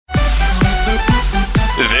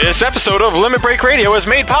This episode of Limit Break Radio is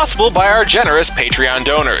made possible by our generous Patreon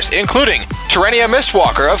donors, including Terenia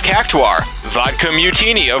Mistwalker of Cactuar, Vodka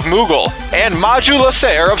Mutini of Moogle, and Maju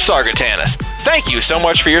Lacer of Sargatanis. Thank you so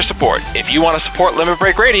much for your support. If you want to support Limit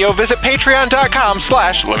Break Radio, visit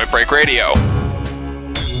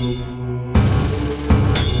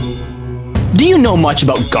patreon.com/limitbreakradio. Do you know much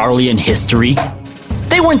about Garlean history?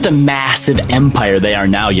 They weren't the massive empire they are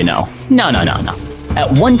now, you know. No.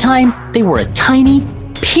 At one time, they were a tiny,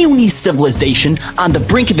 puny civilization on the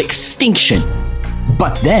brink of extinction.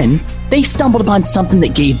 But then, they stumbled upon something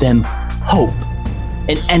that gave them hope,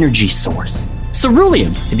 an energy source.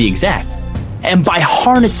 Ceruleum, to be exact. And by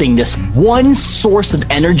harnessing this one source of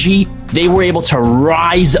energy, they were able to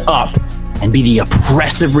rise up and be the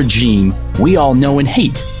oppressive regime we all know and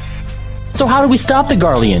hate. So how do we stop the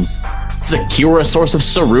Garleans? Secure a source of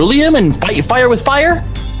ceruleum and fight fire with fire?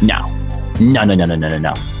 No.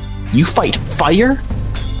 You fight fire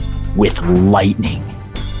with lightning.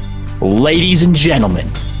 Ladies and gentlemen,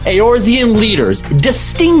 Eorzean leaders,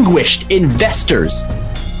 distinguished investors,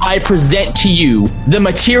 I present to you the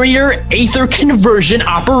Materia Aether Conversion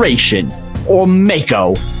Operation, or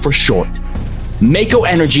MACO for short. MACO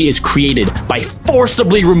energy is created by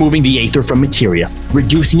forcibly removing the Aether from materia,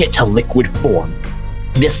 reducing it to liquid form.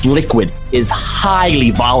 This liquid is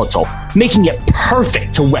highly volatile, making it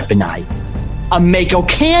perfect to weaponize. A MACO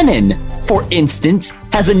cannon, for instance,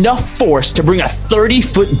 has enough force to bring a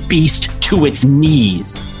 30-foot beast to its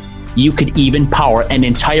knees. You could even power an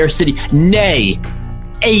entire city, nay,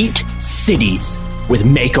 8 cities with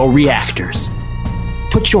MACO reactors.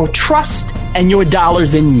 Put your trust and your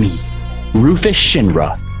dollars in me, Rufus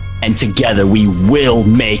Shinra, and together we will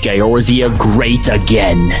make Eorzea great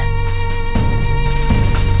again.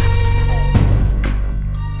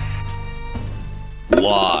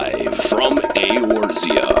 Live from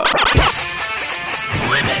Eorzea.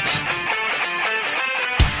 Limit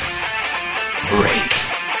Break.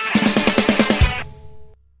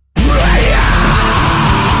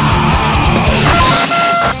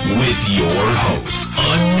 With your hosts,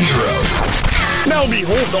 Nero. Now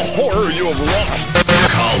behold the horror you have wrought.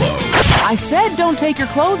 Kahlo. I said don't take your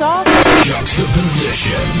clothes off. Juxta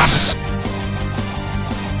Position.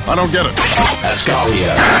 I don't get it.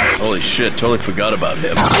 Ascalia. Holy shit, totally forgot about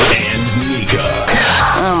him. And Nika.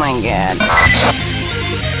 Oh my god.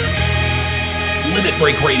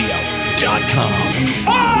 LimitBreakRadio.com.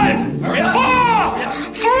 5,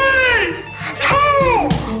 4, 3, 2,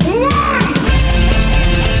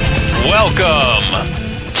 1. Welcome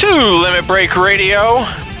to Limit Break Radio,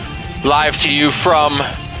 live to you from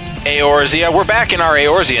Eorzea. We're back in our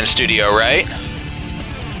Eorzean studio, right?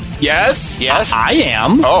 Yes. I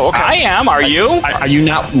am. Oh, okay. I am. Are you? Are you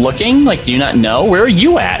not looking? Like, do you not know? Where are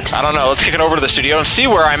you at? I don't know. Let's kick it over to the studio and see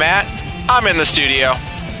where I'm at. I'm in the studio.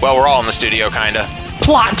 Well, we're all in the studio, kinda.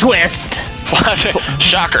 Plot twist.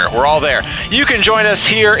 Shocker. We're all there. You can join us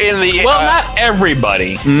here in the... Well, not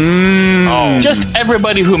everybody. Oh. Just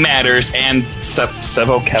everybody who matters and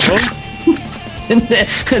Sevo Kevo?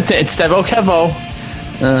 It's Sevo Kevo.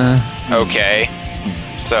 Okay.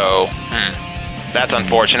 So, that's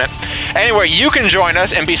unfortunate. Anyway, you can join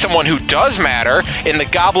us and be someone who does matter in the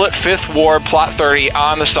Goblet 5th Ward Plot 30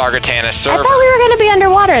 on the Sargatanis server. I thought we were going to be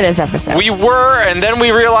underwater this episode. We were, and then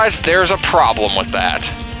we realized there's a problem with that.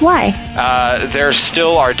 Why? There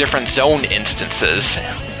still are different zone instances.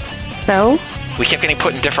 So? We kept getting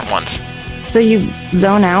put in different ones. So you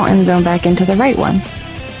zone out and zone back into the right one.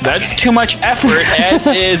 That's too much effort, as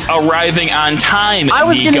is arriving on time, I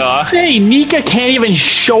was going to say, Nika can't even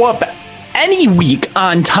show up any week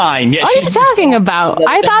on time. Yet What are you talking about?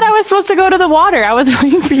 I thought I was supposed to go to the water. I was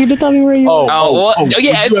waiting for you to tell me where you were.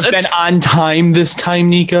 Yeah, it's been on time this time,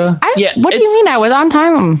 Nika. What do you mean I was on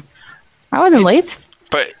time? I wasn't late.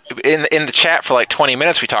 But in the chat for like 20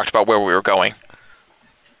 minutes, we talked about where we were going.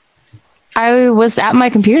 I was at my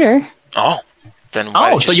computer. Oh. Then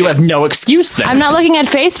so you have no excuse then. I'm not looking at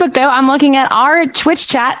Facebook, though. I'm looking at our Twitch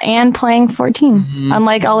chat and playing 14,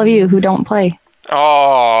 unlike all of you who don't play.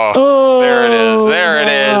 Oh, there it is. There it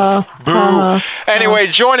is. Boo. Anyway,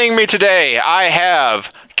 joining me today, I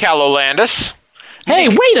have Kahlo Landis. Hey,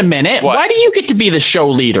 wait a minute. What? Why do you get to be the show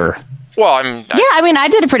leader? Well, I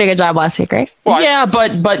did a pretty good job last week, right? Well,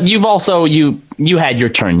 but you've also you had your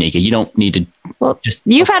turn, Nika. You don't need to. Well,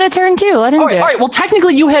 you've had a turn too. Let him do it. All right. Well,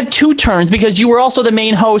 technically, you had 2 turns because you were also the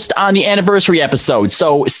main host on the anniversary episode.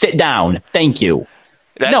 So sit down. Thank you.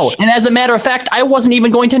 And as a matter of fact, I wasn't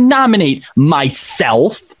even going to nominate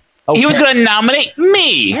myself. Okay. He was going to nominate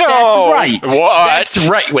me. No. That's right. What? That's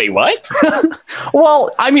right. Wait, what?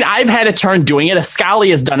 Well, I mean, I've had a turn doing it.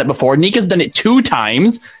 Ascali has done it before. Nika's done it 2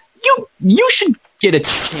 times. You should get a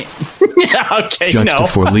chance. Okay, Juxta no.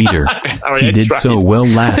 for leader. Sorry, He I did tried. so well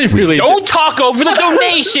last week. Really Don't talk over the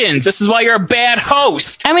donations. This is why you're a bad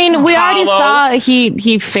host. I mean, we already Paulo. saw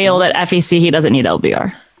he failed at FEC. He doesn't need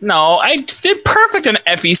LBR. No, I did perfect on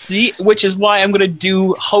FEC, which is why I'm going to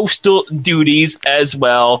do hostel duties as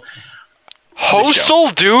well. Hostel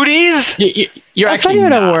duties? You're That's actually not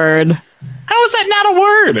even not. a word. How is that not a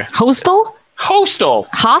word? Hostel? Hostel.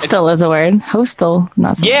 Hostel is a word. Hostel,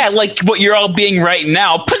 not so. Yeah, like what you're all being right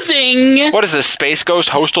now. Pazing! What is this, Space Ghost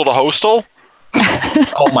hostel to hostel?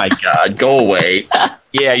 Oh my god, go away.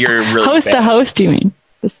 Yeah, you're really Host bad. to host, you mean?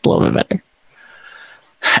 Just a little bit better.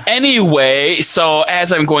 Anyway, so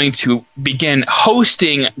as I'm going to begin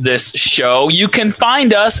hosting this show, you can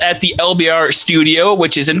find us at the LBR studio,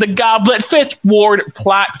 which is in the Goblet 5th Ward,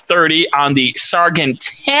 Plot 30 on the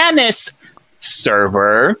Sargentanis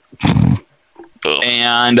server.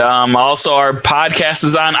 And also our podcast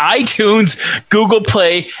is on iTunes, Google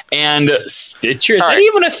Play, and Stitcher. Is All that right.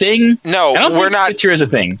 even a thing? No, I don't we're think not. Stitcher is a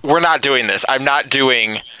thing. We're not doing this. I'm not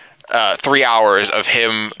doing 3 hours of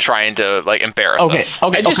him trying to like embarrass us.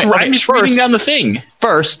 I'm just reading First, down the thing.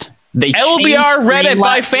 they LBR changed Reddit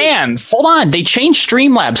by Streamlabs. fans. Hold on, they changed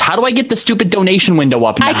Streamlabs. How do I get the stupid donation window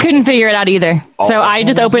up now? I couldn't figure it out either. So I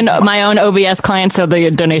just opened my own OBS client so the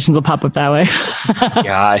donations will pop up that way.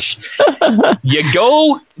 Gosh. You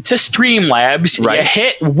go to Streamlabs, you Right.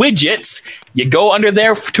 hit widgets, you go under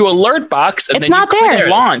there to alert box, and It's then not you click there.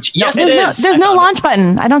 launch. Yes, it There's is. no, there's no launch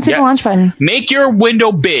button. I don't see the Yes. launch button. Make your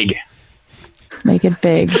window big. Make it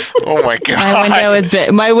big. Oh my god. My window is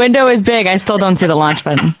big. My window is big. I still don't see the launch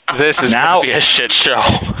button. This is Now- going to be a shit show.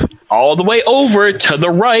 All the way over to the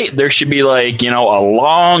right, there should be like, a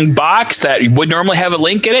long box that would normally have a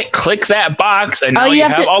link in it. Click that box, and now you you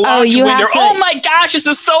have have to- a launch you have window. to- Oh my gosh, this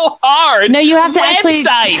is so hard. No, you have to actually-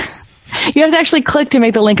 Websites. You have to actually click to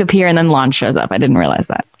make the link appear and then launch shows up. I didn't realize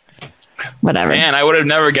that. Whatever. Man, I would have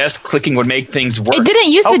never guessed clicking would make things work. It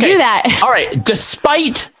didn't used to do that. All right,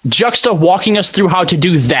 despite Juxta walking us through how to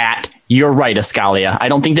do that, you're right, Ascalia. I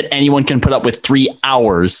don't think that anyone can put up with 3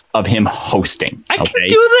 hours of him hosting. I can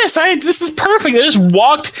do this. This is perfect. I just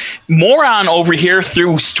walked moron over here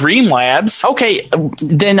through Streamlabs. Okay,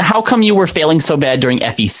 then how come you were failing so bad during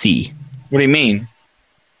FEC? What do you mean?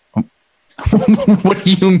 What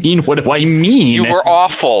do you mean? What do I mean? You were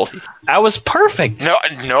awful. I was perfect.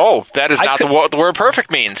 No, that is not what the word perfect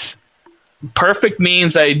means. Perfect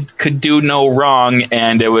means I could do no wrong,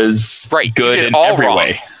 and it was Right, good you did in all every wrong.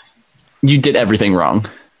 way. You did everything wrong.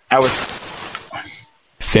 I was.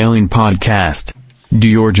 Failing podcast. Do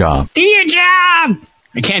your job. Do your job.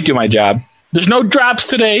 I can't do my job. There's no drops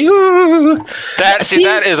today. Ooh.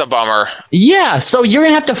 That is a bummer. Yeah, so you're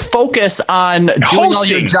gonna have to focus on doing all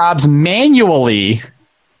your Hosting. jobs manually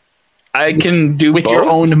I can do with both. your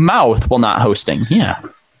own mouth while not hosting. Yeah.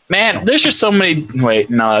 Man, there's just so many. Wait,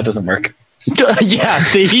 no, that doesn't work. Yeah,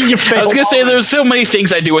 see, you I failed. was gonna say there's so many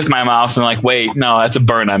things I do with my mouth, and like, wait, no, that's a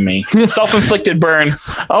burn on me. Self-inflicted burn.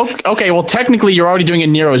 Okay, well, technically, you're already doing a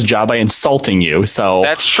Nero's job by insulting you. So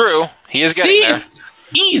That's true. He is getting See? there.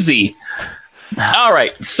 Easy. All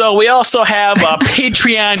right, so we also have a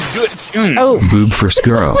Patreon. Oh, Boob for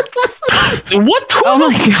Skuro. What? Who Oh the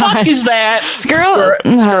my fuck God. is that? Skrull.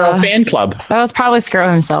 Skuro fan club. That was probably Skrull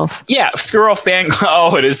himself. Yeah, Skuro fan.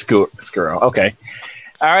 Oh, it is Skuro. Okay.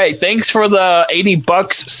 All right. Thanks for the $80,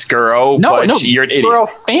 Skuro. No, but you're an Skuro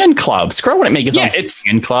idiot. fan club. Skuro wouldn't make his Yeah, own it's-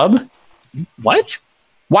 fan club. What?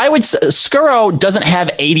 Why would Skuro doesn't have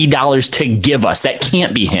 $80 to give us? That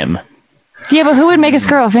can't be him. Yeah, but who would make a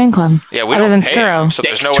Skrull fan club? Yeah, we other don't than pay him, Skrull? so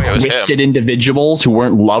there's no way it was Twisted him. individuals who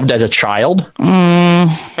weren't loved as a child. I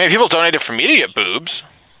mean, people donated for me to get boobs.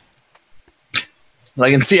 I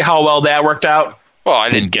can see how well that worked out. Well, I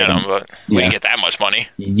didn't get them, but we Yeah. didn't get that much money.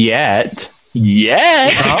 Yet.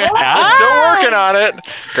 Yes. I'm still working on it.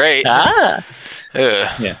 Great. Ugh.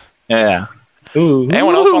 Yeah. Ooh.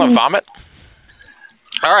 Anyone else want to vomit?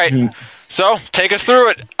 All right. So take us through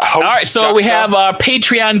it. All right, so we have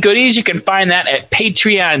Patreon goodies. You can find that at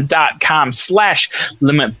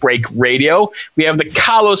patreon.com/Limit Break Radio. We have the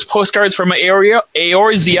Kalos postcards from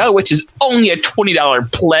Eorzea, which is only a $20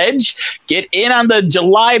 pledge. Get in on the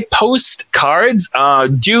July postcards.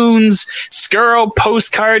 June's Skuro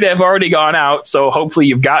postcard have already gone out, so hopefully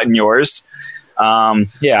you've gotten yours. I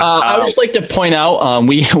would just like to point out,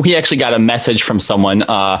 we actually got a message from someone.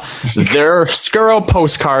 Their Skuro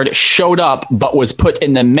postcard showed up, but was put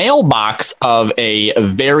in the mailbox of a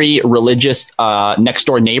very religious next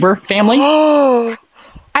door neighbor family.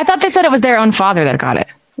 I thought they said it was their own father that got it.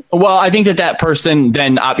 Well, I think that person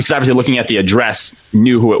then, because obviously looking at the address,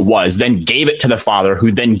 knew who it was, then gave it to the father,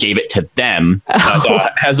 who then gave it to them.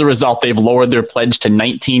 As a result, they've lowered their pledge to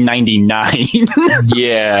 $19.99.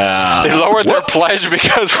 Yeah. They lowered their pledge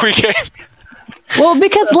because we gave... Well,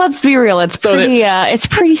 because let's be real, it's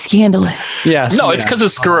pretty scandalous. Yeah. No, it's because a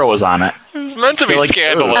squirrel was on it. It was meant to be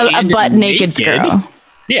scandalous. A butt naked squirrel.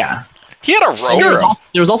 Yeah. He had a robe.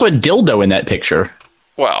 There was also a dildo in that picture.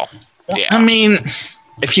 Well, yeah. I mean,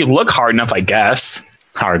 if you look hard enough, I guess.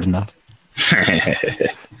 Hard enough.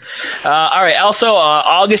 All right. Also,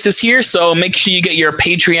 August is here, so make sure you get your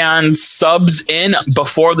Patreon subs in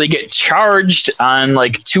before they get charged on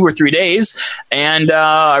like 2 or 3 days. And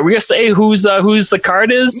are we gonna say who's the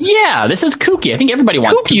card is? Yeah, this is Kooky. I think everybody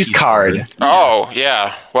wants Kookie's card. Oh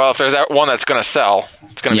yeah. Well, if there's that one that's gonna sell,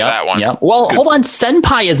 it's gonna be that one. Yep. Well, hold on.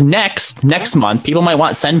 Senpai is next month. People might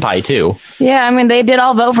want Senpai too. Yeah, I mean they did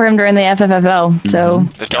all vote for him during the FFFL, so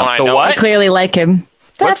Don't I know? what? I clearly like him.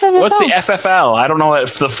 What's the FFL? I don't know what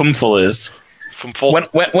the Fumful is. Fumful.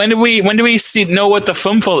 When do we know what the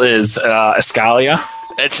Fumful is, Escalia?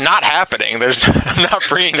 It's not happening. I'm not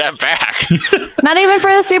bringing that back. Not even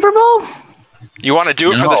for the Super Bowl? You want to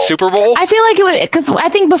do it for the Super Bowl? I feel like it would, because I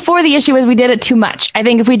think before the issue was we did it too much. I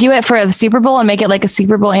think if we do it for the Super Bowl and make it like a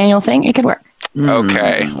Super Bowl annual thing, it could work.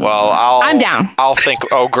 Okay. Well, I'm down. I'll think.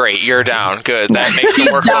 Oh, great. You're down. Good. That makes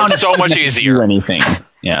the workload so much easier. Do anything.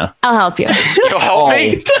 Yeah. I'll help you. You'll help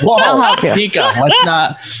me? Whoa, I'll help you. Nika,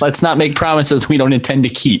 let's not make promises we don't intend to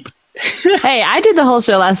keep. Hey, I did the whole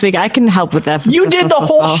show last week. I can help with that. You did the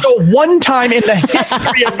whole show one time in the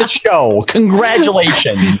history of the show.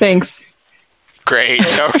 Congratulations. Thanks. Great.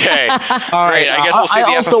 Okay. All right. Great. I guess we'll see the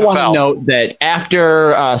I also FFL. want to note that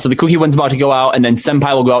after, so the Kooky one's about to go out, and then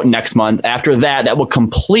Senpai will go out next month. After that will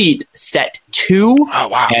complete set 2. Oh,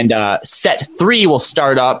 wow. And set 3 will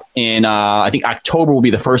start up in, I think October will be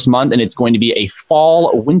the first month, and it's going to be a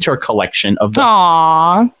fall-winter collection of the...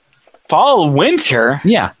 Aww. Fall-winter?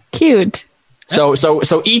 Yeah. Cute. So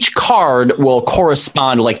each card will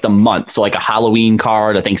correspond to like the month. So like a Halloween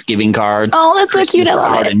card, a Thanksgiving card. Oh, that's so cute. I love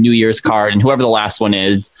card, it. a New Year's card, and whoever the last one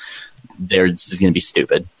is, this is going to be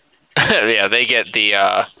stupid. Yeah, they get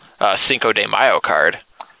the Cinco de Mayo card.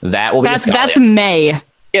 That will be that's May.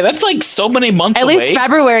 Yeah, that's like so many months At away. least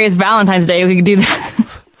February is Valentine's Day. We could do that.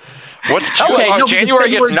 What's January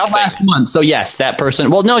gets nothing. Last month. So yes, that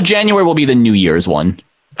person. Well, no, January will be the New Year's one.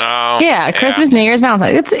 Oh, yeah, Christmas, New Year's,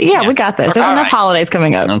 Valentine's. We got this. There's enough holidays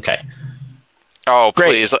coming up. Okay. Oh,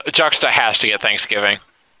 please. Juxta has to get Thanksgiving.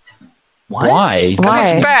 Why? Why?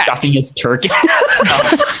 It's fat. Stuffing his turkey.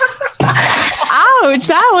 Ouch,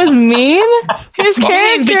 that was mean. His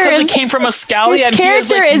character because it came from a Scalia. His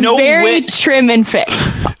character is no very wit. trim and fit.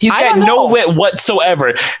 He's got no wit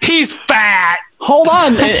whatsoever. He's fat. Hold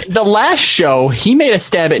on. The last show, he made a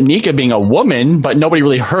stab at Nika being a woman, but nobody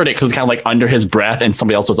really heard it because it was kind of like under his breath, and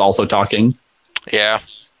somebody else was also talking. Yeah.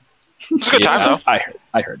 It was a good time, though.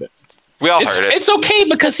 I heard it. We all heard it. It's okay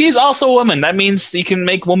because he's also a woman. That means he can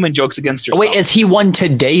make woman jokes against herself. Wait, is he one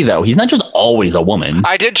today, though? He's not just always a woman.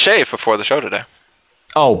 I did shave before the show today.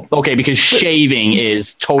 Oh, okay, because shaving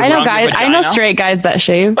is totally... I know guys. I know straight guys that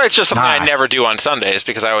shave. But it's just something I never do on Sundays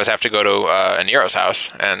because I always have to go to Nero's house,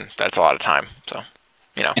 and that's a lot of time. So,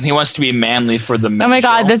 you know. And he wants to be manly for the men. Oh my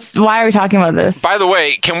God! Why are we talking about this? By the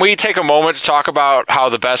way, can we take a moment to talk about how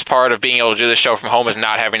the best part of being able to do this show from home is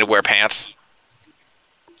not having to wear pants?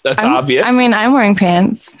 That's obvious. I mean, I'm wearing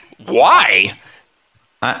pants. Why?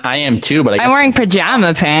 I am too, but I guess... I'm wearing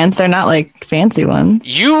pajama pants. They're not like fancy ones.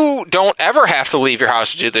 You don't ever have to leave your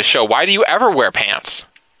house to do this show. Why do you ever wear pants?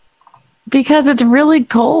 Because it's really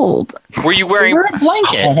cold. Were you wearing a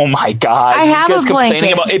blanket? Oh my God! I have a complaining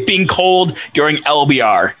blanket. about it being cold during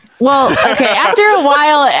LBR. Well, okay. After a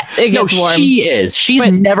while, it gets warm. She is. She's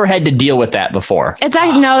never had to deal with that before. It's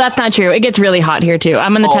actually, no, that's not true. It gets really hot here too.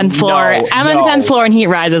 I'm on the 10th floor. I'm on the 10th floor and heat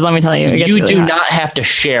rises. Let me tell you, it gets You really do hot. not have to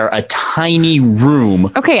share a tiny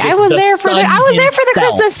room. Okay, I was there for the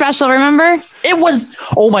Christmas special. Remember? It was.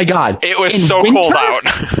 Oh my God! It was In so winter? cold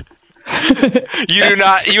out. You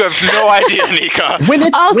have no idea, Nika. When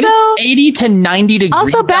it's 80 to 90 degrees.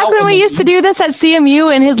 Also, back when we used to do this at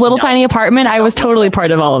CMU in his little tiny apartment, I was totally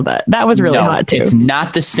part of all of that. That was really hot too. It's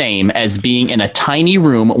not the same as being in a tiny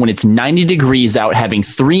room when it's 90 degrees out, having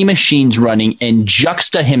 3 machines running, and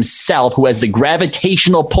Juxta himself, who has the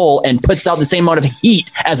gravitational pull and puts out the same amount of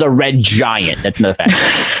heat as a red giant. That's another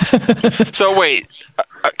fact. So wait,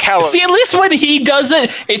 See, at least when he does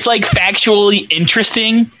it, it's like factually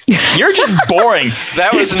interesting. You're just boring.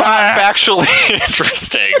 That was not factually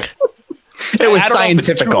interesting. It was I don't know if it's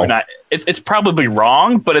true scientific. or not. It's probably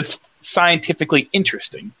wrong, but it's scientifically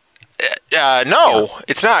interesting. No,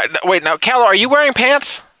 it's not. Wait, now, Cal, are you wearing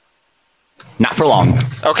pants? Not for long.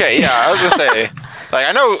 Okay, yeah, I was gonna say, like,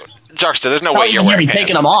 I know, Juxta, there's no way you're wearing pants.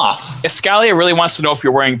 Taking them off. Escalia really wants to know if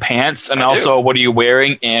you're wearing pants, and also what are you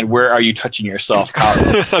wearing, and where are you touching yourself,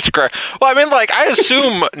 Colin? That's correct. Well, I mean, like, I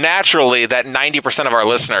assume naturally that 90% of our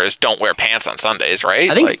listeners don't wear pants on Sundays, right?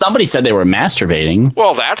 I think somebody said they were masturbating.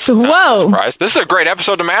 Well, that's not a surprise. This is a great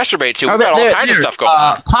episode to masturbate to. We've got all kinds of stuff going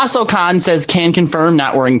on. Paso Khan says, can confirm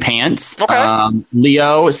not wearing pants. Okay.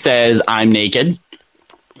 Leo says, I'm naked.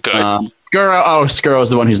 Good. Skuro is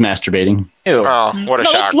the one who's masturbating. Ew. Oh, what a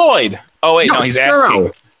shock. It's Lloyd. Oh, wait, no, he's Skuro.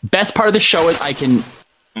 asking. Best part of the show is I can...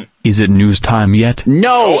 Is it news time yet?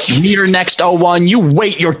 No, meter next 01. You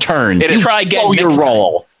wait your turn. It is. Try again your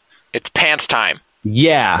roll. It's pants time.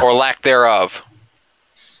 Yeah. Or lack thereof.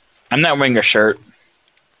 I'm not wearing a shirt.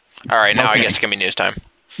 All right, now I guess it's going to be news time.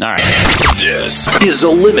 All right. This is a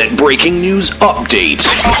Limit Breaking News Update.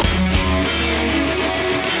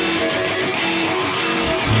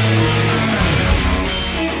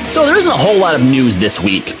 So there isn't a whole lot of news this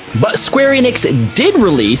week, but Square Enix did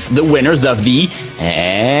release the winners of the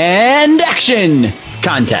Hand Action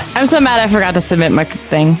contest. I'm so mad I forgot to submit my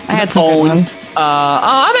thing. I had some good ones.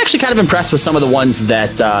 I'm actually kind of impressed with some of the ones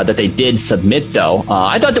that they did submit, though.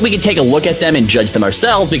 I thought that we could take a look at them and judge them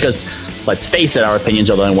ourselves because, let's face it, our opinions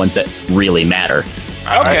are the only ones that really matter.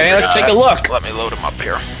 Okay, let's take a look. Let me load them up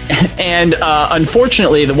here. And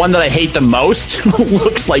unfortunately, the one that I hate the most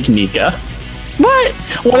looks like Nika. What?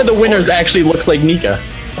 One of the winners actually looks like Nika.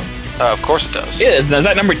 Of course it does. Is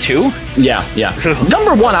that number 2? Yeah.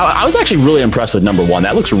 Number 1, I was actually really impressed with number 1.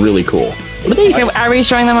 That looks really cool. Are we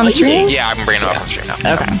showing them on the stream? Yeah, I'm bringing them up on the stream now.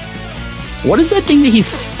 Okay. What is that thing that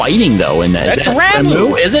he's fighting, though? In that? That's is that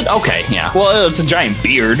Ramu. Is it? Okay, yeah. Well, it's a giant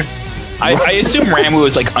beard. I assume Ramu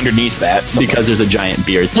is like underneath that. Because there's a giant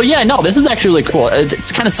beard. So yeah, no, this is actually really cool. It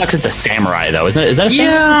kind of sucks it's a samurai, though, isn't it? Is that a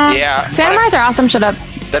samurai? Yeah. Samurais are awesome. Shut up.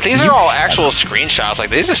 That these are all actual screenshots. Like,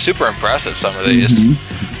 these are super impressive, some of these.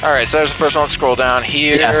 All right, so there's the first one. Let's scroll down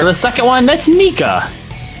here. Yeah, so the second one, that's Nika.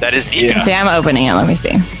 That is Nika. See, I'm opening it. Let me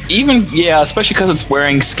see. Especially because it's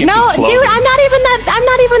wearing skimpy clothing. Dude, I'm not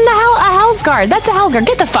even a Hell's Guard. That's a Hell's Guard.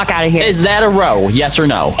 Get the fuck out of here. Is that a row? Yes or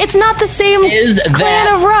no? It's not the same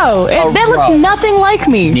clan of row. That looks nothing like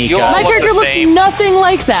me. Nika. My character looks nothing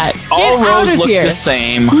like that. All Get out rows of look here. the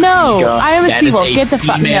same. No, Nika. I am a That is Seagull. a Get the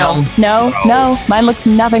fuck. female No. Mine looks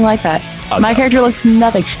nothing like that. My character looks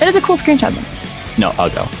nothing. That is a cool screenshot. No, I'll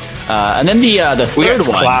go. And then the third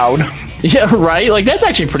one. Cloud. Yeah, right? Like, that's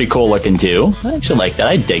actually pretty cool looking, too. I actually like that.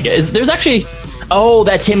 I dig it. There's actually... Oh,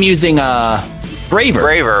 that's him using Braver.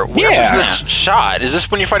 Where Yeah. was this shot? Is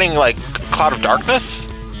this when you're fighting, like, Cloud of Darkness?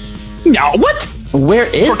 No, what? Where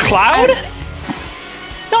is For Cloud?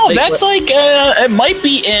 No, Like, that's like it might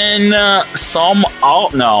be in some.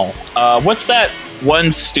 No, what's that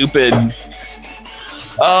one stupid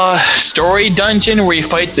story dungeon where you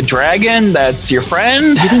fight the dragon? That's your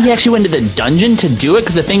friend. You think he actually went to the dungeon to do it?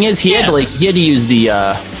 Because the thing is, he had to use the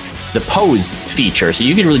pose feature, so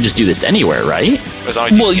you can really just do this anywhere, right?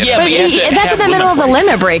 Well, yeah, But that's in the middle of the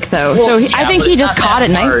limit break, though. Well, so yeah, I think but he it's just not caught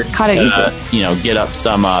that it hard, nice. Caught it easy. Get up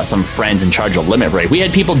some friends in charge of limit break. We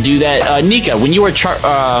had people do that. Nika, when you were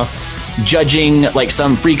judging like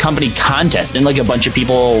some free company contest, and like a bunch of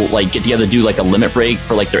people like get together to do like a limit break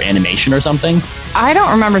for like their animation or something. I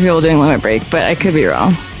don't remember people doing limit break, but I could be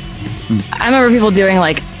wrong. I remember people doing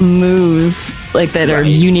like moves like that are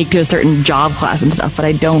unique to a certain job class and stuff, but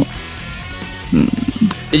I don't.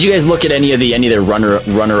 Did you guys look at any of their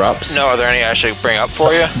runner ups? No, are there any I should bring up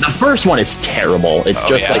for you? The first one is terrible. It's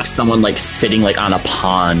like someone like sitting like on a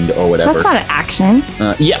pond or whatever. That's not an action.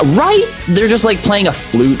 Yeah, right. They're just like playing a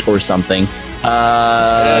flute or something.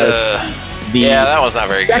 Yeah, that one's not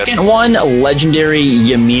very good. Second one,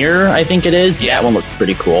 Legendary Ymir, I think it is. Yeah. That one looks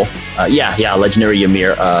pretty cool. Legendary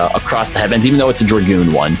Ymir across the heavens, even though it's a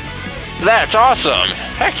Dragoon one. That's awesome.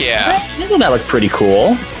 Heck yeah. Doesn't that look pretty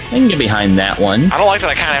cool? I can get behind that one. I don't like that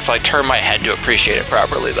I kind of have to like turn my head to appreciate it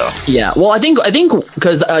properly, though. Yeah, well, I think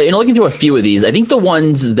because looking through a few of these, I think the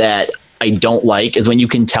ones that I don't like is when you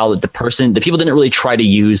can tell that the people didn't really try to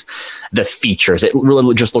use the features. It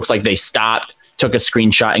really just looks like they stopped, took a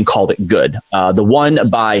screenshot, and called it good. The one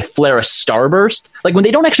by Flare Starburst, like when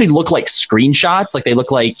they don't actually look like screenshots, like they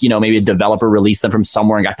look like, maybe a developer released them from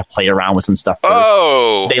somewhere and got to play around with some stuff first.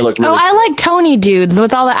 Oh, they look really I like Tony dudes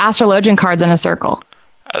with all the Astrologian cards in a circle.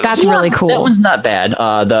 That's really cool. That one's not bad.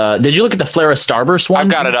 Did you look at the Flare Starburst one? I've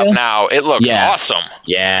got it up now. It looks awesome.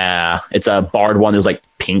 Yeah, it's a barred one. There's like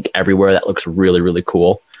pink everywhere. That looks really, really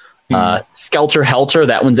cool. Skelter Helter,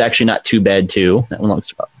 that one's actually not too bad too. That one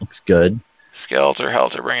looks good. Skelter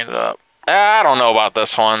Helter, bringing it up. I don't know about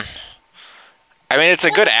this one. I mean, it's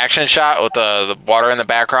a good action shot with the water in the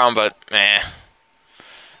background, but I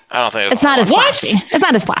don't think it's not as flashy. It's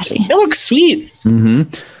not as flashy. It looks sweet.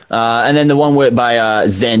 And then the one by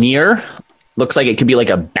Xanier looks like it could be like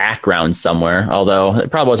a background somewhere, although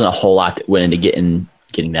it probably wasn't a whole lot that went into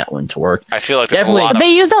getting that one to work. I feel like definitely.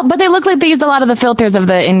 But they look like they used a lot of the filters of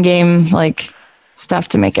the in-game stuff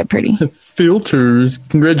to make it pretty. Filters.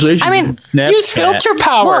 Congratulations. I mean, use filter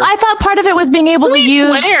power. Well, I thought part of it was being able to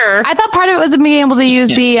use. I thought part of it was being able to use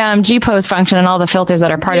the G-pose function and all the filters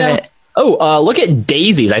that are part of it. Oh, look at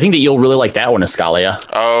daisies. I think that you'll really like that one, Escalia.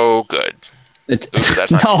 Oh, good.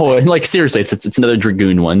 That's not seriously, it's another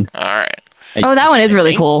Dragoon one. All right. Oh, that one is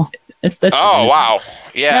really cool. Wow.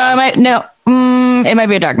 Yeah. It might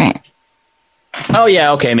be a Dark Knight. Oh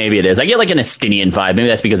yeah, okay, maybe it is. I get like an Estinian vibe. Maybe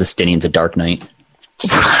that's because Estinian's a Dark Knight.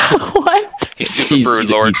 What? He's super brood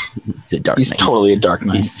lord. He's a Dark Knight. He's totally a Dark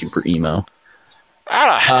Knight. He's super emo. All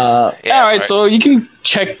right, so you can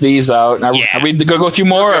check these out. Are we go through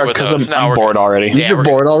more because I'm bored already? You're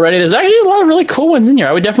bored already? There's actually a lot of really cool ones in here.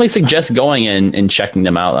 I would definitely suggest going in and checking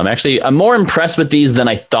them out. I'm more impressed with these than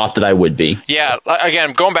I thought that I would be. Yeah,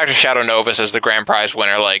 again, going back to Shadow Novus as the grand prize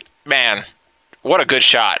winner, man, what a good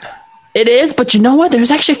shot. It is, but you know what?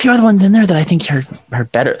 There's actually a few other ones in there that I think are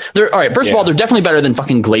better. All right, first of all, they're definitely better than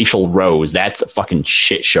fucking Glacial Rose. That's a fucking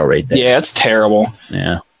shit show right there. Yeah, it's terrible.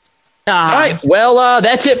 Yeah. All right. Well,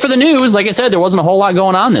 that's it for the news. Like I said, there wasn't a whole lot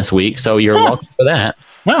going on this week, so you're welcome for that.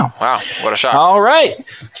 Wow. What a shock. All right.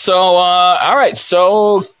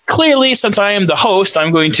 So, clearly, since I am the host,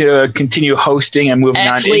 I'm going to continue hosting and moving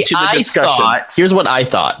on into the discussion. Here's what I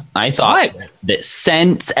thought. I thought that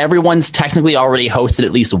since everyone's technically already hosted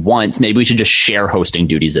at least once, maybe we should just share hosting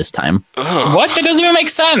duties this time. Ugh. What? That doesn't even make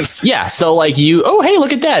sense. Yeah. So hey,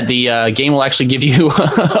 look at that. The game will actually give you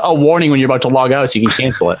a warning when you're about to log out so you can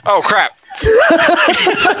cancel it. Oh, crap.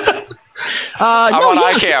 I'm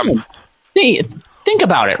on iCam. Think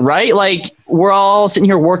about it, right? We're all sitting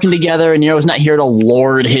here working together, and Nero's not here to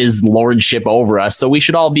lord his lordship over us. So we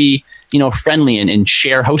should all be, friendly and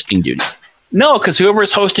share hosting duties. No, because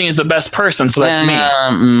whoever's hosting is the best person, so that's me.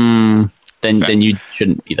 Then you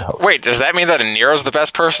shouldn't be the host. Wait, does that mean that Nero's the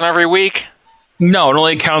best person every week? No, it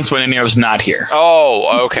only counts when Nero's not here.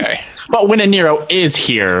 Oh, okay. But when Nero is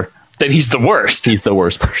here, then he's the worst. He's the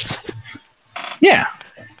worst person. Yeah.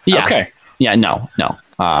 Okay. Yeah. No.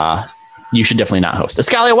 You should definitely not host.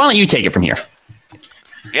 Escalia, why don't you take it from here?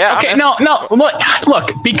 Yeah. Okay. No. Look,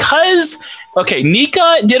 because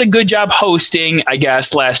Nika did a good job hosting, I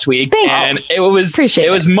guess, last week, it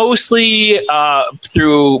was mostly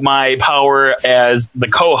through my power as the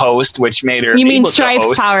co-host, which made her. You mean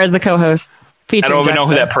Stripe's power as the co-host? I don't even know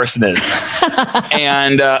who that person is,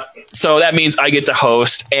 and so that means I get to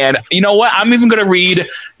host. And you know what? I'm even going to read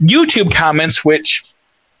YouTube comments, which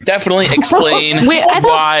definitely explain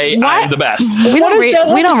why I'm the best. We don't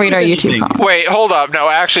read our YouTube comments. Wait, hold up. No,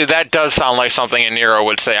 actually, that does sound like something Nero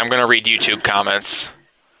would say. I'm going to read YouTube comments.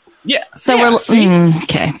 Yeah. So we're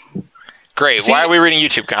okay. Great. Why are we reading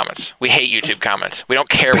YouTube comments? We hate YouTube comments. We don't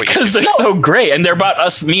care what because they're so great, and they're about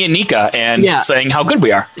us, me and Nika, and saying how good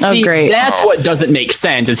we are. See, great. That's what doesn't make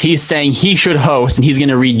sense. Is he's saying he should host, and he's going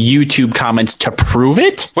to read YouTube comments to prove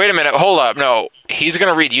it? Wait a minute. Hold up. No, he's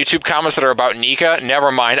going to read YouTube comments that are about Nika.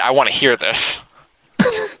 Never mind. I want to hear this.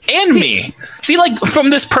 And me. See, from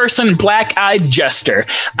this person, Black-Eyed Jester.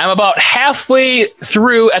 I'm about halfway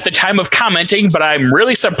through at the time of commenting, but I'm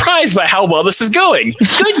really surprised by how well this is going.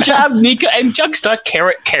 Good job, Nika and Juxta.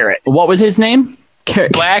 Carrot. What was his name?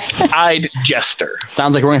 Black-Eyed Jester.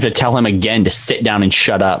 Sounds like we're going to have to tell him again to sit down and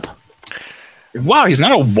shut up. Wow, he's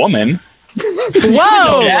not a woman.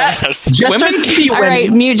 Whoa! Women can be all right,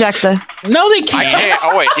 mute Juxta. No, they can't. I can't.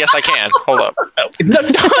 Oh wait, yes, I can. Hold up. No,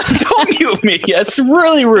 don't mute me. That's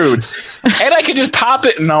really rude. And I can just pop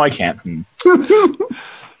it. No, I can't.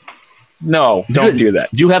 No, don't do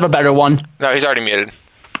that. Do you have a better one? No, he's already muted.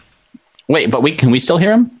 Wait, but can we still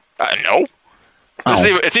hear him? No.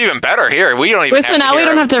 It's even better here. We don't even. Listen, now we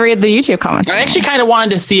don't have to read the YouTube comments. I actually kind of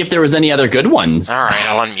wanted to see if there was any other good ones. All right,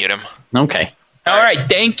 I'll unmute him. Okay. All right.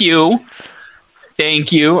 Thank you.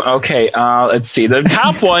 Okay. Let's see. The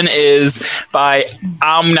top one is by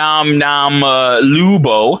Nam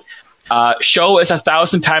Lubo. Show is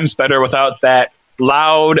 1,000 times better without that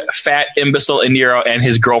loud, fat imbecile in Nero and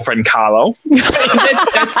his girlfriend Kahlo.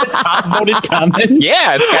 That's the top voted comment.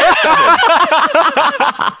 Yeah, it's got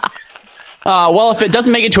 7. Well, if it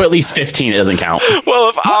doesn't make it to at least 15, it doesn't count. Well,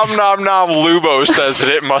 if Nam Lubo says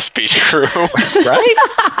it must be true. Right?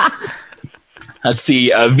 Let's see.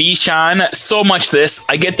 Vishan, so much this.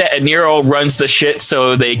 I get that Nero runs the shit,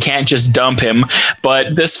 so they can't just dump him.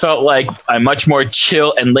 But this felt like a much more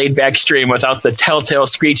chill and laid back stream without the telltale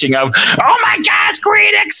screeching of, "Oh my God,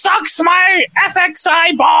 Greedix sucks my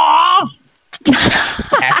FXI ball."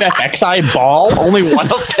 FFXI ball? Only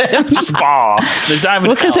one of them? Just ball. There's not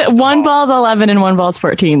even because one ball's 11 and one ball's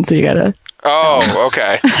 14, so you gotta. Oh,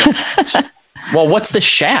 okay. Well, what's the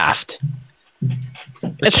shaft?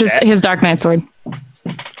 It's his Dark Knight sword.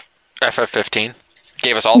 FF15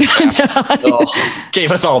 gave us all the shaft.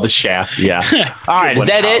 Gave us all the shaft. Yeah. All right. Is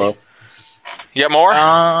that it? You got more?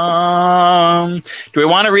 Do we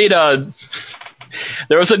want to read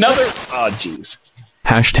there was another. Oh, jeez.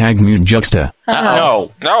 Hashtag mute Juxta.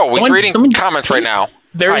 No, we're reading comments right now.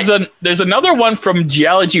 There's another one from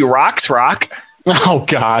Geology Rocks Rock. Oh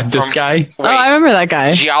God, this guy. Wait, Oh, I remember that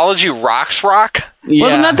guy. Geology Rocks Rock? Yeah.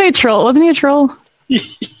 Wasn't that the troll? Wasn't he a troll?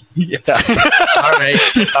 Yeah. All right.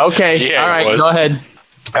 Okay. Yeah, all right. it was. Go ahead.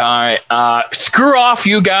 All right. Screw off,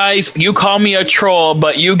 you guys. You call me a troll,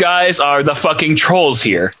 but you guys are the fucking trolls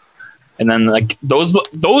here. And then like those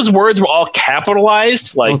words were all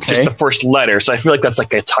capitalized, like just the first letter. So I feel like that's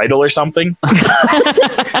like a title or something.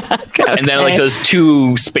 And then like those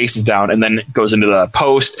 2 spaces down, and then it goes into the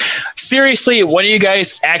post. Seriously, when are you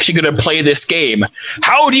guys actually going to play this game?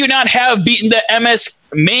 How do you not have beaten the MS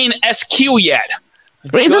main SQ yet?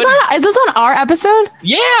 Wait, is this on our episode?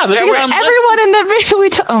 Yeah, everyone in the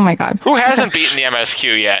video. Oh my God. Who hasn't beaten the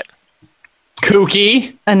MSQ yet?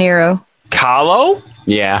 Kooky. A Nero. Kahlo?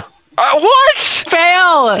 Yeah. What?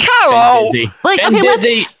 Fail. Hello. Like,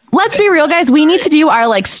 okay, let's be real, guys. We need to do our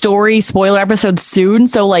like story spoiler episode soon.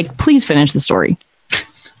 So like, please finish the story.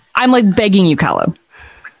 I'm like begging you, Kahlo.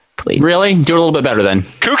 Please. Really? Do it a little bit better then.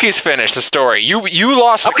 Kookie's finished the story. You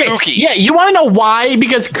lost to Kookie. Yeah, you want to know why?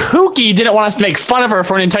 Because Kookie didn't want us to make fun of her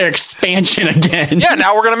for an entire expansion again. Yeah,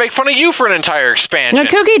 now we're going to make fun of you for an entire expansion. No,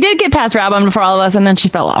 Kookie did get past Rabon before all of us, and then she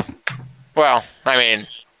fell off. Well, I mean,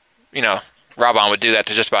 Rabon would do that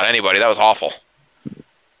to just about anybody. That was awful.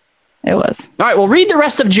 It was. All right, well, read the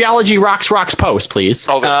rest of Geology Rocks post, please.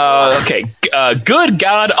 Okay. Good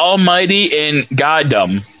God Almighty in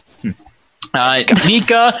Goddom.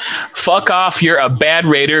 Nika, fuck off. You're a bad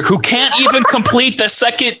raider who can't even complete the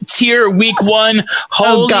 2nd tier week 1.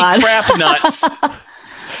 Holy crap nuts.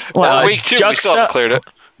 Well, week 2, we still haven't cleared it.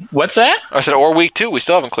 What's that? I said, or week 2, we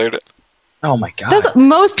still haven't cleared it. Oh my God.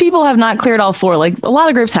 Most people have not cleared all 4. Like, a lot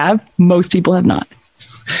of groups have. Most people have not.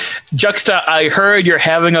 Juxta, I heard you're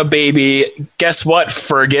having a baby. Guess what,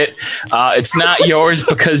 Ferget? It's not yours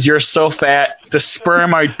because you're so fat. The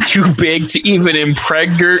sperm are too big to even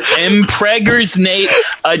impregnate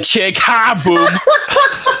a chick. Ha, boom.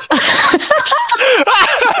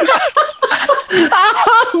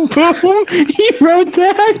 Boom. He wrote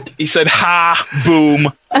that. He said, ha,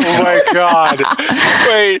 boom. Oh my God.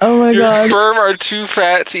 Wait. Oh my your God. sperm are too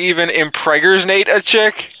fat to even impregnate a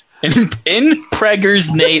chick?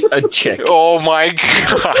 Impregnate a chick. Oh my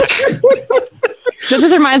God. This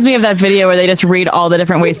just reminds me of that video where they just read all the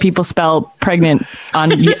different ways people spell pregnant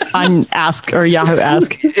on Ask or Yahoo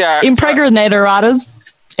Ask. Yeah. Impregnateratas.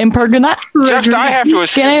 Impregnate. Just, I have to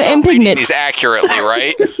assume you're reading these accurately,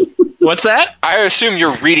 right? What's that? I assume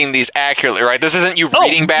you're reading these accurately, right? This isn't you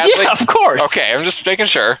reading badly? Yeah, of course. Okay, I'm just making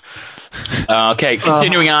sure. Okay,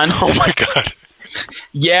 continuing on. Oh my God.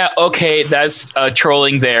 Yeah, okay, that's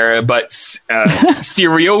trolling there, but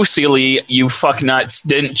seriously, you fucknuts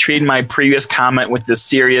didn't treat my previous comment with the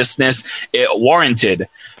seriousness it warranted.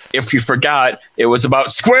 If you forgot, it was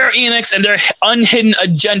about Square Enix and their unhidden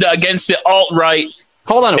agenda against the alt-right.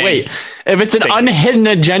 Hold on, wait. If it's an unhidden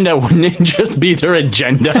agenda, wouldn't it just be their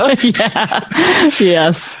agenda? Yeah.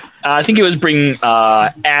 Yes. I think it was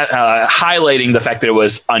highlighting the fact that it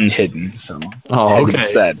was unhidden. So, okay.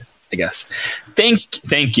 Said, I guess.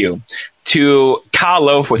 Thank you to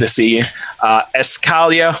Kahlo with a C,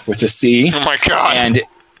 Escalia with a C. Oh my God. And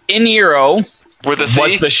Iniro with a C.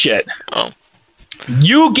 What the shit? Oh.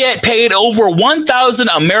 You get paid over 1,000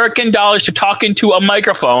 American dollars to talk into a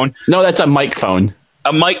microphone. No, that's a mic phone.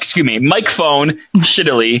 Mic phone,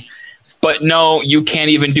 shittily. But no, you can't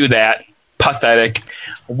even do that. Pathetic.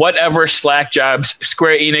 Whatever slack jobs,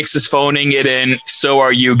 Square Enix is phoning it in. So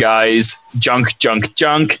are you guys. Junk.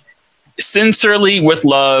 Sincerely with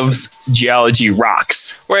loves, Geology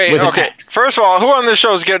Rocks. Wait, With okay. First of all, who on this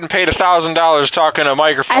show is getting paid $1,000 talking to a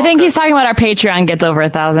microphone? I think he's talking about our Patreon gets over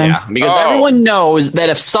 1,000. Yeah, because everyone knows that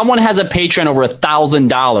if someone has a Patreon over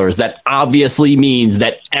 $1,000, that obviously means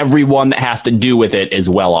that everyone that has to do with it is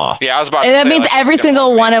well off. Yeah, I was about And to that say, means like, every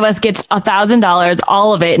single one of us gets $1,000,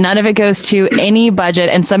 all of it. None of it goes to any budget,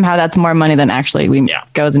 and somehow that's more money than actually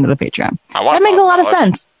goes into the Patreon. That makes a lot of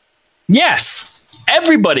sense. Yes,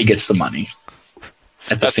 everybody gets the money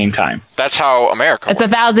at the same time. That's how America It's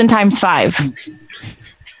 1,000 times 5.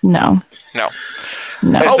 No. No.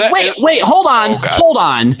 Wait, hold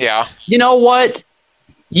on. Yeah. You know what?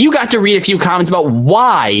 You got to read a few comments about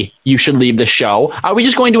why you should leave the show. Are we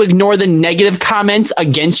just going to ignore the negative comments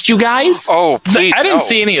against you guys? Oh, please. I didn't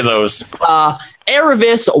see any of those.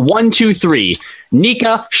 Aravis123.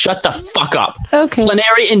 Nika, shut the fuck up. Okay.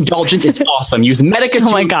 Plenary Indulgence is awesome. Use Medica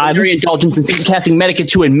 2 in Plenary Indulgence instead of casting Medica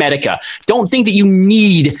 2 in Medica. Don't think that you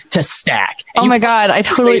need to stack. And Oh my god, I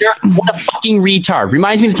totally... What a fucking retard.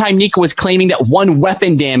 Reminds me of the time Nika was claiming that one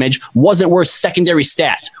weapon damage wasn't worth secondary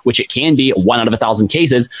stats, which it can be 1 out of 1,000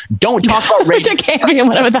 cases. Don't talk about Which it can be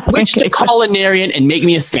 1 out of 1,000 Switch to cases. culinarian and make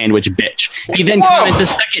me a sandwich, bitch. He then comments a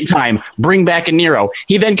second time, bring back a Nero.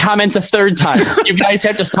 He then comments a third time. You guys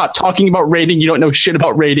have to stop talking about rating. You don't know shit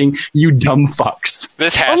about rating, you dumb fucks.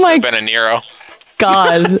 This has to have been a Nero.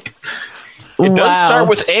 God. It does start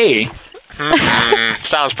with A.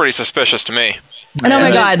 Sounds pretty suspicious to me. And oh my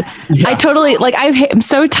god, I totally I'm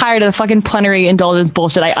so tired of the fucking plenary indulgence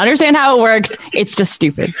bullshit. I understand how it works. It's just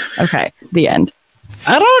stupid. Okay, the end.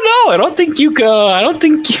 I don't know. I don't think you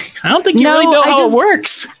really know how it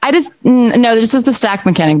works. No, this is the stack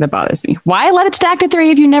mechanic that bothers me. Why let it stack to 3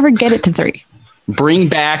 if you never get it to 3? Bring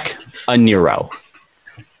back a Nero.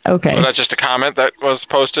 Okay. Was that just a comment that was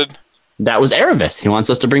posted? That was Aravis. He wants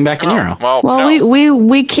us to bring back a Nero. Well, no.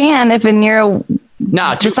 we can if a Nero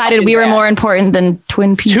decided we were more important than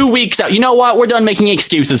Twin Peaks. 2 weeks out. You know what? We're done making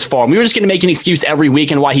excuses for him. We were just going to make an excuse every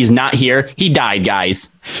weekend why he's not here. He died, guys.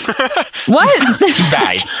 What? He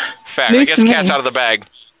died. Fact. I guess cat's out of the bag.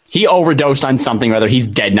 He overdosed on something or other. He's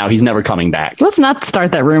dead now. He's never coming back. Let's not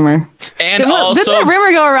start that rumor. And didn't that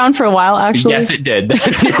rumor go around for a while, actually? Yes, it did.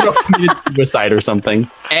 Nero committed suicide or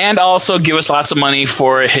something. And also give us lots of money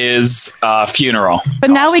for his funeral. But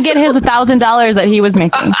now we get his $1,000 that he was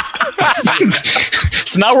making.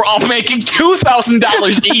 So now we're all making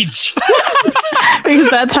 $2,000 each. Because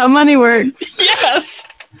that's how money works. Yes.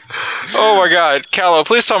 Oh my god. Callow,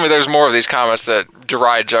 please tell me there's more of these comments that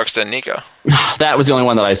deride Juxta and Nika. That was the only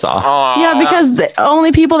one that I saw. Yeah, because the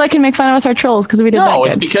only people that can make fun of us are trolls because we did that No,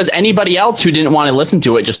 good. it's because anybody else who didn't want to listen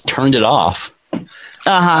to it just turned it off.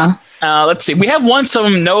 Let's see. We have one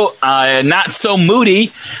some not so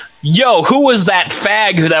moody. Yo, who was that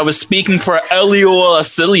fag that was speaking for Eliol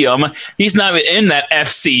Asilium? He's not in that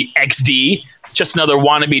FCXD. Just another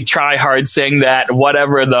wannabe tryhard saying that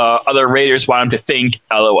whatever the other raiders want him to think,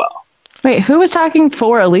 LOL. Wait, who was talking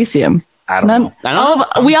for Elysium? I don't know.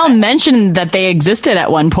 We all mentioned that they existed at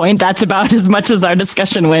one point. That's about as much as our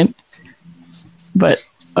discussion went. But,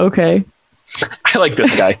 okay. I like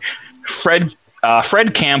this guy. Fred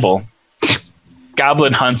Campbell.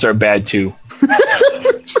 Goblin hunts are bad too.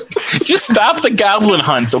 Just stop the goblin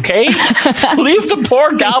hunts, okay? Leave the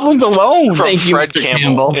poor goblins alone. Thank you, Fred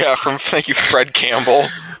Campbell. Yeah, thank you, Fred Campbell.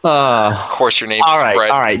 Of course, your name is Fred.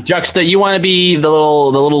 All right, Juxta, you want to be the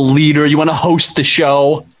little leader? You want to host the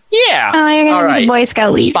show? Yeah. Oh, you're gonna be the Boy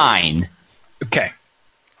Scout lead. Fine. Okay.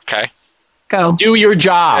 Go. Do your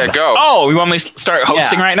job. Yeah, go. Oh, you want me to start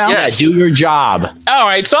hosting right now? Yeah, do your job. All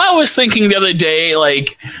right. So I was thinking the other day,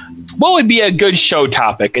 what would be a good show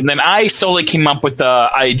topic? And then I slowly came up with the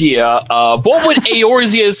idea of what would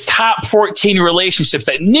Eorzea's top 14 relationships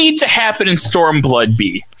that need to happen in Stormblood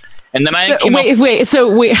be? And then I came up...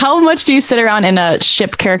 Wait, how much do you sit around and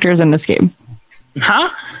ship characters in this game? Huh?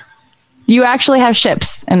 Do you actually have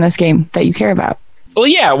ships in this game that you care about? Well,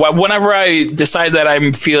 yeah. Whenever I decide that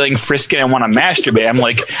I'm feeling frisky and I want to masturbate, I'm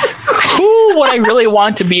like, who would I really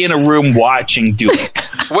want to be in a room watching do it?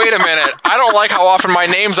 Wait a minute. I don't like how often my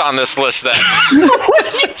name's on this list then. What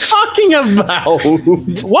are you talking about?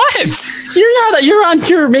 What? You're on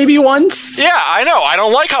here maybe once. Yeah, I know. I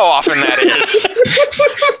don't like how often that is.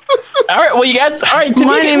 All right. Well, you got... All right.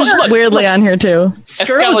 My name's weirdly on here too.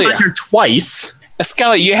 Skirla's on here twice.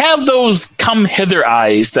 Escala, you have those come hither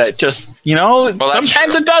eyes that just,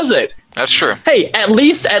 sometimes it does it. That's true. Hey, at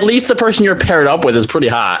least the person you're paired up with is pretty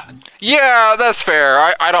hot. Yeah, that's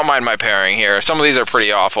fair. I don't mind my pairing here. Some of these are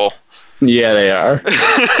pretty awful. Yeah, they are.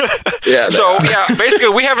 Yeah, basically,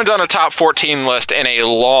 we haven't done a top 14 list in a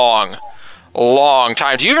long long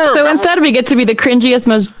time. Do you even So remember? instead we get to be the cringiest,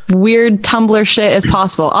 most weird Tumblr shit as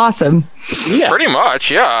possible. Awesome. Yeah. Pretty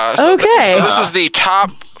much, yeah. Okay. So this is the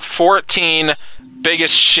top 14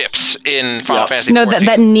 biggest ships in Final Fantasy No, 14.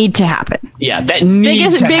 that need to happen. Yeah, that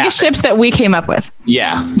needs to Biggest ships that we came up with.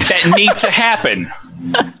 Yeah. That need to happen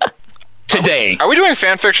today. Are we doing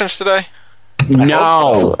fan fictions today?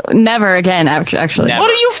 No. Never again, actually. Never.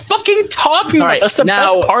 What are you fucking talking All about? right, That's the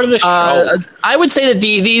best part of the show. I would say that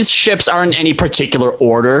these ships aren't in any particular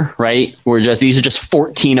order, right? These are just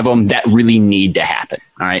 14 of them that really need to happen.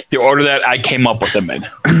 All right. The order that I came up with them in.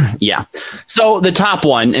 Yeah. So the top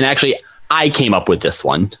one, and actually I came up with this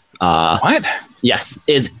one. What? Yes,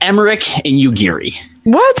 is Emmerich and Yugiri.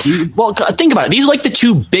 What? Well, think about it. These are like the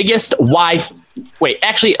two biggest Wait,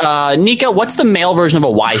 actually, Nika, what's the male version of a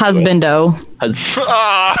wife? Husbando.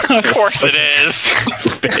 Of course it is.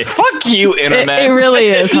 Fuck you, internet. It really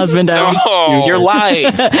is husbando. Oh. You're lying.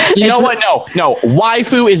 You know what? No.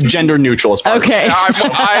 Waifu is gender neutral as far as Okay.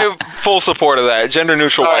 I'm full support of that. Gender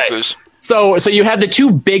neutral All right. waifus. So you have the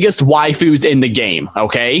two biggest waifus in the game,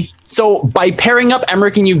 okay? So by pairing up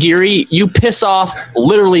Emmerich and Yugiri, you piss off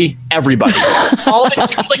literally everybody. All of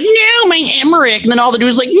it's like, no, my Emmerich. And then all the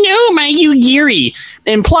dudes like, no, my Yugiri.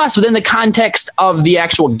 And plus, within the context of the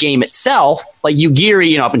actual game itself, like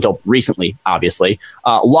Yugiri, up until recently, obviously,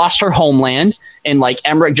 lost her homeland. And like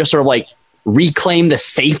Emmerich just sort of like reclaim the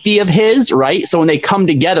safety of his, right? So when they come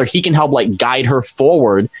together, he can help like guide her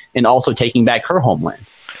forward and also taking back her homeland.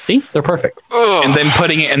 See, they're perfect. And then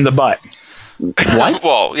putting it in the butt. What?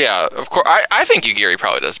 Well, yeah, of course. I think Yugiri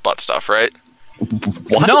probably does butt stuff, right?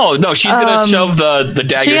 What? No, she's gonna shove the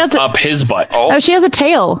daggers up his butt. Oh, she has a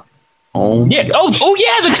tail. Oh yeah. Oh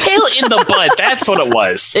yeah, the tail in the butt. That's what it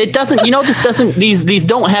was. It doesn't. This doesn't. These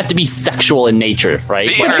don't have to be sexual in nature, right?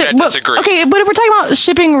 The internet disagrees. Okay, but if we're talking about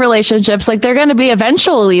shipping relationships, like they're going to be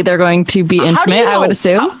intimate. I would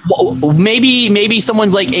assume. Maybe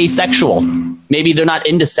someone's like asexual. Maybe they're not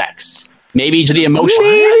into sex. Maybe the emotion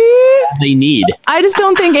they need. I just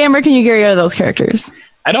don't think Emmerich and Yugiri are those characters.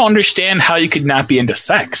 I don't understand how you could not be into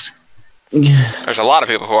sex. There's a lot of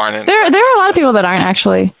people who aren't into There are a lot of people that aren't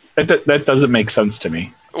actually. That doesn't make sense to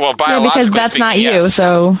me. Well, because that's not you. yes.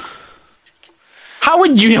 So how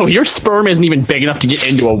would you know your sperm isn't even big enough to get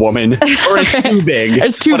into a woman, or it's too big?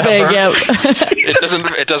 It's too big. Yep.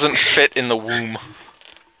 It doesn't fit in the womb.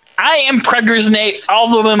 I am pregnant all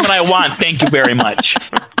the women I want. Thank you very much.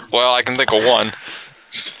 Well, I can think of one.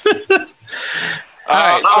 All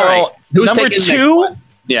right. So right. Who's number taking the two. next one?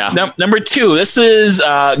 Yeah. Number two. This is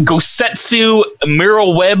Gosetsu,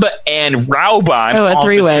 Mirror Web, and Rauban. Oh, a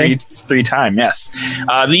three-way. Three time, yes.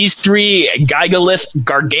 These three Gigalith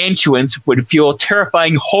gargantuans would fuel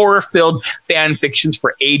terrifying, horror-filled fan fictions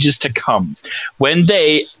for ages to come. When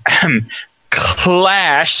they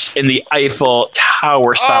clash in the Eiffel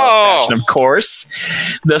Tower style fashion, of course,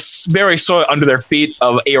 the very soil under their feet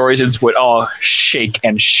of Eorzeans would all shake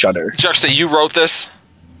and shudder. Juxta, you wrote this?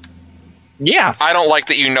 Yeah. I don't like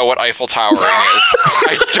that you know what Eiffel Towering is.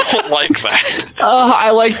 I don't like that. I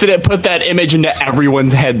like that it put that image into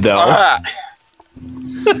everyone's head, though.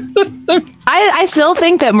 I still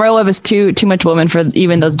think that Merle Webb is too much woman for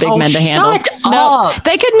even those big men to handle. No,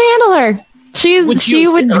 they couldn't handle her. She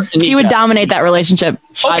would dominate that relationship.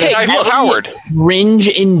 Okay, Eiffel Towered.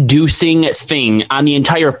 Cringe-inducing thing on the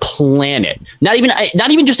entire planet. Not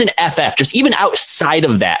even just in FF, just even outside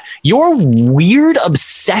of that. Your weird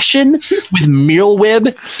obsession with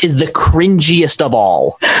Mirrorweb is the cringiest of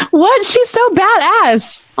all. What? She's so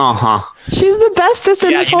badass. She's the bestest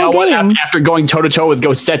in this whole game. What? After going toe-to-toe with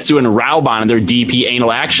Gosetsu and Rauban in their DP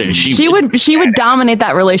anal action, she would dominate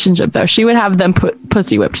that relationship, though. She would have them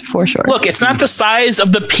pussy whipped for sure. Look, it's not the size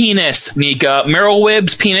of the penis, Nika.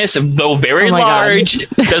 Mirrorweb's penis, though very large,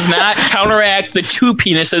 does not counteract the two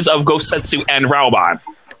penises of Gosetsu and Rauban.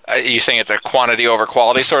 You saying it's a quantity over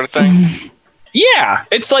quality sort of thing? Yeah,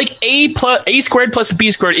 it's like A squared plus B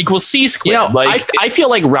squared equals C squared. I feel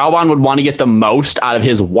like Rauban would want to get the most out of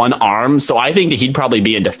his one arm, so I think that he'd probably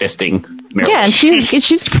be into fisting Mirror.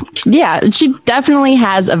 Yeah, and she definitely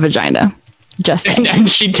has a vagina. Just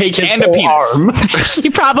and she'd take his and whole a penis. arm. She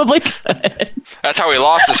probably could. That's how he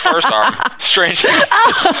lost his first arm. Strange.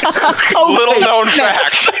 Little known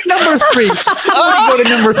fact. Number 3. I'm going to go to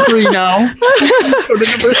number 3 now.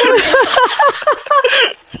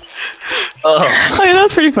 Okay,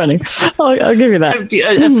 that's pretty funny. I'll give you that.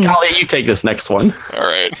 Scully, you take this next one. All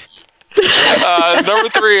right. Number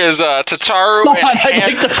 3 is Tataru Hold and on,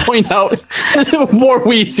 I'd like to point out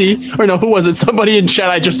Warweezy, or no, who was it? Somebody in chat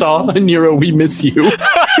I just saw. Nero, we miss you.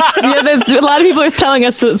 Yeah, there's a lot of people are telling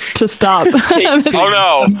us to stop.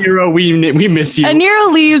 Oh no, Nero, we miss you. And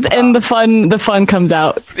Nero leaves, and the fun comes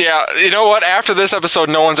out. Yeah, you know what? After this episode,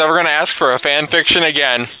 no one's ever going to ask for a fan fiction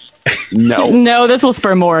again. No, this will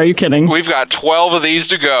spur more. Are you kidding? We've got 12 of these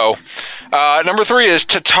to go. Number 3 is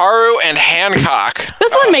Tataru and Hancock.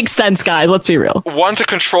 This one makes sense, guys. Let's be real. One's a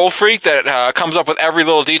control freak that comes up with every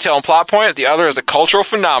little detail and plot point. The other is a cultural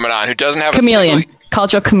phenomenon who doesn't have Chameleon.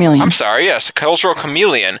 Cultural chameleon. I'm sorry, yes, a cultural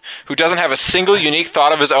chameleon who doesn't have a single unique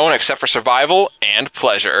thought of his own except for survival and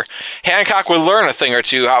pleasure. Hancock would learn a thing or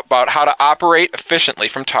two about how to operate efficiently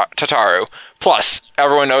from Tataru. Plus,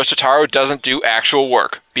 everyone knows Tataru doesn't do actual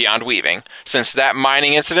work beyond weaving, since that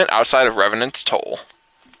mining incident outside of Revenant's Toll.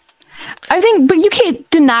 I think, but you can't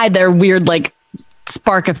deny their weird, like,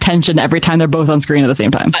 spark of tension every time they're both on screen at the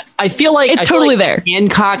same time. I feel like it's totally there.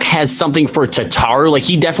 Hancock has something for Tataru. Like,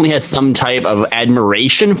 he definitely has some type of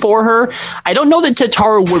admiration for her. I don't know that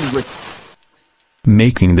Tataru would...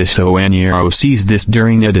 Making this so Nero sees this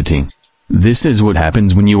during editing. This is what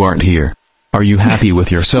happens when you aren't here. Are you happy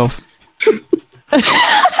with yourself?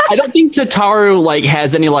 I don't think Tataru, like,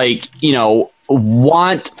 has any, like, you know,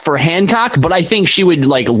 want for Hancock, but I think she would,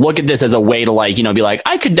 like, look at this as a way to, like, you know, be like,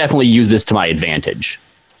 I could definitely use this to my advantage.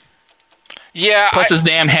 Yeah. Plus his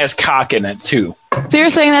name has cock in it too. So you're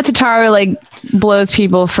saying that Tataru, like, blows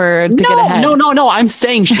people to get ahead? No. I'm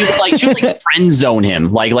saying she would like friend zone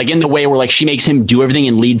him, like in the way where, like, she makes him do everything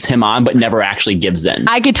and leads him on, but never actually gives in.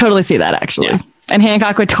 I could totally see that, actually. Yeah. And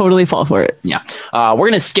Hancock would totally fall for it. Yeah. We're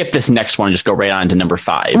going to skip this next one and just go right on to number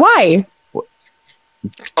 5. Why?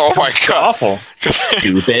 Oh my god. Awful.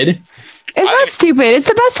 Stupid. It's not stupid. It's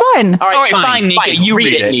the best one. All right, fine, Nika. You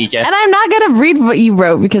read it. Nika. And I'm not going to read what you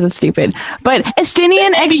wrote because it's stupid. But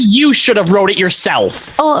Estinian... Maybe you should have wrote it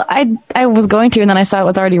yourself. Oh, I was going to, and then I saw it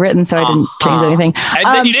was already written, so I didn't change anything.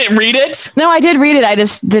 And then you didn't read it? No, I did read it. I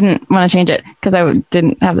just didn't want to change it because I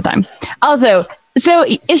didn't have the time. Also... So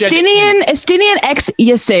Estinian X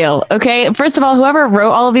Ysael. Okay. First of all, whoever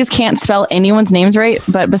wrote all of these can't spell anyone's names right.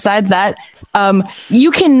 But besides that,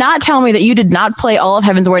 you cannot tell me that you did not play all of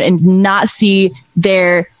Heaven's Word and not see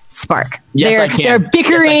their spark. Yes, I can. They're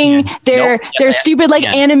bickering. Yes, they're stupid like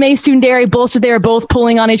anime tsundere bullshit. They were both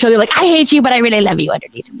pulling on each other like, I hate you, but I really love you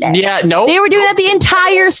underneath. Yeah, no. They were doing that the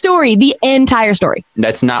entire story. The entire story.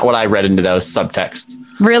 That's not what I read into those subtexts.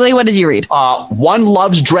 Really? What did you read? One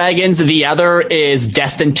loves dragons. The other is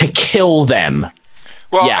destined to kill them.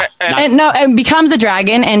 Well, yeah, and becomes a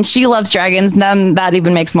dragon, and she loves dragons. Then that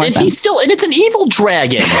even makes more sense. And it's an evil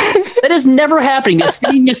dragon. That is never happening. The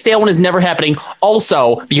Ysael one is never happening.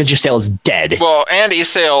 Also, because Ysael is dead. Well, and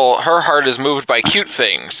Ysael, her heart is moved by cute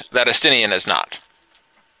things that Estinian is not.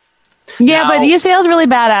 Yeah, but Ysael's really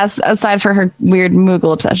badass aside for her weird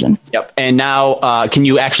Moogle obsession. Yep. And now, can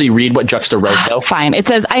you actually read what Juxta wrote, though? Fine. It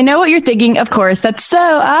says, I know what you're thinking, of course. That's so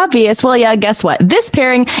obvious. Well, yeah, guess what? This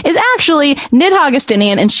pairing is actually Nidhogg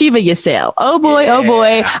Estinian and Shiva Ysael. Oh boy,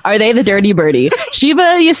 are they the dirty birdie. Shiva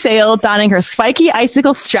Ysael donning her spiky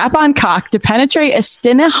icicle strap-on cock to penetrate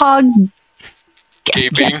Estinihogg's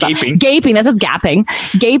Gaping. That says gapping.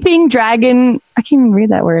 Gaping dragon. I can't even read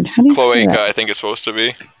that word. How do you say that? Cloaca, I think it's supposed to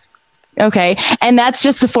be. Okay, and that's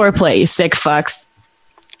just the foreplay, you sick fucks.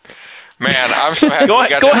 Man, I'm so happy go we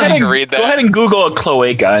got ahead to read that. Go ahead and Google a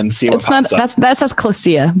cloaca and see what pops up. That says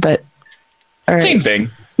cloacia, but all right. Same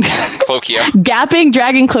thing. Cloacia. Gapping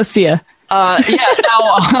dragon cloacia.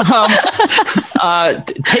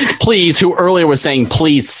 Take Please, who earlier was saying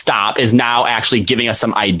please stop, is now actually giving us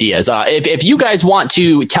some ideas. If you guys want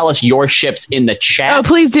to tell us your ships in the chat,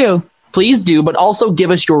 please do. Please do, but also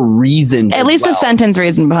give us your reasons. At least the sentence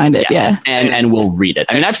reason behind it, yes. Yeah. And we'll read it.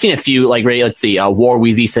 I mean, I've seen a few, like, let's see,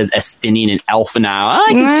 Warweezy says Estinian and Alpha now. I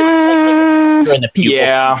can see in the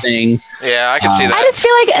pupil thing. Yeah, I can see that. I just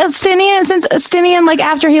feel like Estinian, like,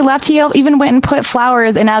 after he left, he even went and put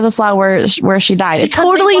flowers in Azaslaw where she died. He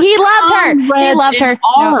loved her. He loved her.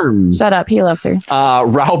 Arms. No, shut up. He loved her.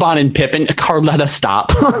 Rauban and Pippin. Carletta,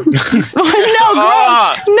 stop.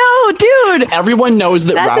 No, dude. Everyone knows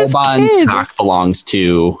that Rauban's cock belongs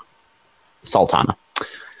to Sultana.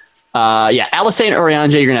 Alice and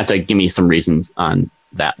Orianja, you're gonna have to give me some reasons on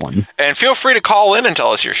that one. And feel free to call in and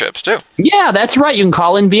tell us your ships too. Yeah, that's right. You can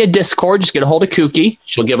call in via Discord. Just get a hold of Kooky.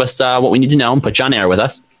 She'll give us what we need to know and put you on air with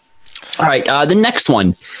us. All right, the next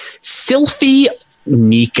one, Sylphie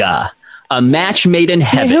Nika. A match made in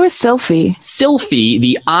heaven. Who is Sylphie? Sylphie,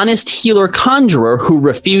 the honest healer conjurer who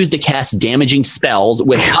refused to cast damaging spells,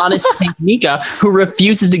 with honest Tank Nika, who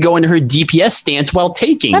refuses to go into her DPS stance while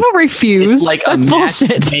taking. I don't refuse. It's like That's a bullshit.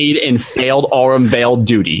 match made in failed Aurum Veil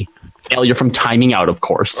duty. Failure from timing out, of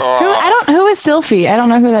course. Who is Sylphie? I don't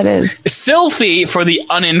know who that is. Sylphie, for the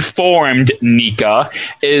uninformed Nika,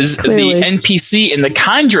 is Clearly. the NPC in the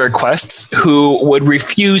Conjurer quests who would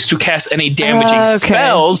refuse to cast any damaging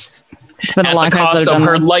spells It's been a at long the time since cost I've of done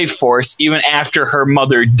her this. life force, even after her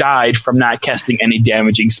mother died from not casting any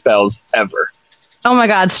damaging spells ever. Oh my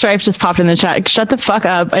God, Strife just popped in the chat. Shut the fuck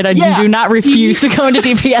up. And I Yeah, do not refuse to go into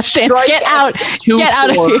DPS stance. Strife Get out. Get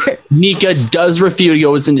out of here. Nika does refuse.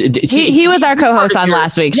 Goes into, He was our co-host on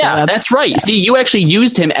last week. Yeah, that's right. See, you actually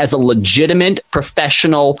used him as a legitimate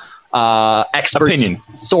professional expert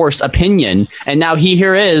source opinion, and now he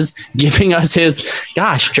here is giving us his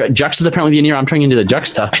Juxta's apparently being here. I'm turning into the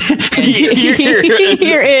Juxta.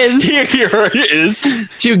 Here is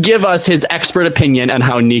to give us his expert opinion on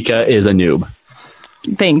how Nika is a noob.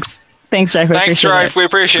 Thanks, Strife. Thanks, Strife. We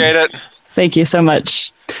appreciate it. Thank you so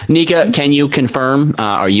much. Nika, can you confirm?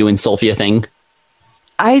 Are you and Sylphie a thing?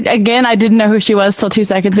 I didn't know who she was till 2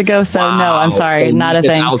 seconds ago, so no, I'm sorry, So not a Nika's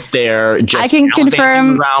thing. out there, just I can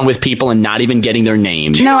confirm around with people and not even getting their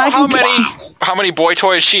names. Do you know how many boy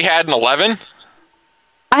toys she had in 11?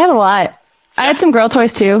 I had a lot. I had some girl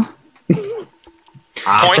toys too.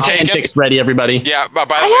 Point taken. Fix ready, everybody. Yeah, by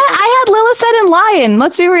the way, I had Lilith and Lion.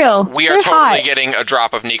 Let's be real. we are They're totally hot. getting a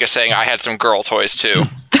drop of Nika saying I had some girl toys too.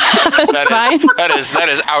 That's fine. That is What?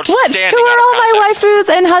 outstanding. Who are all my waifus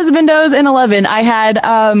and husbandos in 11? I had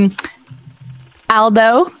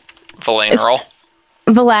Aldo,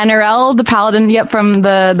 Valanarel, the paladin, from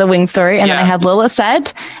the Wing story, and then I had Lilith,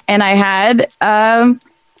 and I had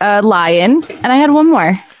Lion, and I had one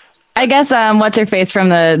more. I guess what's her face from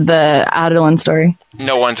the Adeline story.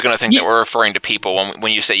 No one's gonna think that we're referring to people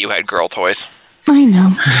when you say you had girl toys. I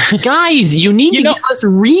know. Guys, you need to give us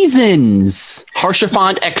reasons.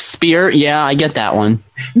 Harshafont X Spear. Yeah, I get that one.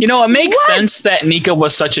 You know, it makes sense that Nika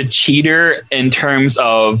was such a cheater in terms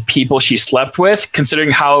of people she slept with, considering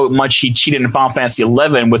how much she cheated in Final Fantasy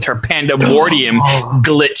XI with her Pandemordium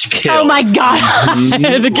glitch kill. Oh my God.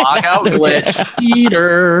 Log out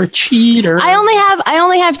glitch. Cheater. I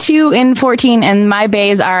only have 2 in 14, and my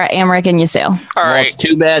bays are Amric and Ysael. Well, it's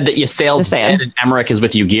too bad that Ysael's dead and Emmerich is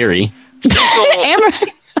with Yugiri.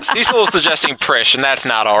 Cecil is suggesting Prish, and that's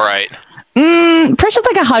not all right. Prish is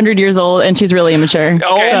like 100 years old, and she's really immature.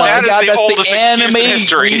 Oh my God, that's oldest the excuse in anime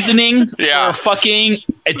history. reasoning for fucking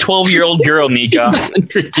a 12-year-old girl, Nika.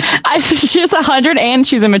 She's 100 and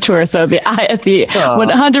she's immature, so the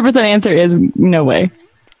 100% answer is no way.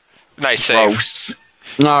 Nice save.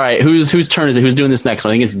 All right, whose turn is it? Who's doing this next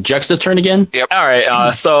one? I think it's Juxta's turn again. Yep. All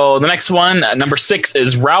right, so the next one, number 6,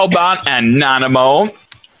 is Raubon and Nanamo.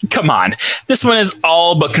 Come on. This one is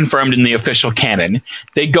all but confirmed in the official canon.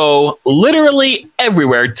 They go literally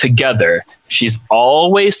everywhere together. She's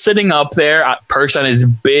always sitting up there, perched on his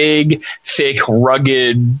big, thick,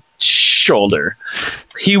 rugged shoulder.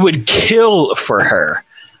 He would kill for her.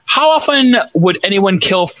 How often would anyone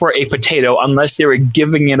kill for a potato unless they were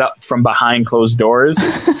giving it up from behind closed doors?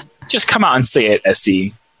 Just come out and say it,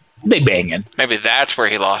 SC. They banging. Maybe that's where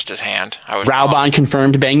he lost his hand. Raubon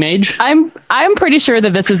confirmed bang mage. I'm pretty sure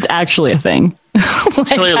that this is actually a thing.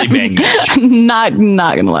 Clearly bang mage. Not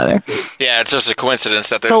gonna lie there. Yeah, it's just a coincidence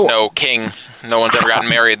that there's no king. No one's ever gotten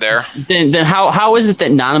married there. Then how is it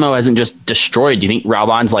that Nanamo hasn't just destroyed? Do you think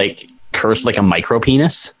Raubon's like cursed like a micro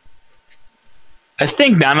penis? I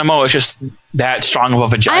think Nanamo is just that strong of a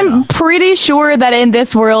vagina. I'm pretty sure that in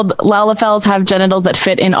this world, Lalafels have genitals that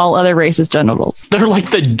fit in all other races' genitals. They're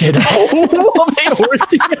like the ditto.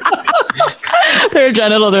 Their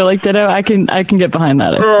genitals are like ditto. I can get behind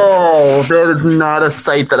that. Oh, that is not a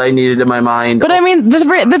sight that I needed in my mind. But I mean,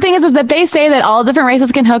 the thing is that they say that all different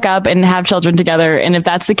races can hook up and have children together, and if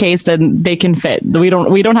that's the case, then they can fit. We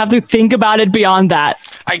don't have to think about it beyond that.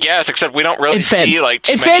 I guess, except we don't really It fits. see like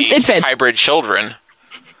too It many fits. hybrid children.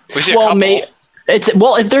 We see a well, couple.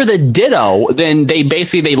 if they're the ditto, then they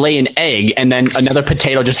lay an egg and then another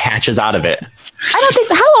potato just hatches out of it. I don't think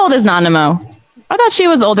so. How old is Nanamo? I thought she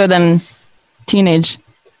was older than teenage.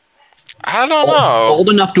 I don't know. Old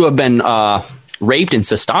enough to have been raped in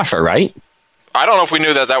Sistasha, right? I don't know if we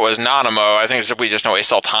knew that was Nanamo. I think we just know what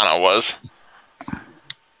Sultana was.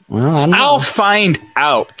 Well, I don't know. I'll find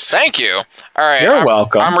out. Thank you. All right. You're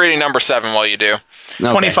welcome. I'm reading number 7 while you do.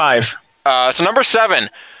 Okay. 25. So number 7,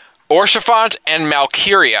 Orshafont and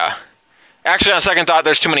Malkyria. Actually, on second thought,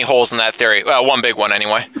 there's too many holes in that theory. Well, one big one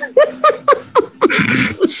anyway.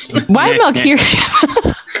 Why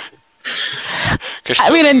Malkyria? Because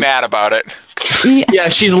she's mad about it. Yeah,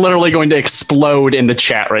 she's literally going to explode in the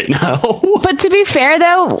chat right now. But to be fair,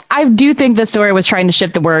 though, I do think the story was trying to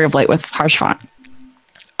shift the word of light with harsh font.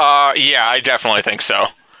 Yeah, I definitely think so.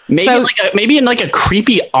 Maybe in like a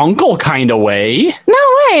creepy uncle kind of way.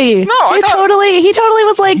 No way. No, he totally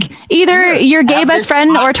was like either your gay best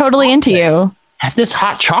friend or totally into you. Have this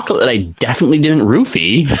hot chocolate that I definitely didn't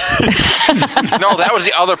roofie. No, that was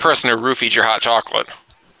the other person who roofied your hot chocolate.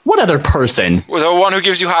 What other person? The one who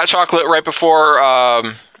gives you hot chocolate right before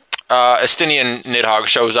Estinian Nidhogg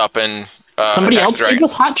shows up and somebody else gave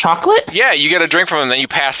us hot chocolate? Yeah, you get a drink from him, then you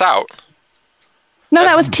pass out. No,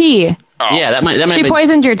 that was tea. Oh. Yeah, that might she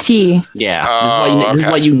poisoned your tea. Yeah, this is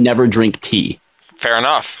why you never drink tea. Fair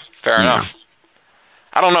enough.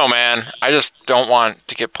 I don't know, man. I just don't want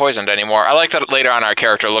to get poisoned anymore. I like that later on our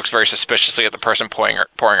character looks very suspiciously at the person pouring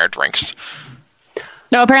our drinks.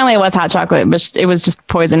 No, apparently it was hot chocolate, but it was just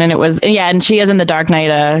poison, and it was and she is in the Dark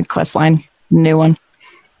Knight quest line, new one.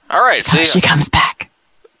 All right, so she comes back.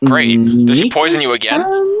 Great. Does she poison you again?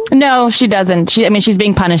 No, she doesn't. She's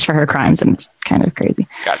being punished for her crimes, and it's kind of crazy.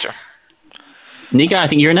 Gotcha. Nika, I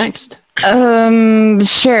think you're next.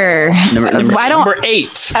 Sure. Number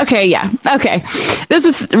 8. Okay, yeah. Okay. This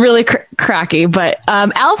is really cracky, but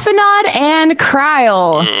Alphanod and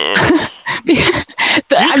Kryle. You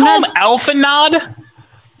call him Alphanod?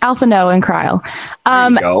 Alphano and Kryle. There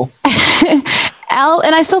you go.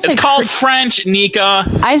 And I still say it's called French, Nika.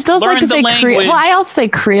 I still like to say Creel. Well, I also say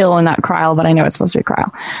Creel and not Kryle, but I know it's supposed to be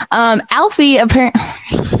Kryle. Alfie, apparently,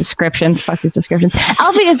 descriptions. Fuck these descriptions.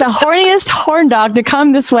 Alfie is the horniest horn dog to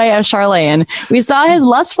come this way of Charlayan. We saw his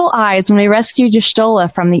lustful eyes when we rescued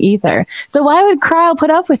Justola from the ether. So why would Kryle put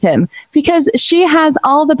up with him? Because she has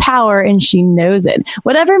all the power and she knows it.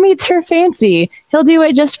 Whatever meets her fancy, he'll do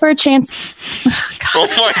it just for a chance. Oh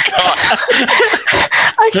my god!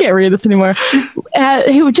 I can't read this anymore.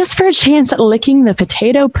 Just for a chance at licking the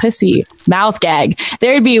potato pussy. Mouth gag.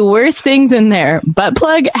 There'd be worse things in there. Butt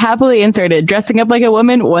plug happily inserted. Dressing up like a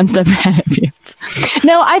woman, one step ahead of you.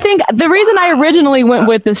 No, I think the reason I originally went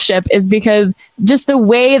with this ship is because just the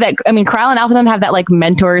way that, Kryle and Alphanon have that like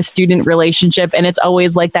mentor-student relationship, and it's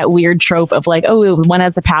always like that weird trope of like, oh, one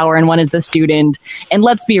has the power and one is the student. And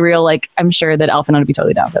let's be real, like, I'm sure that Alphanon would be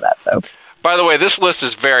totally down for that, so... By the way, this list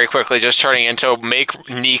is very quickly just turning into make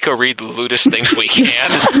Nika read the lewdest things we can.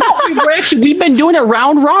 We've been doing it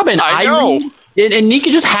round robin. I know. And Nika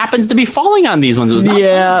just happens to be falling on these ones. It was not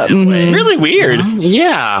It's really weird.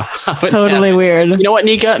 Yeah. Totally weird. You know what,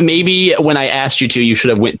 Nika? Maybe when I asked you to, you should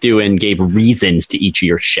have went through and gave reasons to each of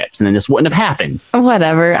your ships, and then this wouldn't have happened.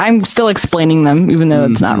 Whatever. I'm still explaining them, even though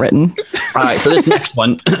it's not written. All right, so this next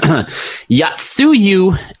one.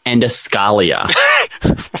 Yatsuyu and Ascalia.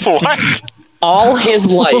 What? All his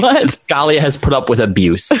life, Ascalia has put up with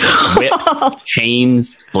abuse. Whips,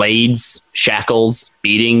 chains, blades, shackles,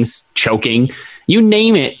 beatings, choking. You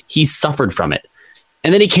name it, he's suffered from it.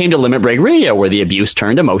 And then he came to Limit Break Radio, where the abuse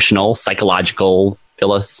turned emotional, psychological,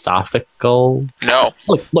 philosophical. No.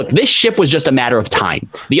 Look, this ship was just a matter of time.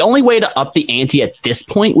 The only way to up the ante at this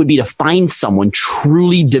point would be to find someone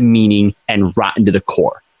truly demeaning and rotten to the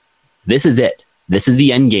core. This is it. This is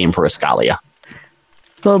the end game for Ascalia.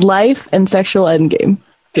 The life and sexual endgame.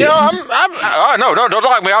 Yeah, no, don't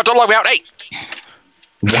log me out. Don't log me out. Hey.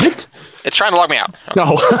 What? It's trying to log me out.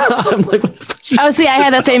 No. I'm like, what the fuck? See, I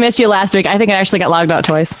had that same issue last week. I think I actually got logged out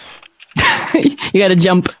twice. You got to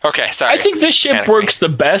jump. Okay, sorry. I think this ship works the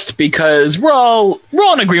best because we're all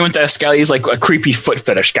in agreement that Ascalia is like a creepy foot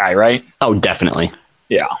fetish guy, right? Oh, definitely.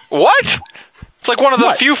 Yeah. What? It's like one of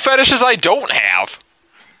the few fetishes I don't have.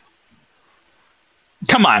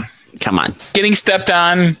 Come on. Getting stepped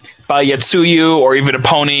on by Yatsuyu or even a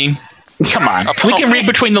pony. Come on. We can read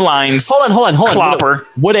between the lines. Hold on. Clopper.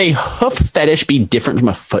 Would a hoof fetish be different from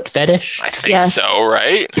a foot fetish? I think so,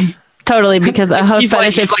 right? Totally, because a hoof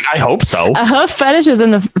fetish is like, I hope so. A hoof fetish is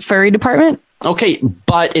in the furry department. Okay,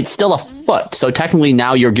 but it's still a foot. So technically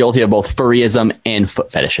now you're guilty of both furryism and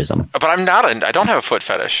foot fetishism. But I'm not. I don't have a foot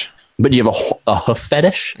fetish. But you have a hoof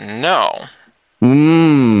fetish? No. Do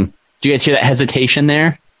you guys hear that hesitation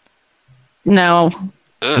there? No.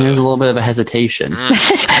 There's a little bit of a hesitation.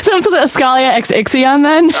 So it's Ascalia x Ixion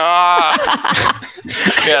then?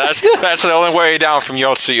 Yeah, that's the only way down from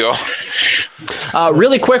Yotsuyo.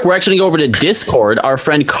 Really quick, we're actually going to go over to Discord. Our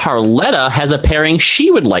friend Carletta has a pairing she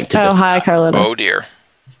would like to discuss. Hi, Carletta. Oh, dear.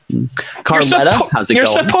 Carletta, how's it You're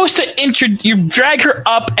going? supposed to you drag her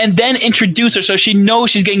up and then introduce her so she knows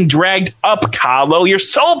she's getting dragged up, Carlo. You're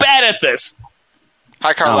so bad at this.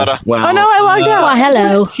 Hi, Carletta. Oh no, I logged out. Oh,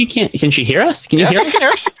 hello. She can't. Can she hear us? Can you hear us? Can hear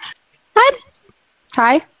us.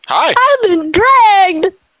 Hi. Hi. I've been dragged.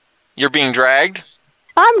 You're being dragged?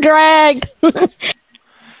 I'm dragged.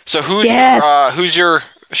 So who's your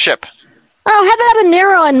ship? Oh, how about a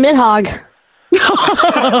Nero and Midhog?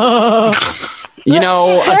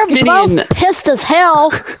 Astinian, both pissed as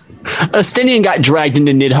hell. Astinian got dragged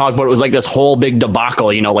into Nidhogg, but it was like this whole big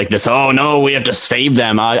debacle, like this, oh no, we have to save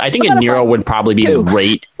them. I think a Nero would probably be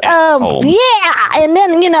great at home. Yeah, and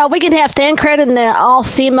then, we could have Thancred in the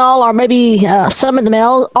all-female or maybe some of the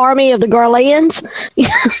male army of the Garleans.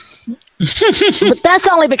 But that's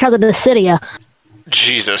only because of the Dissidia.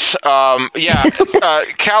 Jesus. Callow,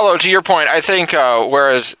 to your point, I think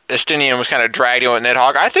whereas Estinian was kind of dragged in with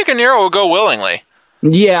Nidhogg, I think a Nero will go willingly.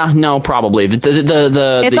 Yeah, no, probably.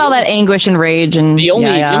 It's all that anguish and rage and the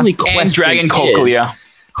only question and Dragon Cochlea.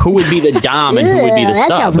 Who would be the dom and who would be the that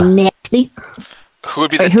sub? Sounds nasty. Who would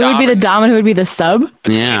be the who would be the dom and who would be the sub?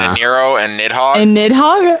 Between a Nero and Nidhogg? And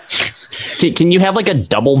Nidhogg? Can you have like a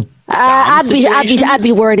double? I'd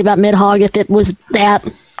be worried about Midhogg if it was that.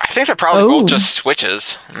 I think they're probably both just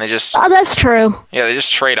switches, and they just. Oh, that's true. Yeah, they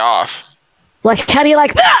just trade off. Like, how do you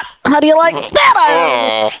like that? How do you like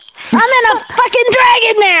that? I'm in a fucking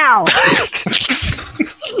dragon now.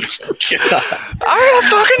 I'm in a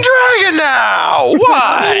fucking dragon now.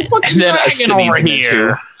 What? And then Estinian's in there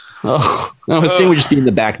too. Oh, no, Sting would just be in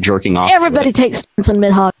the back jerking off. Everybody takes turns on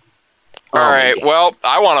Midhogg. All right. Well,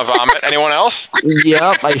 I want to vomit. Anyone else?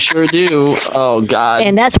 Yep, I sure do. Oh God.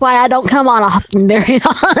 And that's why I don't come on often very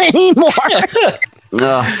anymore.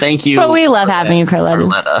 Thank you. But we love having you,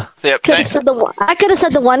 Carletta. Yep. I could have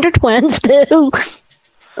said the Wonder Twins too.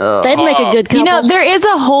 They'd make a good couple. There is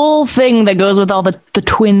a whole thing that goes with all the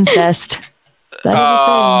twin cest. That is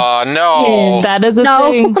a thing. No. Yeah, that is a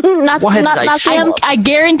thing. not them. I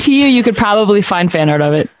guarantee you could probably find fan art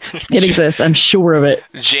of it. It exists. I'm sure of it.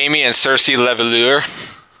 Jamie and Cersei Levelure.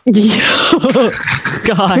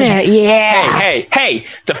 God. Yeah. Hey,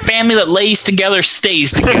 the family that lays together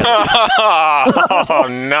stays together. Oh,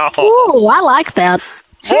 no. Ooh, I like that.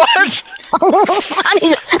 What?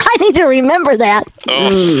 I need to remember that.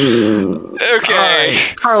 Okay.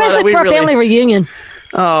 Carletta, Especially for a family reunion.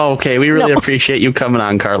 Oh, okay. We really appreciate you coming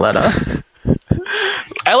on, Carletta.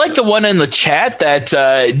 I like the one in the chat that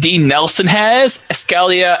Dean Nelson has,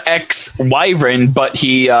 Escalia X Wyvern, but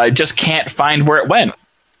he just can't find where it went.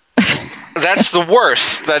 That's the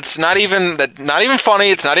worst. That's not even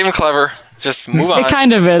funny. It's not even clever. Just move on. It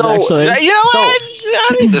kind of is, actually. You know what?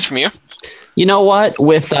 I need this from you. You know what?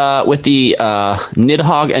 With the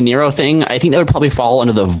Nidhogg and Nero thing, I think that would probably fall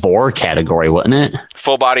under the Vor category, wouldn't it?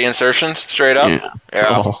 Full body insertions, straight up.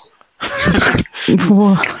 Yeah. Oh.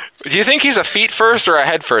 Do you think he's a feet first or a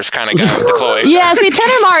head first kind of guy with the Chloe? Yeah, see,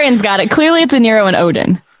 Tenor Marian's got it. Clearly, it's a Nero and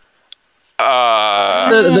Odin.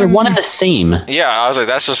 They're one and the same. Yeah, I was like,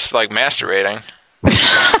 that's just like masturbating.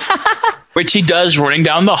 Which he does running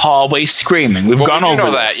down the hallway screaming. We've gone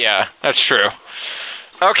over that. this. Yeah, that's true.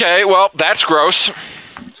 Okay, well, that's gross.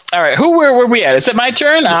 All right, where were we at? Is it my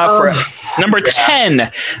turn? For number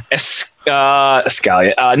 10,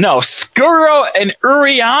 Escalia. No, Skuro and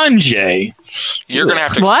Urianger. You're going to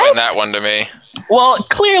have to explain that one to me. Well,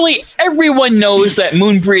 clearly everyone knows that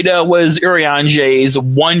Moonbreeda was Urianger's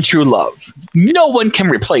one true love. No one can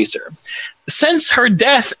replace her. Since her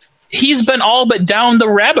death, he's been all but down the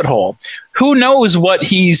rabbit hole. Who knows what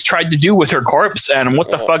he's tried to do with her corpse and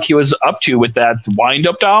what the fuck he was up to with that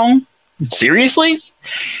wind-up doll? Seriously?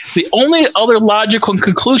 The only other logical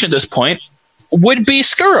conclusion at this point would be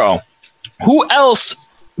Skuro. Who else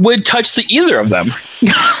would touch either of them?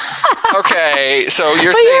 Okay, so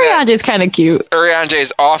you're saying that Urianger's kind of cute.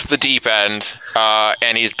 Urianger's off the deep end,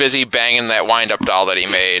 and he's busy banging that wind-up doll that he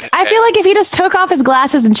made. I feel like if he just took off his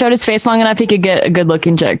glasses and showed his face long enough, he could get a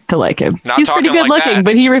good-looking chick to like him. He's pretty good looking,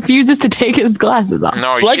 but he refuses to take his glasses off.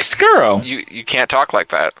 No, like Skuro. You can't talk like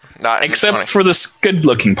that. Not except for this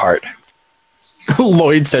good-looking part.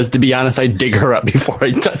 Lloyd says, to be honest, I'd dig her up before I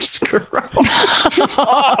touch Skuro.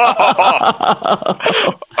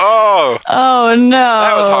 Oh, no.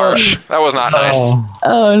 That was harsh. That was not nice.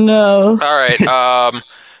 Oh, no. All right.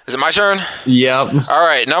 Is it my turn? Yep. All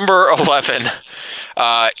right. Number 11.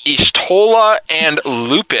 Ishtola and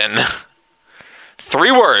Lupin.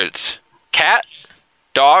 3 words. Cat,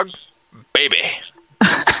 dog, baby.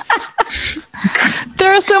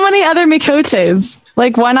 There are so many other Mikotes.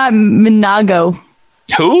 Like, why not Minago?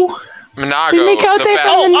 Who? Minago.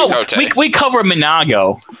 Mikote. We cover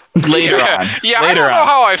Minago later on. Yeah, I don't know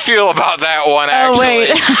how I feel about that one, actually. Oh, wait.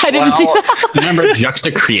 I didn't see that. Remember,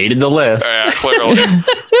 Juxta created the list. Yeah, clearly.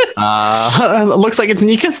 Looks like it's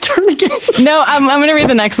Nika's turn again. No, I'm going to read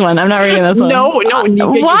the next one. I'm not reading this one. No, Nika,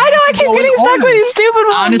 why do I keep getting stuck with these stupid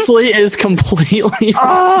ones? Honestly, it is completely...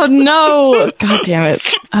 Oh, no. God damn it.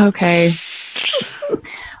 Okay.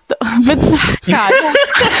 But God,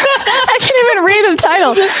 I can't even read the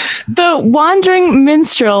title. The Wandering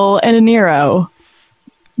Minstrel and a Nero.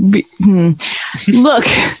 Look,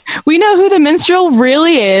 we know who the minstrel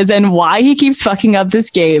really is and why he keeps fucking up this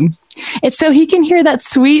game. It's so he can hear that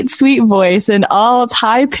sweet, sweet voice and all it's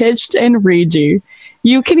high-pitched and reedy.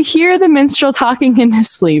 You can hear the minstrel talking in his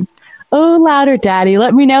sleep. Oh, louder, daddy.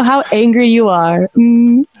 Let me know how angry you are.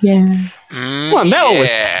 Yeah. Well, that one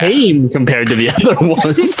was tame compared to the other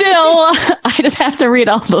ones. Still, I just have to read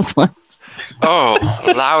all those ones. Oh,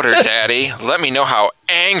 louder, daddy. Let me know how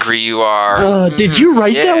angry you are. Did you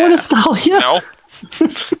write that one, Ascalia? No.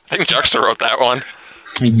 I think Juxta wrote that one.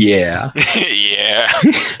 Yeah. Yeah.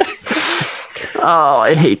 Oh,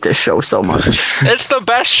 I hate this show so much. It's the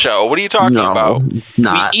best show. What are you talking about? It's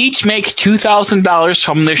not. We each make $2,000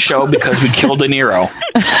 from this show because we killed a Nero.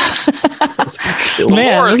 The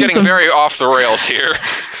lore is getting very off the rails here.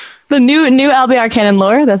 The new LBR canon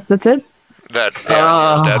lore. That's it.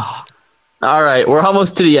 Nero's dead. All right, we're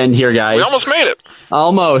almost to the end here, guys. We almost made it.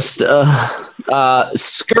 Almost.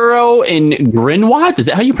 Skuro and Grinwat? Is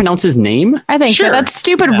that how you pronounce his name? I think so. That's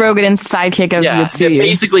stupid Rogadin sidekick of Yutsuyu.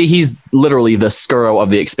 Basically, he's literally the Skuro of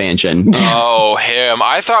the expansion. Yes. Oh, him.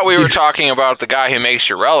 I thought we were talking about the guy who makes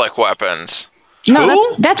your relic weapons.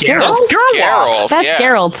 No, that's Geralt. Geralt. That's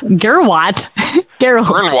Geralt. Gerwat. Geralt.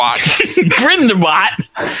 Grinwat.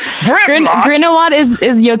 Grinwat is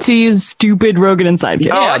Yotsuyu's stupid Rogadin sidekick.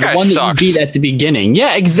 Yeah, the one that you beat at the beginning.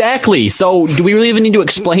 Yeah, exactly. So do we really even need to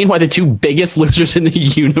explain why the two biggest losers in the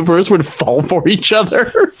universe would fall for each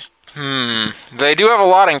other? They do have a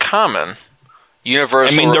lot in common.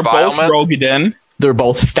 Universal they're both Rogadin. They're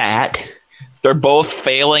both fat. They're both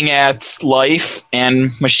failing at life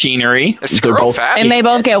and machinery. They're both fat. And they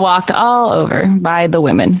both get walked all over by the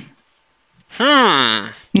women.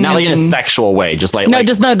 Not like in a sexual way, just like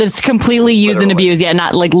just completely used and abused. Yeah,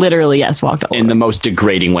 not like literally. Yes, walked all over. In the most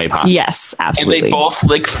degrading way possible. Yes, absolutely. And they both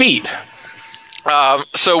lick feet.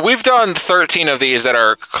 So we've done 13 of these that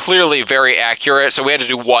are clearly very accurate. So we had to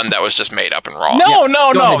do one that was just made up and wrong. No.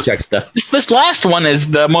 This last one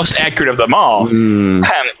is the most accurate of them all.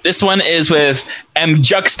 This one is with M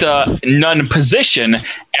Juxta Nun Position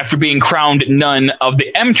after being crowned Nun of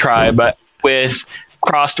the M tribe,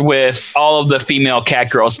 crossed with all of the female cat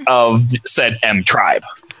girls of said M tribe.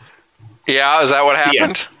 Yeah, is that what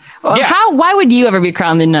happened? Yeah. Well, why would you ever be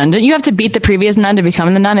crowned the nun? Don't you have to beat the previous nun to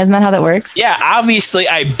become the nun? Isn't that how that works? Yeah, obviously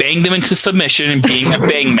I banged them into submission and being a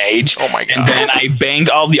bang mage. Oh my god! And then I banged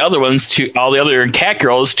all the other cat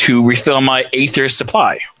girls to refill my aether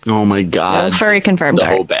supply. Oh my god! So furry confirmed.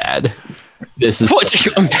 So bad. This is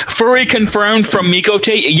furry confirmed from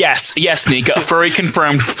Mikote. Yes, Nika. Furry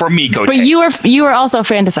confirmed from Mikote. But you were also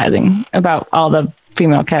fantasizing about all the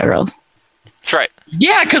female cat girls. That's right.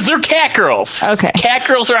 Yeah, because they're cat girls. Okay. Cat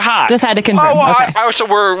girls are hot. Just had to confirm. Oh, well, okay. So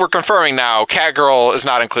we're confirming now. Cat girl is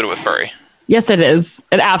not included with furry. Yes, it is.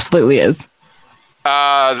 It absolutely is.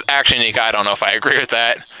 Actually, Nika, I don't know if I agree with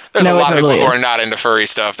that. There's a lot of people who are not into furry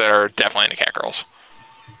stuff that are definitely into cat girls.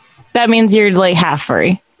 That means you're like half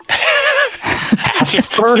furry. Half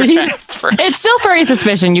furry? It's still furry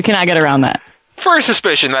suspicion. You cannot get around that. Furry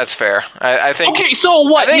suspicion, that's fair. I think. Okay, so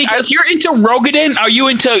what, Nika? If you're into Rogadin, are you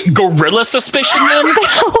into gorilla suspicion then?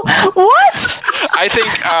 What?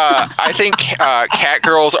 I think cat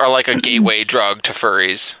girls are like a gateway drug to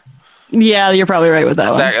furries. Yeah, you're probably right with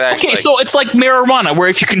that one. Okay, so it's like marijuana, where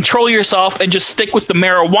if you control yourself and just stick with the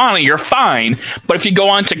marijuana, you're fine. But if you go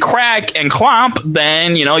on to crack and clomp,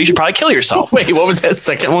 then, you should probably kill yourself. Wait, what was that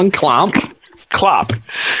second one? Clomp? Clop.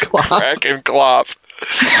 Crack and clop.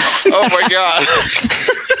 Oh my god.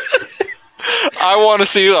 I want to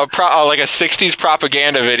see like a 60s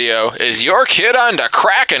propaganda video. Is your kid on to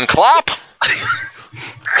crack and clop?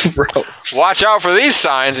 Gross. Watch out for these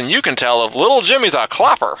signs and you can tell if little Jimmy's a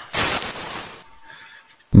clopper.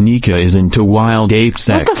 Nika is into wild ape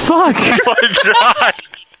sex. What the fuck? Oh my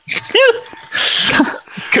god.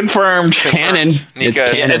 Confirmed. Canon.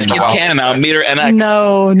 It's canon now. Meter NX.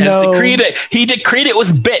 No. He decreed it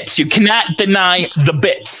with bits. You cannot deny the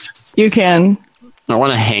bits. You can. I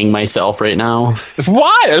want to hang myself right now.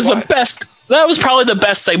 Why? It was the best. That was probably the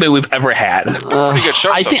best segment we've ever had. Pretty good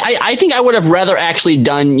show. I think I would have rather actually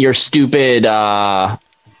done your stupid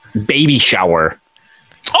baby shower.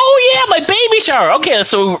 Oh yeah, my baby shower. Okay,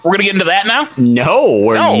 so we're gonna get into that now. No,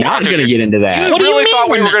 we're not going to get into that. You really thought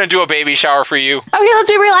we were going to do a baby shower for you? Okay, let's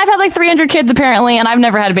be real. I've had like 300 kids apparently, and I've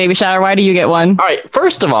never had a baby shower. Why do you get one? All right,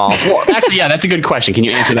 first of all, well, actually, yeah, that's a good question. Can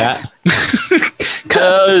you answer that?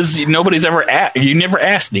 Because nobody's ever asked. You never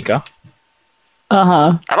asked, Nico.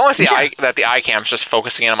 Uh-huh. I don't like that the eye cam's just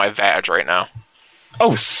focusing in on my vag right now.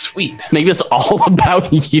 Oh, sweet. Let's make this all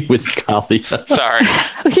about you, Scalia. Sorry.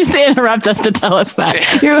 You just interrupt us to tell us that.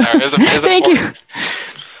 Thank important. you.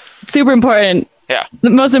 Super important. Yeah. The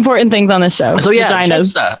most important things on this show. So yeah,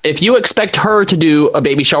 Vaginas. Juxta, if you expect her to do a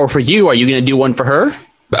baby shower for you, are you going to do one for her?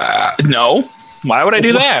 No. Why would I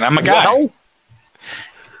do that? I'm a guy. Well,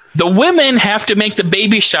 the women have to make the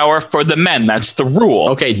baby shower for the men. That's the rule.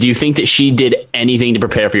 okay, do you think that she did anything to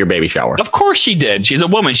prepare for your baby shower? Of course she did. She's a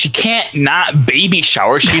woman. She can't not baby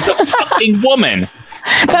shower. She's a fucking woman.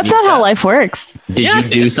 That's not how life works. Did you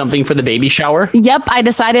do something for the baby shower? Yep, I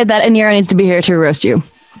decided that Anira needs to be here to roast you.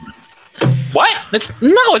 What? It's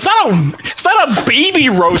not a baby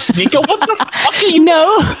roast, Nico. What the fuck are you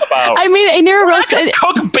talking about? I mean, Anira roasts.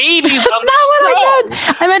 Cook babies. That's not what I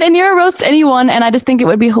meant. I meant Anira roasts anyone, and I just think it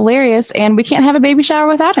would be hilarious, and we can't have a baby shower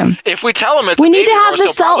without him. If we tell him it's we a need baby to have roast, the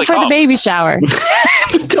he'll salt for probably the baby shower.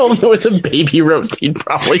 If we told him it was a baby roast, he'd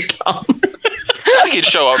probably come. I think he'd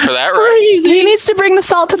show up for that, right? He needs to bring the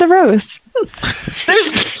salt to the roast.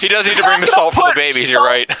 He does need to bring the salt for the babies, you're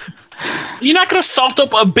right. You're not going to salt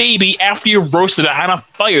up a baby after you roasted it on a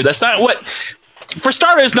fire. That's not what... For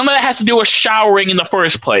starters, none of that has to do with showering in the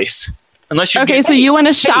first place. Unless you so you want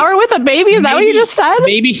to shower with a baby? Is that what you just said?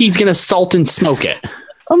 Maybe he's going to salt and smoke it.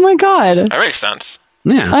 Oh my God. That makes sense.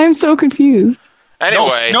 Yeah. I'm so confused.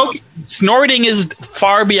 Anyway. No, snorting is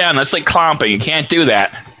far beyond. That's like clomping. You can't do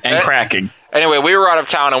that. And cracking. Anyway, we were out of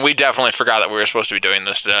town, and we definitely forgot that we were supposed to be doing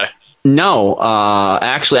this today. No,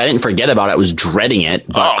 actually, I didn't forget about it. I was dreading it,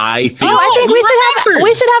 but I think we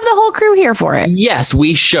should have the whole crew here for it. Yes,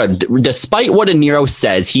 we should. Despite what Aniro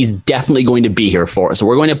says, he's definitely going to be here for us. So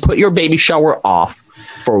we're going to put your baby shower off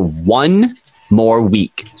for one more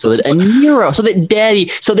week, so that Aniro, so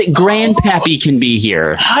that Grandpappy can be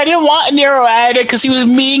here. I didn't want Nero added because he was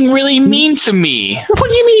being really mean to me. What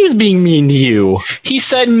do you mean he was being mean to you? He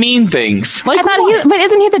said mean things. But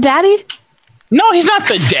isn't he the daddy? No, he's not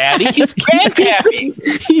the daddy. He's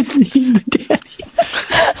Grandpappy. he's the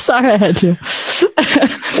daddy. Sorry, I had to.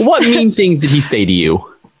 What mean things did he say to you?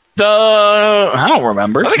 I don't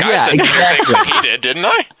remember. I think I said things that he did, didn't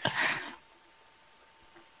I?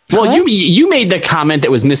 Well, you made the comment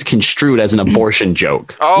that was misconstrued as an abortion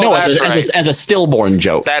joke. Oh, no, that's right. as a stillborn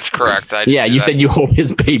joke. That's correct. You said you hope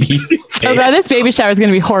his baby fails. Oh God, this baby shower is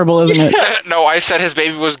going to be horrible, isn't it? No, I said his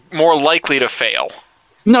baby was more likely to fail.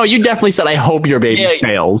 No, you definitely said, I hope your baby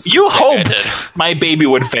fails. You hoped my baby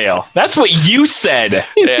would fail. That's what you said.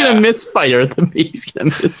 He's going to misfire. The baby's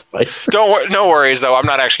going to misfire. No worries, though. I'm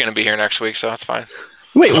not actually going to be here next week, so that's fine.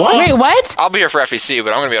 Wait, what? Wait, what? I'll be here for FEC,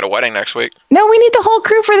 but I'm going to be at a wedding next week. No, we need the whole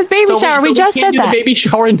crew for this baby shower. We just said that. The baby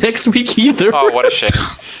shower next week either. Oh, what a shame.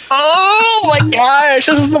 Oh my gosh,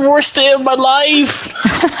 this is the worst day of my life.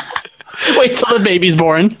 Wait till the baby's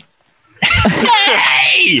born.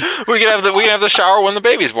 Hey! we can have the shower when the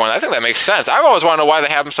baby's born. I think that makes sense. I've always wanted to know why they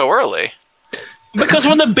have them so early. Because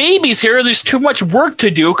when the baby's here, there's too much work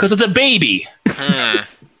to do because it's a baby. I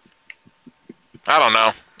don't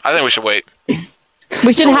know. I think we should wait.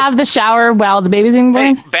 We should have the shower while the baby's being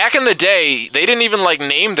born. Hey, back in the day, they didn't even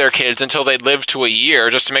name their kids until they lived to a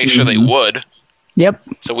year, just to make sure they would. Yep.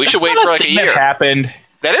 So we should wait for a year. That happened.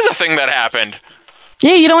 That is a thing that happened.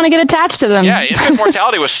 Yeah, you don't want to get attached to them. Yeah, infant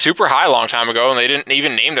mortality was super high a long time ago, and they didn't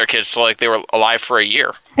even name their kids till they were alive for a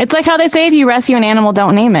year. It's like how they say if you rescue an animal,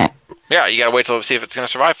 don't name it. Yeah, you gotta wait till see if it's gonna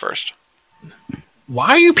survive first. Why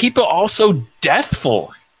are you people all so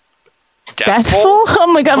deathful? Deathful? Oh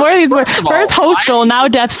my God, what are these words? First hostile, now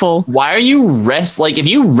deathful. Why are you if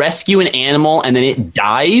you rescue an animal and then it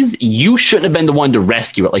dies, you shouldn't have been the one to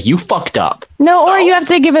rescue it. You fucked up. No, or you have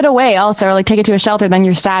to give it away also, or take it to a shelter, then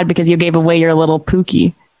you're sad because you gave away your little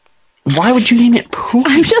Pookie. Why would you name it Pookie?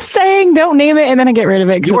 I'm just saying, don't name it and then get rid of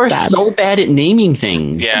it. You are so bad at naming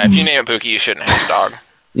things. Yeah, if you name it Pookie, you shouldn't have a dog.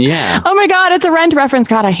 Yeah. Oh my God, it's a Rent reference.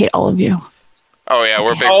 God, I hate all of you. Oh yeah,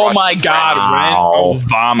 we're big. Oh my God, Rent. Oh,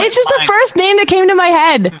 vomit. It's just the first name that came to my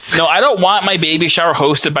head. No, I don't want my baby shower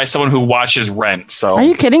hosted by someone who watches Rent. So are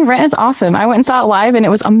you kidding? Rent is awesome. I went and saw it live and it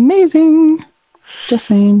was amazing. Just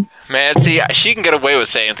saying. Man, see, she can get away with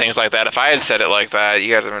saying things like that. If I had said it like that,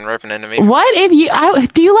 you guys have been ripping into me. What if you?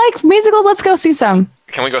 Do you like musicals? Let's go see some.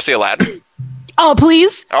 Can we go see Aladdin? Oh,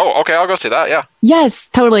 please. Oh, okay, I'll go see that. Yeah. Yes,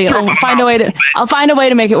 totally. I'll find a way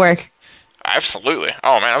to make it work. absolutely.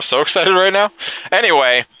 Oh, man, I'm so excited right now.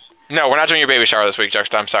 Anyway, no, we're not doing your baby shower this week,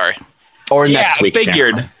 Juxta. I'm sorry. Or next week.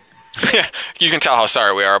 Figured. You can tell how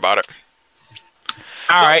sorry we are about it.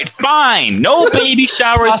 All right, fine. No baby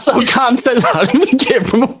shower. Also, Khan said, how do we get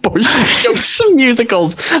from abortion jokes to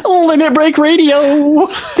musicals? Limit Break Radio.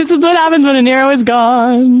 This is what happens when a Nero is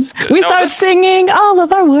gone. We start singing all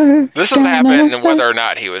of our work. This doesn't happen whether or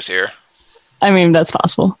not he was here. I mean, that's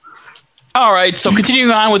possible. All right, so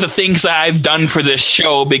continuing on with the things that I've done for this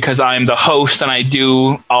show, because I'm the host and I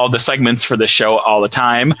do all the segments for the show all the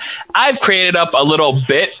time, I've created up a little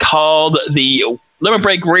bit called the Limit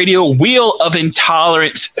Break Radio Wheel of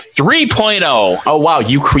Intolerance 3.0. Oh, wow.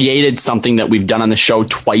 You created something that we've done on the show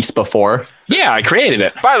twice before? Yeah, I created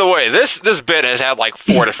it. By the way, this bit has had like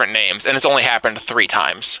 4 different names, and it's only happened 3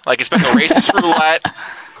 times. Like, it's been the Racist Roulette,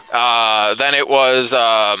 then it was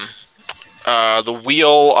the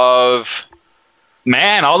Wheel of...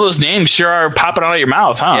 Man, all those names sure are popping out of your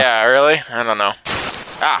mouth, huh? Yeah, really? I don't know.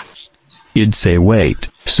 You'd say wait,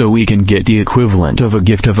 so we can get the equivalent of a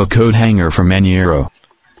gift of a coat hanger from Nero.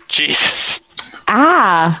 Jesus.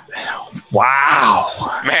 Ah.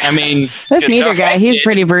 Wow. Man. I mean... This Meter guy, he's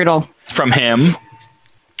pretty brutal. From him.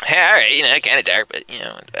 Yeah, all right, kind of dark, but,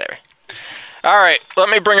 whatever. All right, let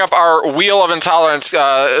me bring up our Wheel of Intolerance.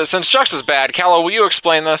 Since Juxta's bad, Callow, will you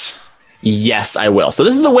explain this? Yes, I will. So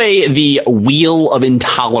this is the way the Wheel of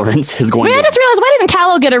Intolerance is going Wait, I just realized, why didn't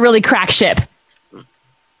Callow get a really crack ship?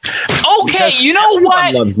 Okay, you know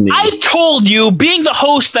what? I told you, being the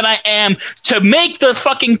host that I am, to make the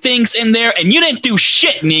fucking things in there, and you didn't do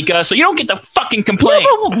shit, Nika, so you don't get to fucking complain.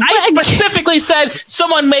 I specifically said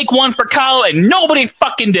someone make one for Kahlo, and nobody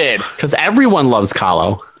fucking did. Because everyone loves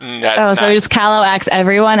Kahlo. So just Callow acts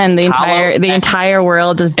everyone, and the entire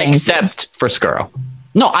world just bangs except for Skuro.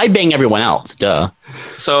 No, I bang everyone else. Duh.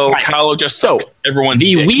 So Kahlo just everyone.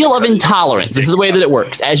 The Wheel of Intolerance. This is the way that it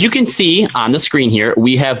works. As you can see on the screen here,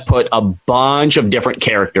 we have put a bunch of different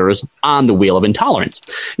characters on the Wheel of Intolerance.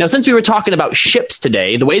 Now, since we were talking about ships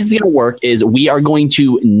today, the way this is going to work is we are going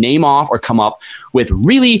to name off or come up with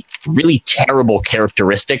really, really terrible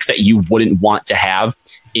characteristics that you wouldn't want to have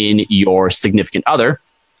in your significant other.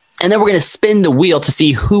 And then we're going to spin the wheel to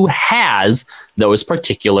see who has those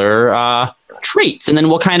particular traits. And then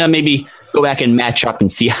we'll kind of maybe go back and match up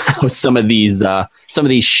and see how some of these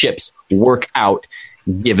ships work out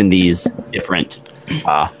given these different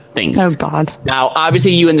things. Oh, God. Now,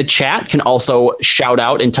 obviously, you in the chat can also shout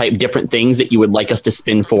out and type different things that you would like us to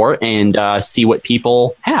spin for and see what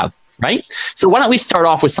people have, right? So why don't we start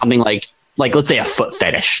off with something like let's say a foot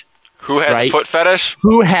fetish. Who has a foot fetish?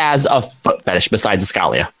 Who has a foot fetish besides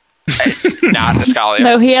Escalia? Not Escalia.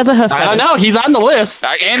 No, he has a hoof fetish. I don't know. He's on the list.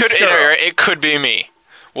 It could be me.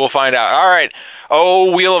 We'll find out. All right.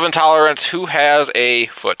 Oh, Wheel of Intolerance. Who has a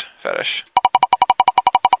foot fetish?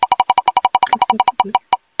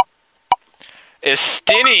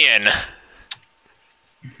 Estinian.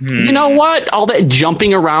 You know what? All that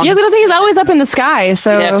jumping around. I was going to say he's always up in the sky.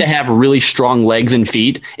 So you have to have really strong legs and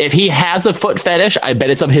feet. If he has a foot fetish, I bet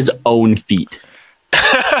it's of his own feet.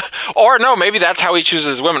 Or no, maybe that's how he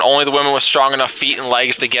chooses women. Only the women with strong enough feet and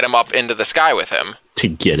legs to get him up into the sky with him. To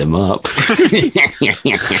get him up.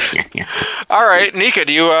 All right, Nika,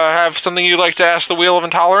 do you have something you'd like to ask the Wheel of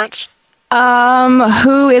Intolerance?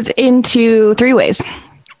 Who is into 3-ways?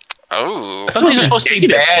 Oh. I thought these are supposed to be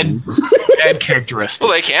bad characteristics.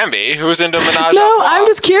 Well, they can be. Who's into menage? No, I'm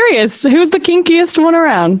just curious. Who's the kinkiest one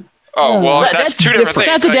around? Oh, well, that's two different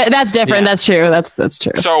things. That's different. Yeah. That's true. That's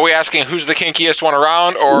true. So are we asking who's the kinkiest one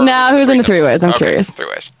around? Or no, who's into 3-ways? I'm curious.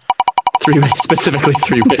 3-ways. 3-ways, specifically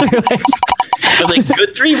 3-ways. Are they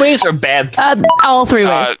good 3-ways or bad 3-ways? All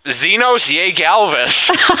 3-ways. Xenos Ye Galvis.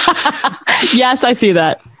 Yes, I see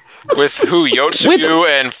that. With who? Yotsuyu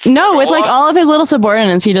and Frola? No, with like all of his little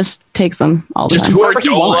subordinates, he just takes them all the time. Whoever he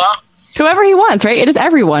wants. Whoever he wants, right? It is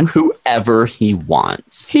everyone. Whoever he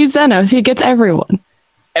wants. He's Xenos. He gets everyone.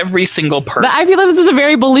 Every single person. But I feel like this is a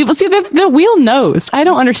very believable. See, the wheel knows. I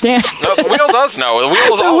don't understand. No, the wheel does know.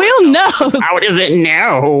 The wheel knows. How does it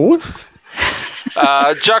know?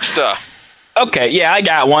 Juxta. Okay, yeah, I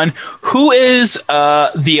got one. Who is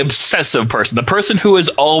the obsessive person? The person who is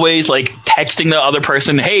always like texting the other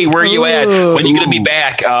person, "Hey, where are you at? When are you going to be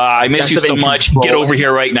back? I miss you so much. Get over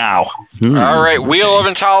here right now." All right, Wheel of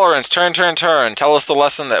Intolerance. Turn. Tell us the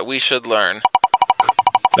lesson that we should learn.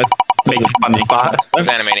 Make it on the spot. It was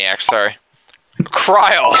Animaniacs, sorry.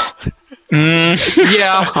 Cryle.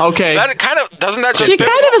 Yeah. Okay. That kind of doesn't that just She kind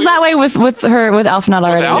of is that way with Alphanut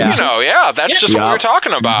already. That's just what we were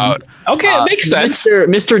talking about. Okay, it makes sense.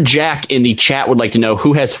 Mr. Jack in the chat would like to know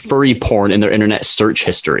who has furry porn in their internet search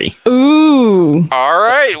history. Ooh. All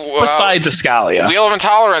right. Well, besides Escalia. Wheel of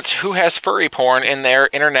Intolerance, who has furry porn in their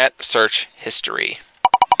internet search history?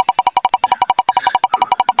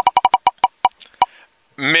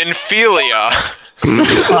 Minphilia.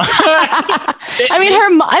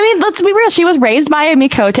 Let's be real. She was raised by a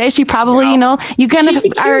Mikote. She probably, you kind of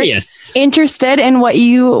are interested in what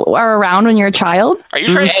you are around when you're a child. Are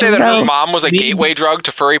you trying to say that her mom was a gateway drug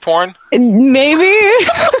to furry porn? Maybe.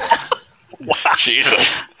 Wow.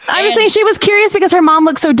 Jesus. I was saying she was curious because her mom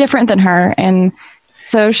looked so different than her, and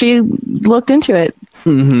so she looked into it.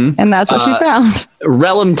 Mm-hmm. And that's what she found.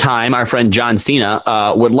 Realm Time, our friend John Cena,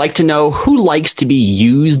 would like to know who likes to be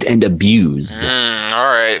used and abused. All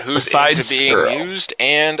right. Who's into being used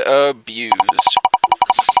and abused?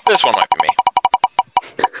 This one might be me.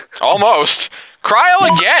 Almost.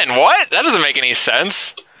 Cryo again. What? That doesn't make any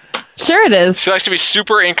sense. Sure it is. She likes to be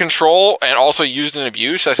super in control and also used and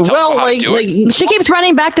abused. She keeps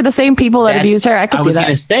running back to the same people that abused her. I was going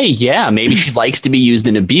to say, yeah, maybe she likes to be used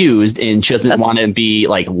and abused, and she doesn't want to be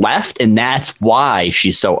left, and that's why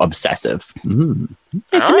she's so obsessive. All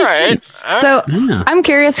right. So I'm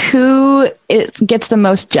curious who gets the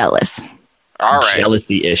most jealous. All right.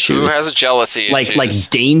 Jealousy issues. Who has a jealousy issues? Like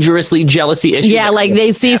dangerously jealousy issues? Yeah, like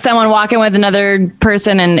they see someone walking with another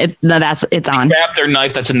person and it's on. Grab their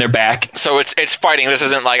knife that's in their back. So it's fighting. This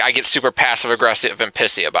isn't like I get super passive aggressive and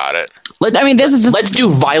pissy about it. Let's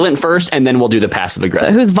do violent first, and then we'll do the passive aggressive.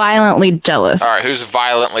 So who's violently jealous? All right, who's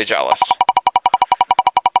violently jealous?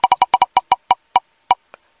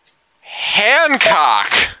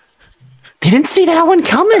 Hancock. Didn't see that one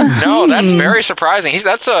coming. No, that's very surprising.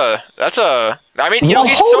 That's a. I mean,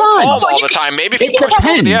 he's so calm all the time. Maybe if he pushed him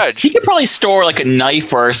over the edge, he could probably store like a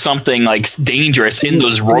knife or something like dangerous in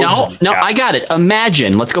those robes. No, I got it.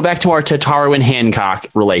 Imagine. Let's go back to our Tataru and Hancock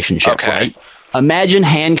relationship. Okay. Right? Imagine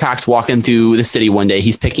Hancock's walking through the city one day.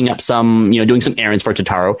 He's picking up doing some errands for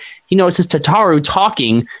Tataru. He notices Tataru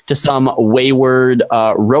talking to some wayward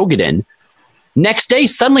Rogadin. Next day,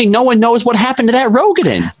 suddenly no one knows what happened to that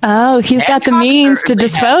Rogadin. Oh, he's got the means to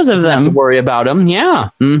dispose of them. Have to worry about him.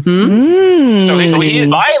 Yeah. Mm-hmm. So he's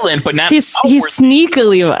violent, but not. He's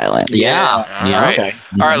sneakily violent. Yeah. All right. Okay.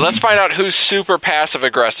 All right. Let's find out who's super passive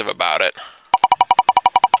aggressive about it.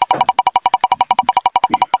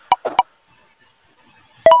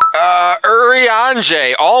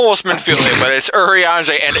 Urianger, almost Minphilia, but it's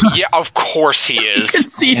Urianger, and yeah, of course he is. I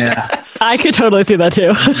could see that. I could totally see that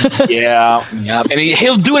too. Yeah, and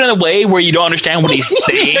he'll do it in a way where you don't understand what he's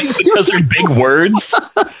saying because they're big words.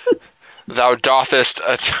 Thou dothest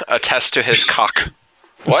attest to his cock.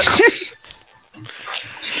 What?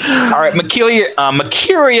 All right,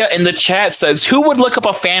 Mercuria in the chat says, who would look up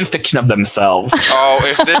a fan fiction of themselves? Oh,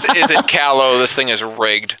 if this isn't Callow, this thing is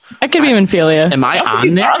rigged. I could be Minphilia. Am I on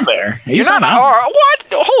there? You're not on. What?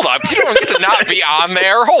 Hold up. You don't get to not be on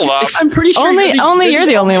there. Hold up. I'm pretty sure you're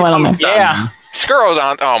the only one on there. Yeah. Skuro's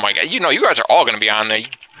on. Oh my god. You guys are all going to be on there.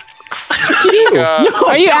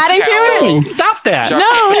 Are you adding to it? Stop that. No.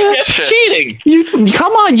 It's cheating.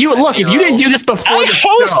 Come on. Look, if you didn't do this before I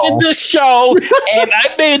hosted this show, and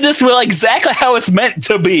I made this wheel exactly how it's meant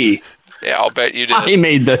to be. Yeah, I'll bet you did. I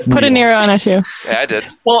made the Put a Nero on it too. Yeah, I did.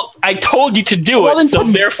 Well, I told you to do it, so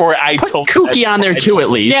therefore I told Kooky on there too,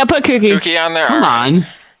 at least. Yeah, put Kooky. Kooky on there. Come on.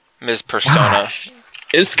 Ms. Persona.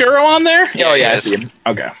 Is Skuro on there? Yeah, I see him.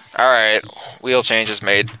 Okay. All right. Wheel change is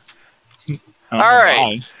made. All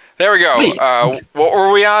right. There we go. What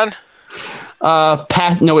were we on?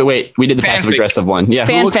 Wait. We did the passive aggressive one. Yeah.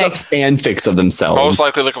 Who looks up fanfics of themselves? Most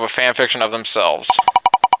likely look up a fan fiction of themselves.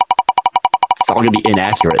 It's all going to be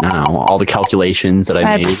inaccurate now. All the calculations that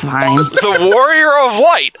I made. That's fine. The Warrior of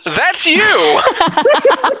Light. That's you. That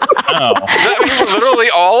means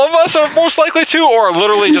literally all of us are most likely to, or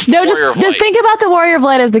literally just the Warrior of Light? Just think about the Warrior of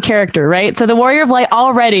Light as the character, right? So the Warrior of Light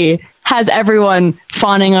already has everyone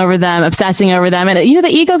fawning over them, obsessing over them. And the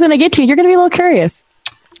ego's going to get to you. You're going to be a little curious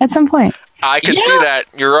at some point. I can see that.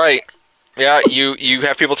 You're right. Yeah, you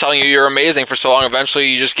have people telling you you're amazing for so long. Eventually,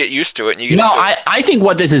 you just get used to it. And I think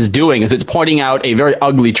what this is doing is it's pointing out a very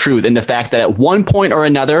ugly truth in the fact that at one point or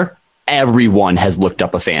another, everyone has looked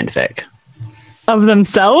up a fanfic. Of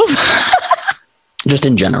themselves? Just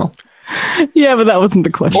in general. Yeah, but that wasn't the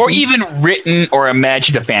question. Or even written or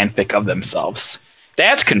imagined a fanfic of themselves.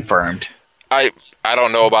 That's confirmed. I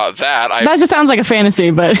don't know about that. That just sounds like a fantasy,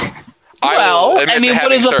 but...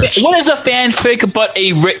 what is a fanfic but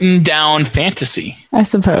a written down fantasy? I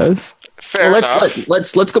suppose. Fair enough.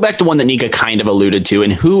 Let's go back to one that Nika kind of alluded to,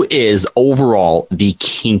 and who is overall the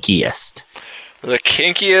kinkiest? The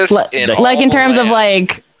kinkiest in terms of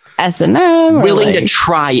like S&M, willing to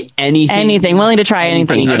try anything, willing to try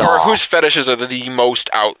anything at or all. whose fetishes are the most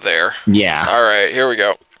out there? Yeah. All right, here we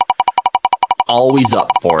go. Always up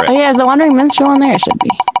for it. Oh yeah, is the Wandering Minstrel on there? It should be.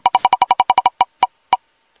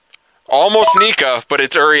 Almost Nika, but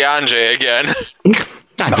it's Urianger again.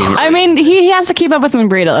 I mean, he has to keep up with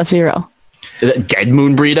Moonbrita, let's be real. Dead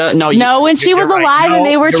Moonbrita? No, when she was alive and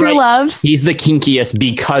they were true loves. He's the kinkiest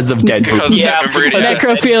because of Dead Moonbrita. Yeah,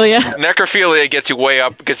 necrophilia. Necrophilia gets you way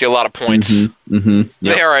up, gets you a lot of points. Yep.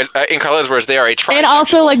 They are, in Carla's words, they are a And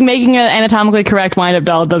also, like, making an anatomically correct wind-up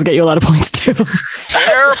doll does get you a lot of points, too.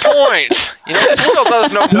 Fair point. You know, this world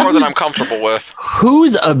does know more than I'm comfortable with.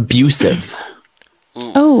 Who's abusive?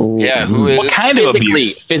 Ooh. Oh. Yeah, who is? What kind of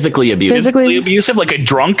abuse? Physically abusive. Physically abusive, like a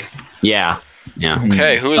drunk? Yeah.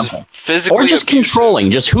 Okay, who is physically or just abusive? controlling?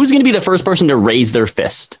 Just who's going to be the first person to raise their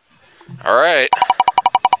fist? All right.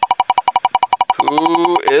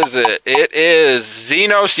 Who is it? It is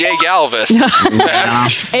Xenos Galvis.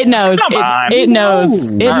 It knows. It knows.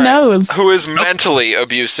 It knows. Who is mentally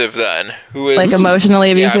abusive then? Who is like emotionally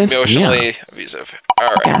abusive? Yeah, emotionally abusive. All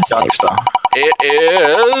right. Juxta. It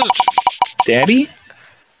is Daddy?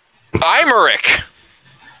 Imeric.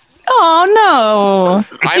 Oh no!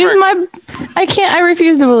 I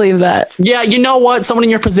refuse to believe that. Yeah, you know what? Someone in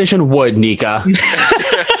your position would, Nika.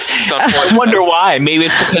 I wonder why. Maybe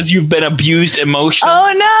it's because you've been abused emotionally.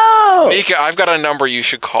 Oh no! Nika, I've got a number you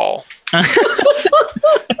should call.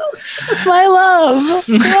 My love.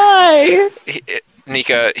 Why?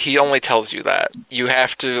 Nika, he only tells you that. You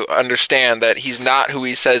have to understand that he's not who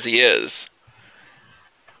he says he is.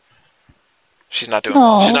 She's not doing.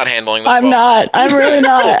 She's not handling this. I'm not. I'm really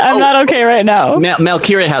not. I'm not okay right now.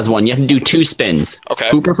 Malkira has one. You have to do 2 spins. Okay.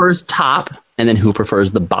 Who prefers top, and then who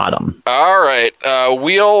prefers the bottom? All right.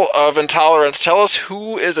 Wheel of Intolerance. Tell us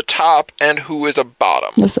who is a top and who is a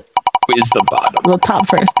bottom. Who is the bottom? Well, top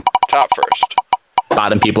first. Top first.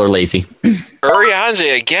 Bottom people are lazy.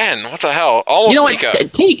 Urianger again. What the hell? Almost you know what? Nika.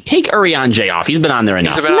 Take Urianger off. He's been on there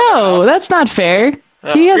enough. No, that's not fair.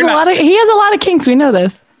 He has a lot of kinks. We know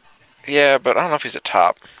this. Yeah, but I don't know if he's a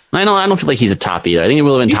top. I don't feel like he's a top either. I think the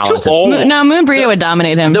Wheel of Intolerance. No, Moonbrita would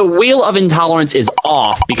dominate him. The Wheel of Intolerance is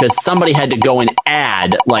off because somebody had to go and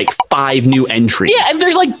add like 5 new entries. Yeah, and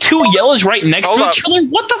there's like 2 yellows right next to each other.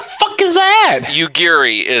 What the fuck is that?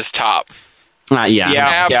 Yugiri is top.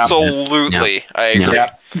 Yeah. Absolutely. Yeah. I agree.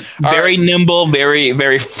 Yeah. Very nimble, very,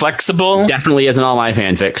 very flexible. Definitely isn't all my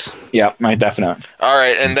fanfics. Yeah, my definite. All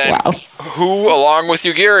right, and then who, along with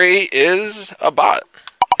Yugiri, is a bot?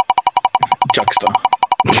 Juxta.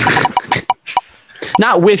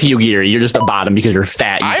 Not with Yugiri, you're just a bottom because you're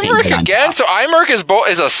fat. Imeric again? So Imeric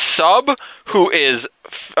is a sub who is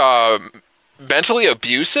mentally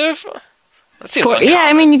abusive? That seems uncommon. Yeah,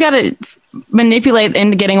 I mean, you gotta manipulate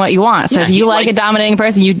into getting what you want. So if you like a dominating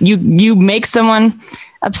person, you make someone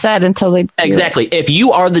upset until they do exactly. If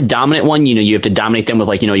you are the dominant one, you have to dominate them with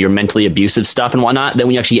like, your mentally abusive stuff and whatnot. Then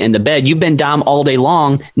when you actually get into bed, you've been dom all day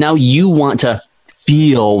long. Now you want to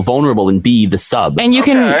feel vulnerable and be the sub. And you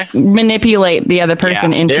can manipulate the other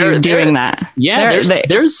person into doing that. Yeah,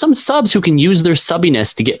 there's some subs who can use their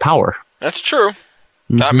subbiness to get power. That's true.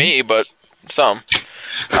 Not me, but some.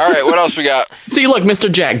 All right, what else we got? See, look,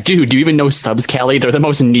 Mr. Jack, dude, do you even know subs, Callie? They're the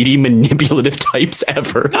most needy, manipulative types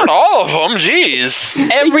ever. Not all of them, jeez.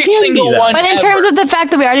 Every single one. But in terms of the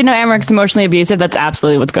fact that we already know Americ's emotionally abusive, that's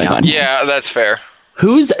absolutely what's going on. Yeah, that's fair.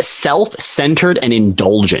 Who's self-centered and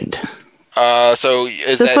indulgent? So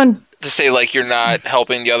is this that one to say like you're not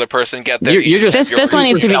helping the other person get there? This one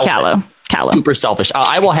needs to be Callow. Super selfish.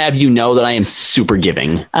 I will have you know that I am super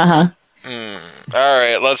giving. All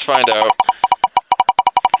right, let's find out.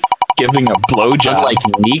 Giving a blowjob like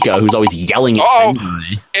Nika, who's always yelling at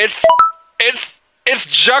somebody. It's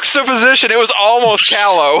juxtaposition. It was almost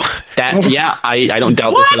Callow. I don't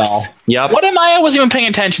doubt this at all. Yep. What am I? I wasn't even paying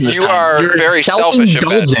attention this time. You're very selfish,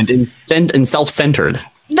 indulgent and self-centered.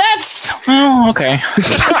 That's okay.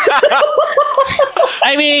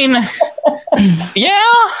 I mean, yeah.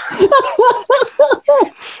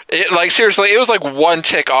 Seriously, it was like one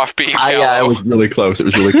tick off being Callow. Yeah, it was really close.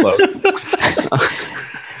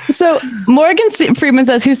 So Morgan Freeman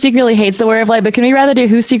says who secretly hates the Warrior of Light, but can we rather do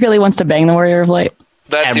who secretly wants to bang the Warrior of Light?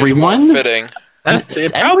 That's everyone fitting. That's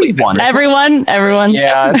everyone. Everyone.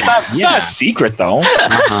 Yeah, it's not a secret though.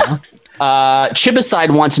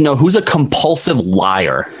 Chibicide wants to know who's a compulsive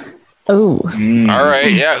liar. Oh. All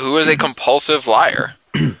right, yeah. Who is a compulsive liar?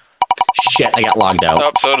 Shit, I got logged out.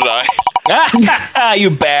 Oh, so did I. You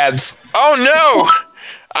bads. Oh no!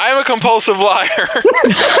 I'm a compulsive liar.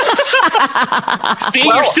 See,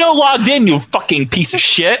 you're still logged in, you fucking piece of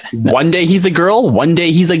shit. One day he's a girl, one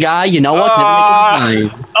day he's a guy. You know what?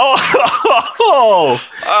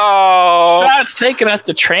 Shots taken at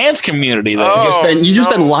the trans community there. You've just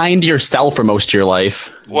been lying to yourself for most of your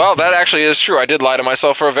life. Well, that actually is true. I did lie to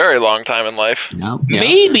myself for a very long time in life.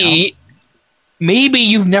 Maybe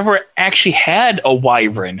you've never actually had a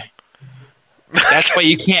wyvern. That's why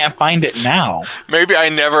you can't find it now. Maybe I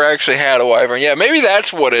never actually had a wyvern. Yeah, maybe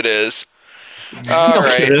that's what it is. All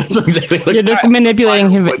right. That's exactly what You're just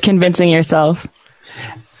manipulating, convincing yourself.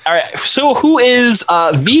 All right. So who is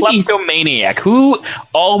kleptomaniac? Who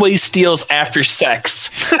always steals after sex?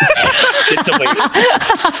 It's a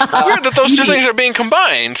weird that those two things are being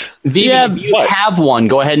combined. Vivi, if you have one,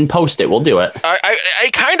 go ahead and post it. We'll do it.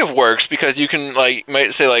 It kind of works because you can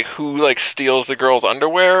might say who steals the girl's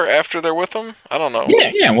underwear after they're with them. I don't know.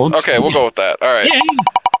 Yeah. We'll go with that. All right. Yeah.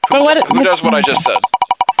 But who does what I just said?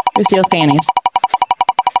 Who steals panties?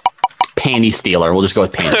 Panty stealer. We'll just go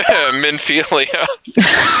with panty. Minphilia.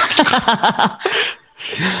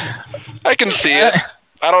 I can see it.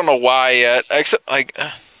 I don't know why yet. Except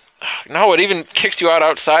no, it even kicks you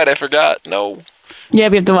outside. I forgot. No. Yeah,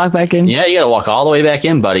 we have to walk back in. Yeah, you gotta walk all the way back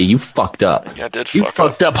in, buddy. You fucked up. Yeah, I did. You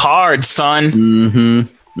fucked up hard, son.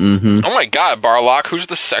 Mm-hmm. Oh my God, Barlock, who's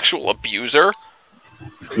the sexual abuser?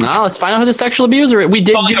 No, let's find out who the sexual abuser is. We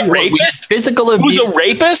did a rapist. Physical abuse. Who's a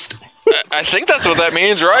rapist? I think that's what that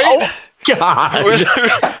means, right? Oh God.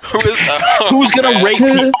 Who's gonna rape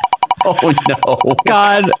me? Oh no.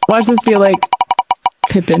 God, watch this be like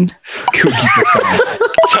Pippin.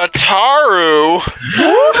 Tataru.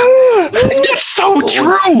 That's so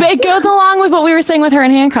true. It goes along with what we were saying with her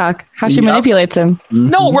and Hancock. How she manipulates him.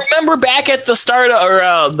 No, remember back at the start or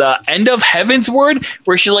the end of Heaven's Word,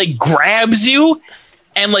 where she grabs you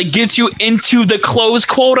and gets you into the clothes,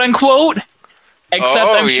 quote unquote.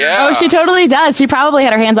 Except I'm sure. Yeah. Oh, she totally does. She probably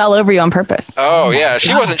had her hands all over you on purpose. Oh yeah,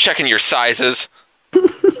 she wasn't checking your sizes.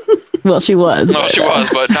 Well, she was. No, she was,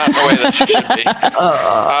 but not in the way that she should be.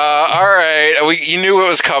 All right, you knew it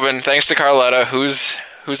was coming. Thanks to Carletta. Who's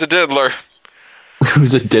a diddler?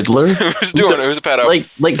 Who's a diddler? Who's doing it? Who's a pedo?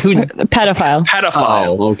 Like who? Pedophile.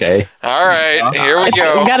 Pedophile. Oh, okay. All right, here we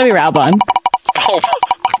go. It's gotta be Raubon. Oh,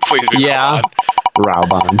 please be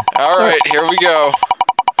Raubon. All right, here we go.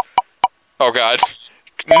 Oh God,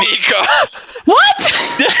 Nika. What?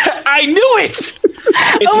 I knew it.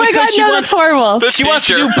 Oh my God, no, that's horrible. She wants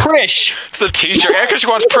to do Prish. It's the teacher. Yeah, because she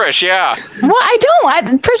wants Prish. Yeah. Well, I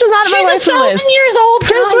don't. Prish was not on my waifu list. She's 1,000 years old.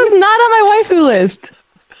 Prish was not on my waifu list.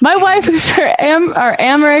 My waifus are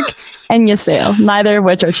Amric and Ysayle, neither of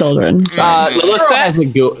which are children. Skuro has a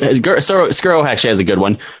good. Skuro actually has a good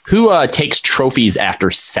one. Who takes trophies after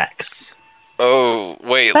sex? Oh,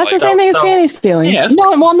 wait. That's the same thing as panty stealing. Yes.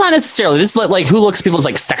 No, well, not necessarily. This is who looks at people's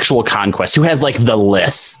sexual conquest. Who has the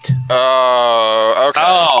list? Oh, okay.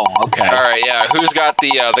 Oh, okay. All right, yeah. Who's got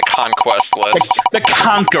the conquest list? The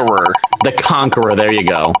conqueror. The conqueror. There you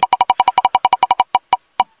go.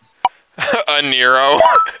 A Nero.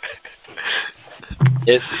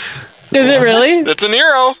 Is it really? It's a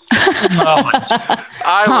Nero.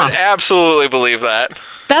 I would absolutely believe that.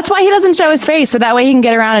 That's why he doesn't show his face, so that way he can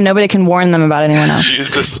get around and nobody can warn them about anyone else.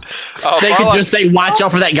 Jesus. They could just say, watch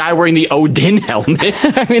out for that guy wearing the Odin helmet.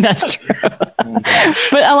 I mean, that's true.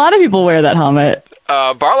 But a lot of people wear that helmet.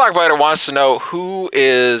 Barlock Biter wants to know who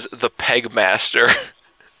is the peg master.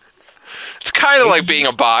 It's kind of like being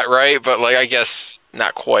a bot, right? But I guess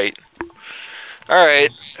not quite. All right,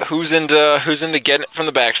 who's into getting it from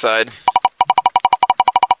the backside?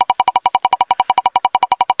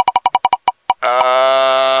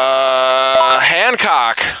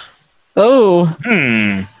 Hancock. Oh.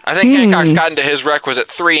 I think Hancock's gotten to his requisite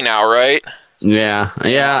 3 now, right? Yeah.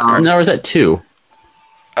 No, or is that 2?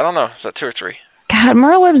 I don't know. Is that 2 or 3? God,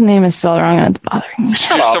 Merle Webb's name is spelled wrong and it's bothering me.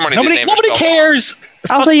 Shut up. Nobody cares.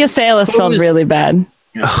 Also, Ysayle is spelled really bad.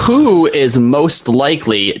 Who is most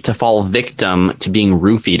likely to fall victim to being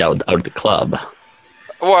roofied out of the club?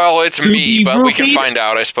 Well, it's me, but we can find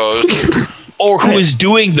out, I suppose. Or who is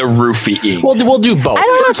doing the roofing? We'll do both. I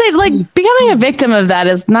don't want to say becoming a victim of that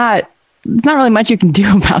is not. There's not really much you can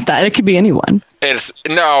do about that. It could be anyone.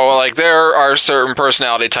 There are certain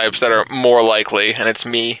personality types that are more likely, and it's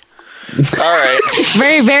me. All right.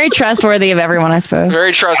 Very, very trustworthy of everyone, I suppose.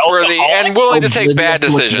 Very trustworthy and willing to take bad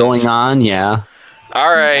decisions. What's going on? Yeah.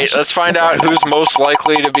 All right. Let's find out who's most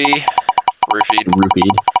likely to be roofied.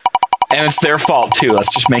 And it's their fault too.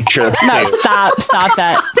 Let's just make sure that's clear. No, stop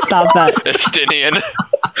that. Stop that. Estinian.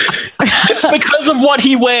 It's because of what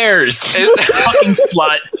he wears. Fucking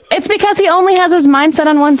slut. It's It's because he only has his mindset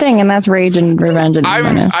on one thing, and that's rage and revenge. And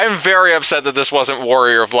I'm very upset that this wasn't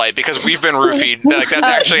Warrior of Light because we've been roofied. Like that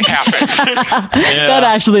actually happened. That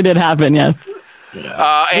actually did happen. Yes.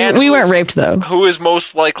 And we weren't raped though. Who is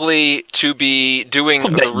most likely to be doing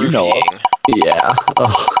the roofing? Yeah.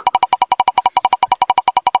 Ugh.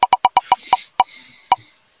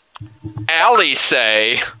 Allie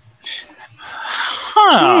say.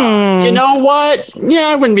 You know what? Yeah,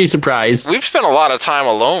 I wouldn't be surprised. We've spent a lot of time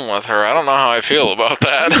alone with her. I don't know how I feel about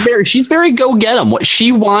that. She's very go get 'em. What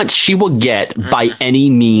she wants, she will get by any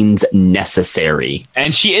means necessary.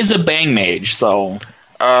 And she is a bang mage, so.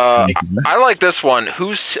 I like this one.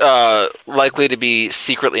 Who's likely to be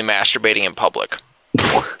secretly masturbating in public?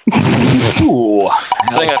 Ooh.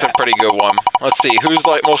 I think that's a pretty good one. Let's see. Who's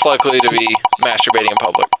most likely to be masturbating in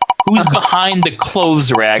public? Who's behind the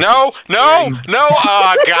clothes rack? No.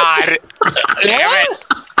 Oh, God. Damn it.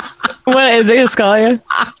 What is it, Escalia?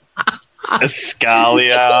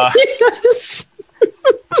 Escalia.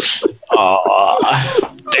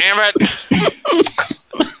 Damn it.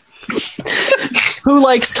 Who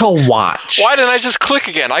likes to watch? Why didn't I just click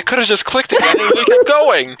again? I could have just clicked again and we kept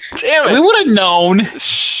going. Damn it. We would have known.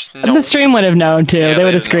 No. The stream would have known too. Yeah, they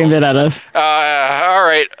would have screamed it at us. All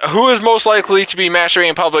right. Who is most likely to be masturbating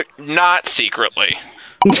in public, not secretly?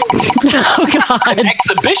 Oh, God. An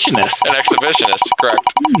exhibitionist. An exhibitionist,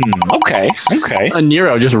 correct. Okay. A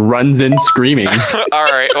Nero just runs in screaming. All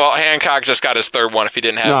right. Well, Hancock just got his third one. If he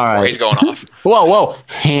didn't have it before, he's going off. Whoa.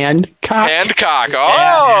 Hancock.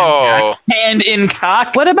 Oh. Hand in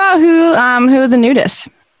cock. What about who is a nudist?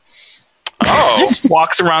 Oh.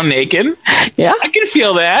 Walks around naked. Yeah. I can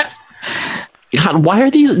feel that. God, why are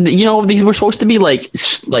these? These were supposed to be like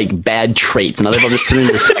bad traits, and now they've all just turned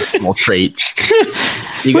into sexual traits.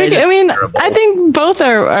 I think both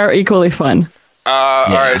are equally fun. All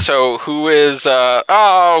right. So who is?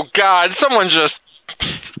 Oh God! Someone just.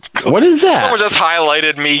 What is that? Someone just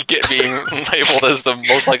highlighted me being labeled as the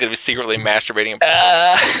most likely to be secretly masturbating.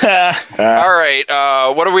 All right.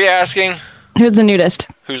 What are we asking? Who's the nudist?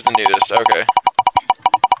 Who's the nudist? Okay.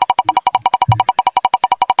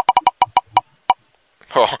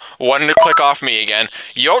 Oh, one to click off me again.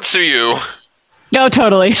 Yotsuyu. No,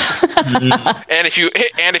 totally. And if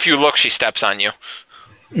you look, she steps on you.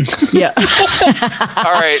 Yeah.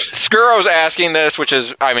 All right. Skuro's asking this, which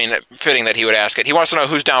is, fitting that he would ask it. He wants to know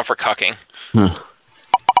who's down for cucking. Good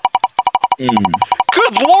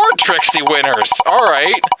Lord, Trixie winners. All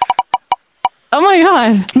right. Oh my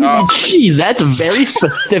God. Jeez, that's very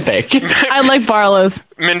specific. I like Barlow's.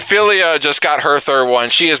 Minfilia just got her third one.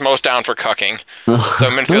 She is most down for cucking. So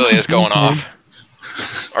Minfilia is going off.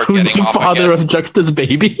 Or who's the off, father of Juxta's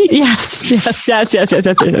baby? Yes.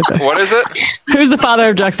 What is it? Who's the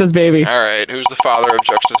father of Juxta's baby? All right. Who's the father of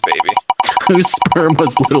Juxta's baby? Whose sperm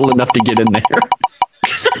was little enough to get in there?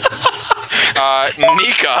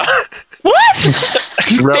 Nika. What?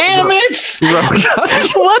 Damn it!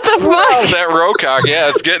 What the fuck? That Rocock, yeah,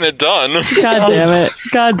 it's getting it done.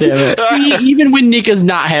 God damn it. See, even when Nika's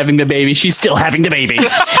not having the baby, she's still having the baby.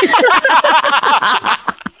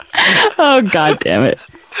 Oh, God damn it.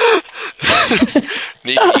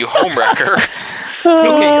 Nika, you homewrecker.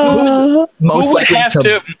 Okay, who would What?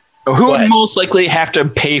 most likely have to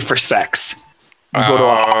pay for sex?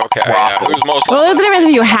 Okay. Yeah. Who's most Well, isn't it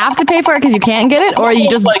if you have to pay for it because you can't get it, or you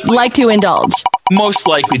just like to indulge? Most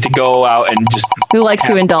likely to go out and just Who likes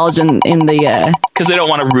to indulge in the because they don't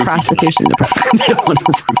want to roofie. prostitution department?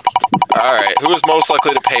 All right. Who is most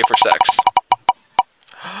likely to pay for sex?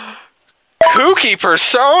 Kooky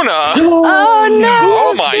Persona. Oh no!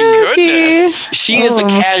 Oh my goodness. She is a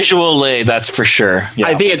casual lay, that's for sure. Yeah.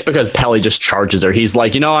 I think it's because Pelly just charges her. He's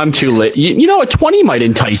like, I'm too lit. A 20 might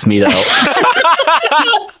entice me, though.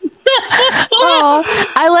 Oh,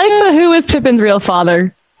 I like the who is Pippin's real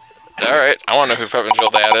father. All right. I want to know who Pippin's real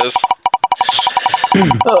dad is.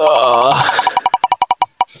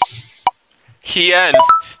 Hien.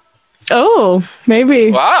 Oh,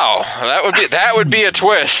 maybe. Wow. That would be a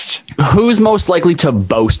twist. Who's most likely to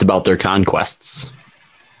boast about their conquests?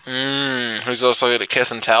 Who's most likely to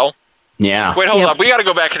kiss and tell? Yeah. Wait, hold up. We got to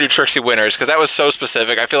go back and do Trixie winners because that was so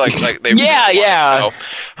specific. I feel like they. Yeah.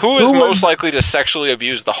 Who is most likely to sexually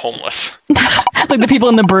abuse the homeless? Like the people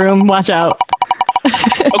in the broom. Watch out.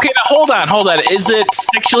 Okay, now hold on. Is it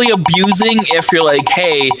sexually abusing if you're like,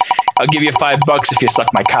 hey, I'll give you $5 if you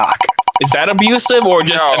suck my cock? Is that abusive or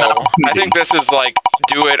just? No, I think this is like,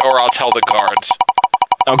 do it or I'll tell the guards.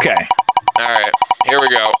 Okay. All right, here we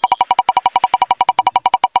go.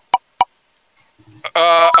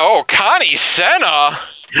 Connie Senna.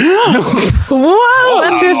 Whoa,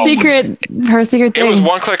 that's her secret thing. It was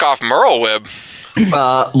one click off Merle Wib.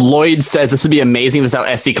 Lloyd says this would be amazing if this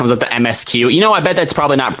how SC comes with the MSQ. You know, I bet that's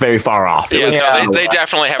probably not very far off. Yeah, they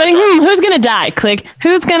definitely have. Like, who's gonna die? Click.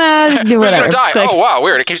 Who's gonna do whatever? Who's gonna die? Click. Oh wow,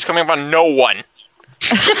 weird. It keeps coming up on no one.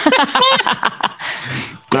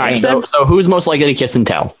 All right, so who's most likely to kiss and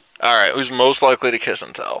tell? All right, who's most likely to kiss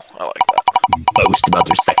and tell? I like that. Boast about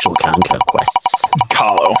their sexual conquests.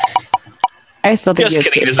 Kahlo. I still think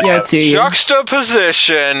Juxta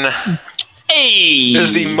Position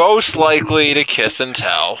is the most likely to kiss and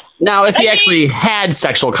tell. Now, if he actually had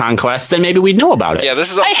sexual conquests, then maybe we'd know about it. Yeah,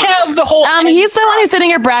 this is. I have the whole. He's the one who's sitting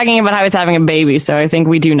here bragging about how he's having a baby, so I think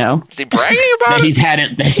we do know. Is he bragging about it?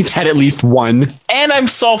 He's had at least one. And I'm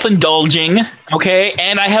self-indulging, okay?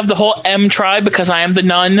 And I have the whole M tribe because I am the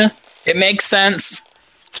nun. It makes sense.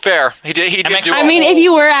 It's fair. He did. I mean, if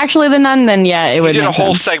you were actually the nun, then yeah, it would. He did a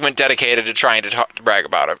whole sense. segment dedicated to trying to brag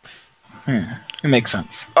about it. It makes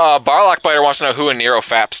sense. Barlock Biter wants to know who a Nero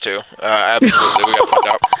faps to. Absolutely, we got to find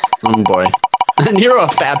out. Oh boy, Nero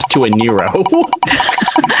faps to a Nero.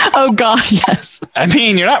 Oh god, yes. I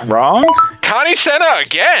mean, you're not wrong. Connie Senna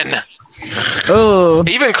again. Oh,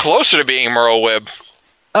 even closer to being Merle Wibb.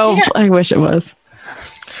 Oh, yeah. I wish it was.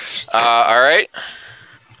 All right.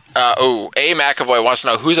 A McAvoy wants to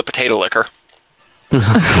know who's a potato licker.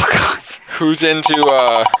 Who's into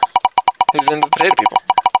potato people?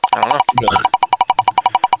 I don't know.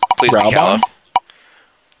 Please be Callow.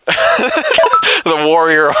 The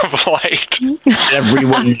warrior of light.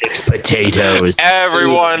 Everyone licks potatoes.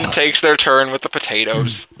 Everyone takes their turn with the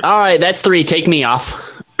potatoes. All right, that's 3. Take me off.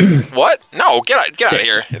 What? No, get out of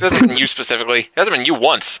here. It doesn't mean you specifically. It hasn't been you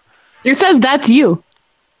once. It says that's you.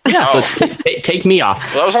 Yeah, so take me off.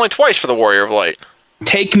 Well, that was only twice for the warrior of light.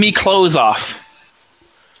 Take me clothes off.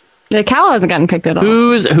 The cow hasn't gotten picked at all.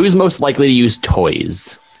 Who's most likely to use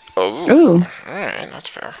toys? Oh. Ooh. All right, that's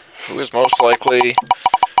fair. Who is most likely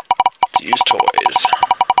to use toys?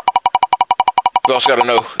 We also got to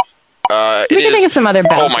know. We can think of some other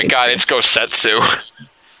Oh my god, it's Gosetsu.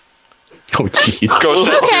 Oh jeez.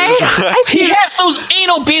 Gosetsu. Okay. He has those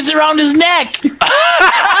anal beads around his neck.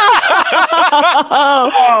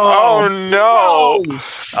 Oh no.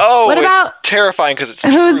 Oh, what about it's terrifying because it's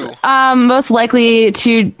who's true. Most likely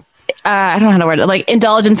to I don't know how to word it, like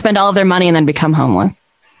indulge and spend all of their money and then become homeless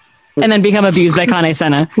and then become abused by Kane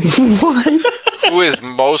Senna. Who is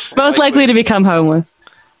most likely to become homeless?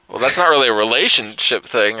 Well, that's not really a relationship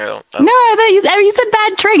thing. No, you said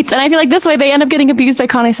bad traits, and I feel like this way they end up getting abused by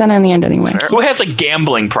Kane Senna in the end anyway. Who has a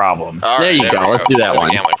gambling problem? All there right, you go. Let's do that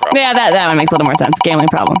one. Yeah, that one makes a little more sense. Gambling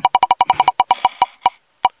problem.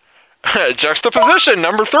 Juxtaposition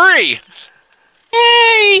number 3.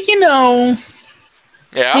 Hey, you know.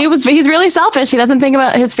 Yeah. He's really selfish. He doesn't think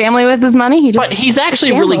about his family with his money. But he's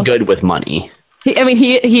actually really good with money.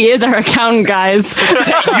 He is our accountant, guys.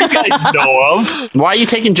 You guys know of. Why are you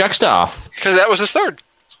taking Juxta off? Because that was his 3rd.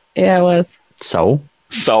 Yeah, it was. So?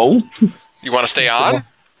 You want to stay on?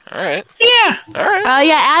 All right. Yeah. All right.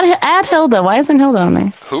 Yeah, add Hilda. Why isn't Hilda on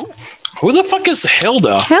there? Who the fuck is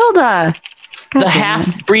Hilda? Hilda. The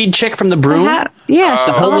half-breed chick from the Broom? She's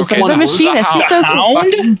the machinist. She's so cool.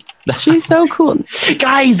 She's so cool.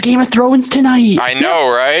 Guys, Game of Thrones tonight. I know,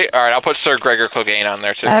 right? All right, I'll put Sir Gregor Clegane on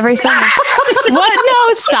there, too. Every second. What?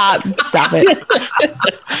 No, stop it.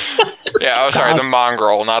 Yeah, sorry, the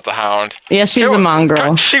mongrel, not the hound. Yeah, she's the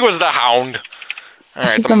mongrel. She was the hound. All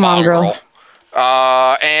right, she's the mongrel.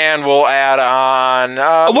 And we'll add on...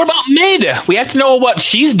 what about Mid? We have to know what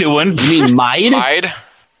she's doing. You mean Mide? Mide?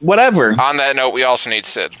 Whatever. On that note, we also need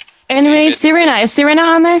Sid. And we need Serena. Is Serena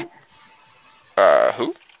on there?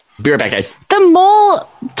 Who? Be right back, guys. The mole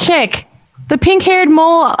chick. The pink-haired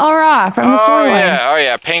mole Aura from the storyline. Oh,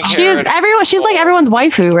 yeah, pink-haired. She's like everyone's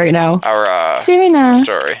waifu right now. Serena.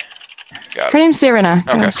 Sorry. Her name's Serena.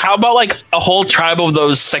 Okay. How about like a whole tribe of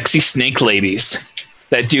those sexy snake ladies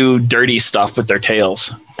that do dirty stuff with their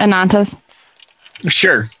tails? Anantas.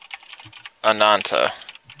 Sure. Ananta.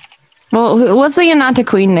 Well, what's the Ananta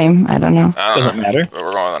queen name? I don't know. Doesn't matter. But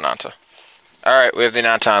we're going with Ananta. All right, we have the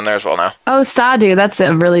Ananta on there as well now. Oh, Sadu. That's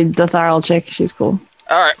a really Dotharal chick. She's cool.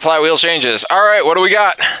 All right, plot wheel changes. All right, what do we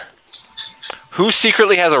got? Who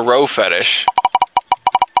secretly has a row fetish?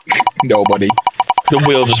 Nobody. The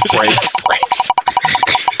wheel just breaks.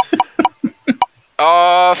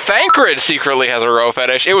 Thancred secretly has a row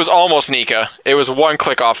fetish. It was almost Nika. It was one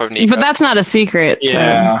click off of Nika. But that's not a secret.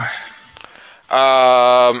 Yeah.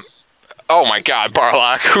 So. Oh my god,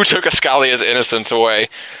 Barlock. Who took Ascalia's innocence away?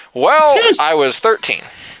 Well, I was 13.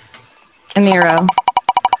 A Nero.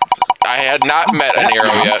 I had not met a Nero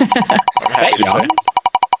yet. I'm happy to say.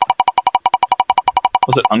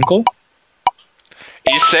 Was it Uncle?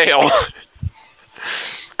 Isail.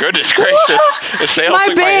 Goodness gracious. Ysael My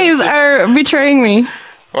took bays innocence. are betraying me.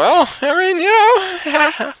 Well,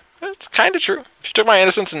 I mean, it's kind of true. She took my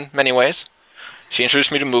innocence in many ways. She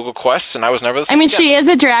introduced me to Moogle quests, and I was never the same. I mean, again. she is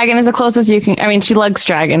a dragon. Is the closest you can. I mean, she likes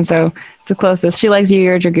dragon, so it's the closest. She likes you.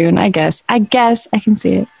 You're a dragoon. I guess. I can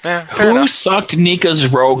see it. Yeah, fair Who enough. sucked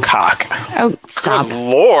Nika's rogue cock? Oh, stop! Good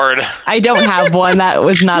Lord. I don't have one. That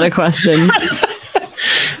was not a question.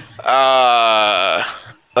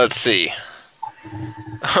 Let's see.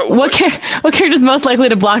 What character is most likely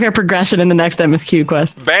to block our progression in the next MSQ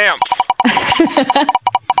quest? Bam.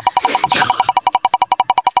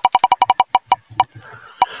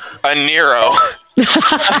 A Nero.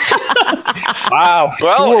 Wow.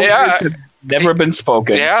 Well, yeah. It's never been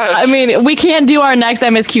spoken. Yeah. I mean, we can't do our next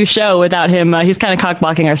MSQ show without him. He's kind of cock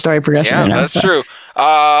blocking our story progression. Yeah, right now, that's so. true.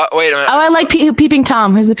 Wait a minute. Oh, I like Peeping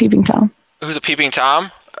Tom. Who's the Peeping Tom? Who's a peeping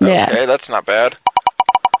Tom? Yeah. Okay, that's not bad.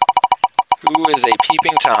 Who is a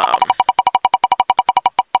peeping Tom?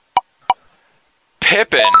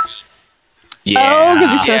 Pippin. Oh,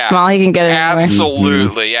 because he's so small, he can get it anywhere.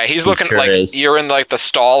 Absolutely. Yeah, he's looking sure like is. you're in like the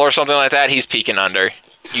stall or something like that. He's peeking under.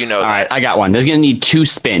 You know All that. right, I got one. There's going to need 2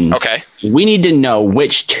 spins. Okay. We need to know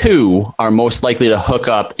which 2 are most likely to hook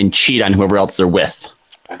up and cheat on whoever else they're with.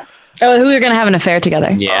 Oh, who are going to have an affair together?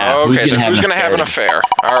 Yeah. Okay, who's who's going to have an affair?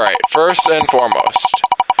 All right, first and foremost.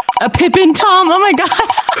 A Pippin Tom. Oh my god.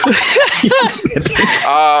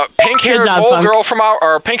 Pink-haired Good job, mole Funk. girl from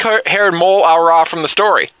our pink-haired mole Aura from the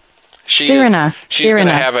story. She's going to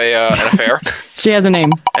have an affair. She has a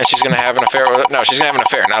name. And she's going to have an affair. No, she's going to have an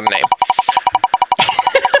affair, not a name.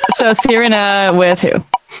 So Sirena with who?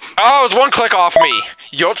 Oh, it was one click off me.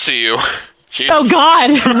 Yotsuyu. Oh god.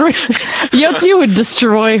 Yotsuyu would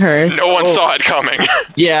destroy her. No one saw it coming.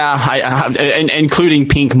 Yeah, including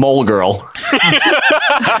Pink Mole Girl.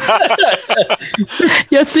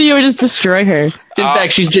 Yotsuyu would just destroy her. In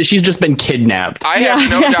fact, she's just been kidnapped. I have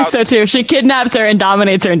no I think doubt. so too. She kidnaps her and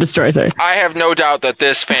dominates her and destroys her. I have no doubt that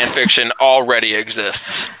this fan fiction already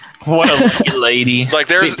exists. What a lucky lady. Like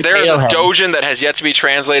there's Potato a Head. dojin that has yet to be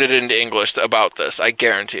translated into English about this. I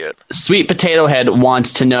guarantee it. Sweet Potato Head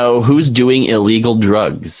wants to know who's doing illegal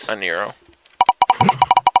drugs. A Nero.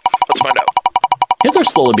 Let's find out. His are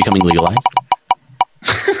slowly becoming legalized.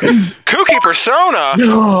 Kooky Persona.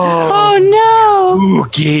 Oh no.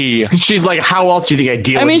 Okay. She's like, how else do you think I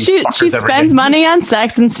deal I with mean, these she fuckers every spends day? money on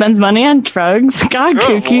sex and spends money on drugs. God,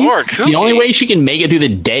 Good Kooky. Lord, It's the only Kooky. way she can make it through the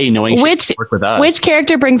day knowing she Which can work with us. which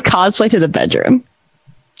character brings cosplay to the bedroom?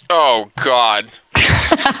 Oh God.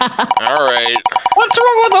 All right. What's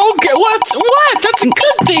wrong with okay? What? That's a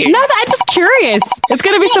good thing. No, I'm just curious. It's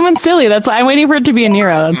gonna be someone silly. That's why I'm waiting for it to be a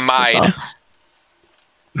Nero. That's Mine. all.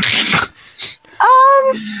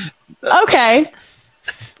 Okay.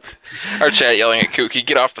 Our chat yelling at Kooky.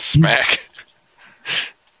 Get off the smack.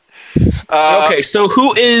 Okay, so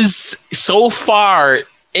who is so far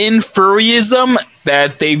in furryism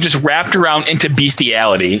that they've just wrapped around into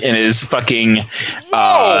bestiality and is fucking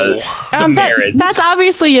the marriage? That's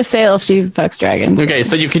obviously Ysael. She fucks dragons. Okay,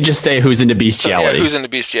 so you could just say who's into Yeah, bestiality. who's into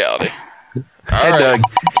bestiality? had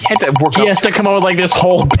to work He up. has to come up with like this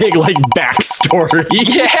whole big like backstory.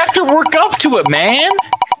 You have to work up to it, man.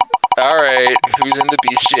 All right, who's into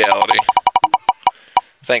bestiality?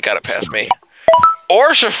 Thank God it passed me.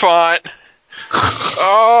 Orchifant.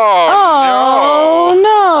 Oh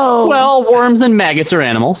no. Well, worms and maggots are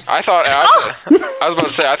animals. I was about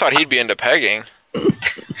to say I thought he'd be into pegging.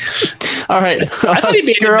 All right, thought he'd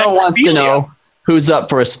be into Skuro wants to necrophilia. know who's up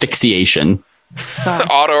for asphyxiation.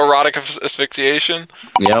 Autoerotic asphyxiation.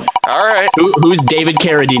 Yep. All right. Who's David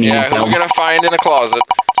Carradine Yeah, who himself? we gonna find in a closet?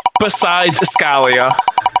 Besides Scalia.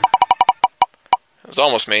 It was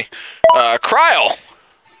almost me. Kryl.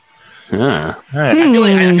 I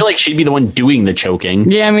feel like she'd be the one doing the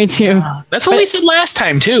choking. Yeah, me too. That's what we said last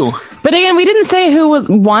time too. But again, we didn't say who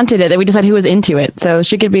wanted it. We just said who was into it. So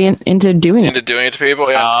she could be into doing it. Into doing it to people.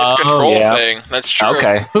 Yeah, it's a control thing. That's true.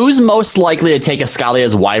 Okay. Who's most likely to take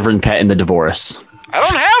Ascalia's wyvern pet in the divorce? I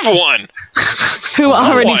don't have one. Who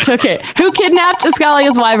already took it? Who kidnapped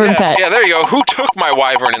Ascalia's wyvern pet? Yeah, there you go. Who took my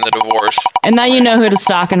wyvern in the divorce? And now you know who to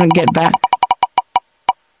stalk and get back.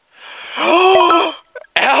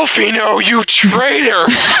 Alfino, you traitor!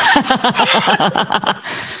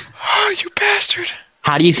 Oh, you bastard.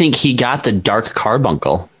 How do you think he got the dark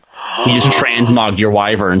carbuncle? He just transmogged your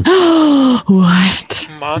wyvern. What?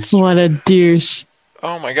 Monster. What a douche.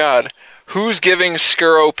 Oh my god. Who's giving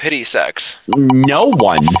Skuro pity sex? No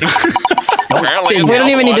one. Apparently We it's don't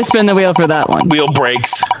even need to spin the wheel for that one. Wheel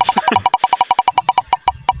breaks.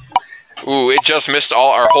 Ooh, it just missed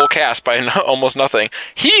our whole cast by almost nothing.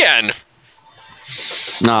 Hien!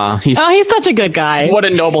 He's such a good guy. What a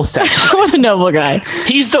noble set. What a noble guy.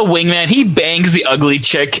 He's the wingman. He bangs the ugly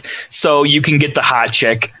chick so you can get the hot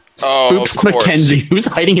chick. Spoops Mackenzie, who's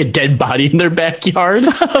hiding a dead body in their backyard.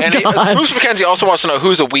 Spoops Mackenzie also wants to know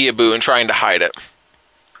who's a weeaboo and trying to hide it.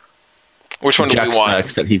 Which one do we want?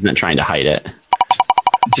 Except he's not trying to hide it.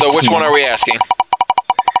 So which one are we asking?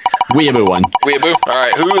 Weeaboo one. Weeaboo?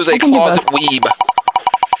 Alright, who is a closet weeb?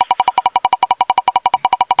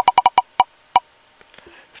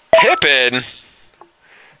 Pippin?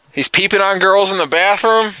 He's peeping on girls in the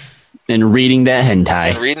bathroom? And reading that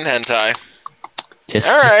hentai.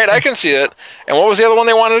 Alright, I can see it. And what was the other one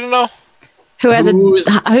they wanted to know?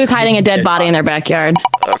 Who's hiding a dead body in their backyard?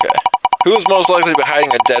 Okay. Who's most likely to be hiding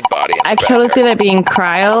a dead body in their I could totally see that being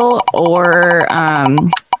Cryo or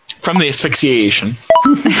from the asphyxiation.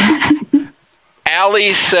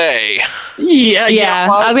 Allie Say. Yeah.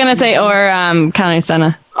 I was gonna say or Connie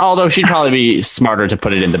Senna. Although she'd probably be smarter to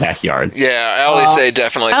put it in the backyard. Yeah, Allie Say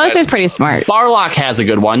definitely. Allie Say's pretty smart. Barlock has a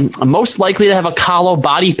good one. Most likely to have a Kahlo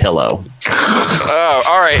body pillow. Oh,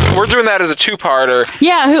 all right. We're doing that as a two-parter.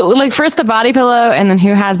 Yeah, who first the body pillow and then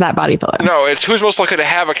who has that body pillow? No, it's who's most likely to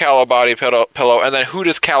have a Callow body pillow, and then who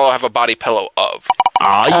does Callow have a body pillow of?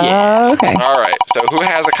 Yeah. Okay. All right. So who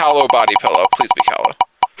has a Callow body pillow? Please be Callow.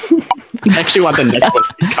 I actually want the next one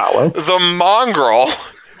to be Kahlo. The Mongrel.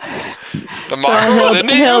 The Mongrel is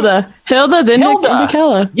into Hilda. Hilda's into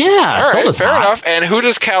Callow. Yeah. All right, Hilda's fair hot. enough. And who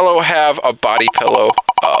does Callow have a body pillow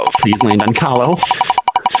of? Please land on Kahlo.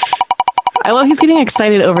 I love he's getting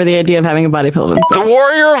excited over the idea of having a body pillow of himself. The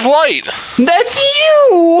Warrior of Light. That's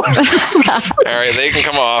you! All right, they can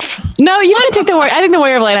come off. No, you gotta take the Warrior. I think the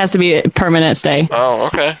Warrior of Light has to be a permanent stay. Oh,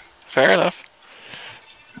 okay. Fair enough.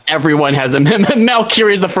 Everyone has a...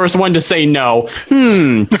 Malcuria is the first one to say no.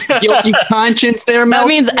 Guilty conscience there, Mal. That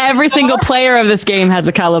means every single player of this game has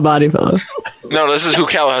a Callow body pillow. No, this is who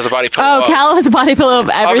Callow has a body pillow of. Oh, Callow has a body pillow of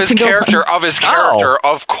every single character. Of his character.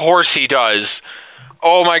 Oh. Of course he does.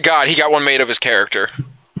 Oh my god, he got one made of his character.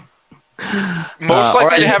 Most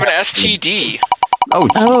likely to have an STD. Oh.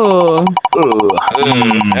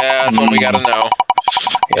 Yeah, that's what we gotta know.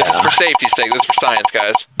 Yeah. This is for safety's sake. This is for science,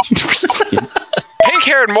 guys.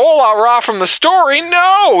 Pink-haired mole Aura from the story.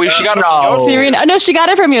 No, she got it from Yotsuyu. No, she got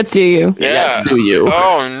it from Yotsuyu. Yeah. Yotsuyu.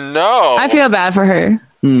 Oh no. I feel bad for her.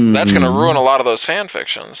 That's gonna ruin a lot of those fan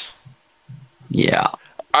fictions. Yeah.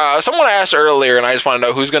 Someone asked earlier, and I just want to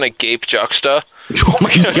know who's gonna gape Juxta. Oh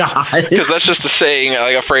my god. Because that's just a saying,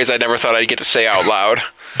 like a phrase I never thought I'd get to say out loud.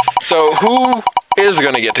 So who is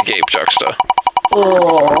gonna get to gape Juxta?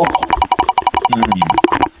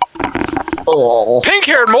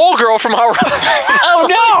 Pink-haired mole girl from Aura. Oh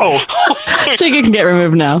no! Shiggy can get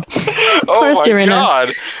removed now. Oh my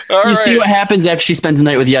god! You see what happens after she spends the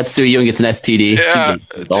night with Yotsuyu and gets an STD. Yeah,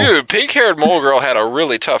 dude, pink-haired mole girl had a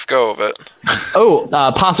really tough go of it. Oh,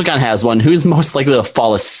 Posselcon has one. Who's most likely to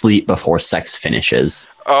fall asleep before sex finishes?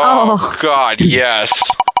 Oh god, yes.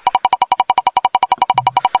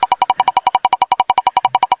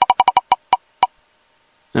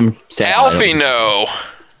 I'm sad. Alfie, no.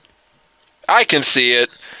 I can see it.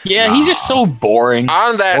 Yeah, he's just so boring.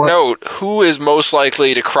 On that note, who is most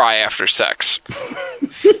likely to cry after sex?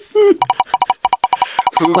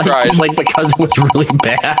 Who cries? Like because it was really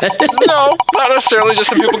bad? No, not necessarily. Just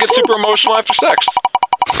some people get super emotional after sex.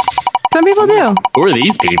 Some people do. Who are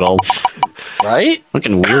these people? Right?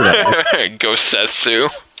 Looking weirdo. Ghost Setsu.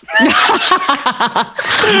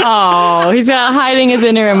 Oh, he's not hiding his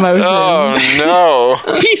inner emotion. Oh no.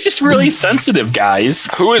 He's just really sensitive, guys.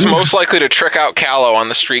 Who is most likely to trick out Callow on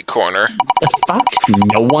the street corner? The fuck?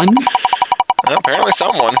 No one? Apparently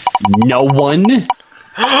someone. No one?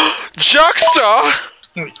 Juxta!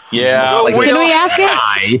 Yeah. Can we ask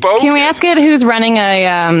it? Can we ask it who's running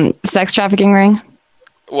a sex trafficking ring?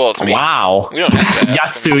 Well, it's me. Wow. We don't have to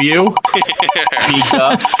ask. Yotsuyu.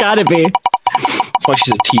 It's gotta be. That's why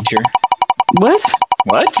she's a teacher. What?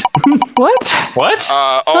 What? What?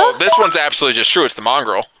 This one's absolutely just true. It's the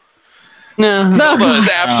mongrel. No. It's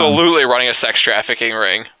absolutely running a sex trafficking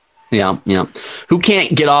ring. Yeah. Who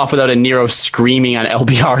can't get off without a Nero screaming on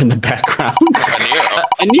LBR in the background?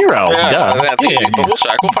 A Nero. Yeah, but we'll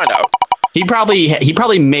check. We'll find out. He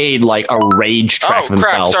probably made like a rage track of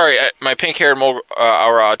himself. Oh crap! Sorry, my pink-haired mole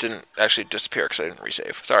Aura didn't actually disappear because I didn't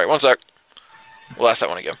resave. Sorry, one sec. We'll ask that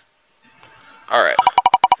one again. All right.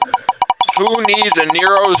 Who needs a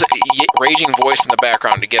Nero's raging voice in the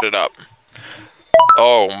background to get it up?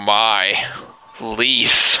 Oh my,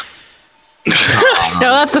 Lise.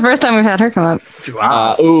 No, that's the first time we've had her come up.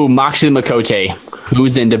 Moxie Makote.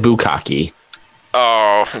 Who's into bukkake?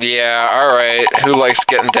 Oh, yeah, alright. Who likes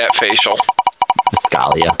getting that facial?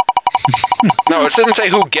 Scalia. No, it didn't say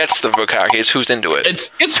who gets the bukkake. It's who's into it.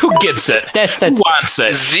 It's who gets it. That's who wants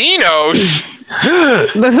it. Xenos.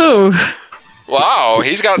 The who? Wow,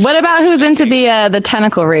 he's got. What about who's into the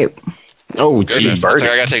tentacle rape? Oh, Goodness, gee, Birdie.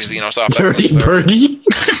 I gotta take Xenos off. Dirty Birdie.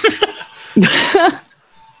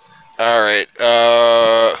 All right.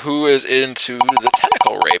 Who is into the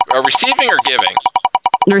tentacle rape? Receiving or giving?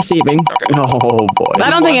 Receiving. Okay. Oh boy. I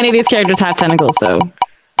don't think any of these characters have tentacles, so.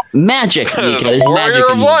 Magic, Mika. There's magic Warrior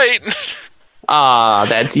in of you. Light.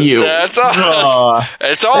 That's you. That's us.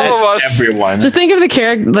 It's all of us. Everyone. Just think of the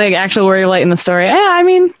character, like actual warrior of light in the story. Yeah, I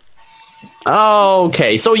mean,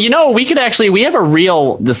 Okay, so we have a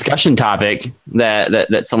real discussion topic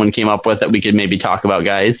that someone came up with that we could maybe talk about,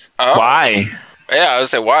 guys. Oh. Why? Yeah, I would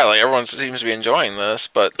say why. Like everyone seems to be enjoying this,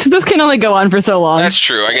 but this can only go on for so long. that's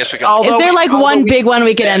true. I guess we can. Is there like one big one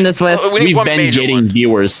we could end this with? We need We've one been major getting one.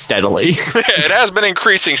 viewers steadily. It has been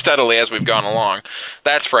increasing steadily as we've gone along.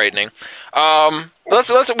 That's frightening. We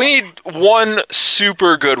need one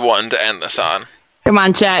super good one to end this on. Come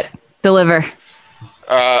on, chat, deliver.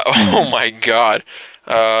 Oh my god.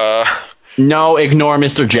 No, ignore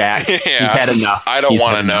Mr. Jack. Yeah, He's had enough. I don't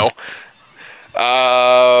want to know.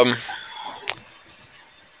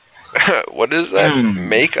 What is that?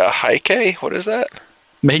 Make a haiku? What is that?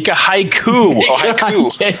 Make a haiku. Oh, haiku.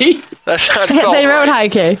 Okay. That's not spelled They wrote right. high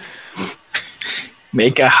K.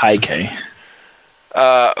 Make a haiku.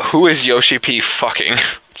 Who is Yoshi P fucking?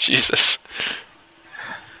 Jesus.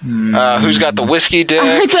 Who's got the whiskey I dick?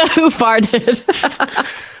 like that who farted.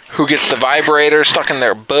 Who gets the vibrator stuck in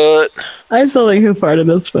their butt? I still think who farted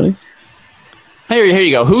is funny. Here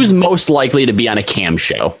you go. Who's most likely to be on a cam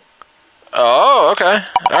show? Oh, okay.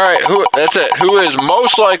 All right. That's it. Who is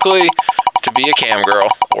most likely to be a cam girl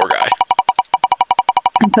or guy?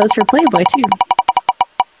 And pose for Playboy too.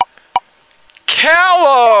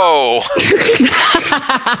 Callow!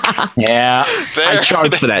 Yeah. I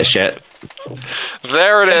charge for that shit.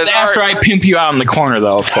 There it is. It's after I pimp you out in the corner,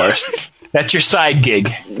 though, of course. That's your side gig.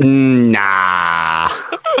 Nah. All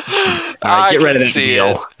right, get rid of that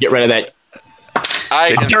wheel. Get rid of that.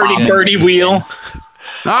 The dirty birdie wheel.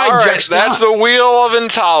 All right, Juxta. that's the Wheel of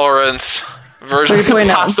Intolerance version.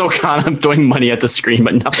 I'm throwing money at the screen,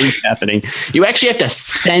 but nothing's happening. You actually have to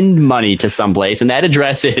send money to someplace, and that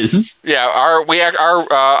address is. Yeah, our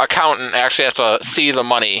accountant actually has to see the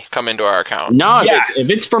money come into our account. No,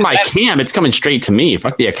 if it's for my cam, it's coming straight to me.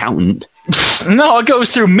 Fuck the accountant. No, it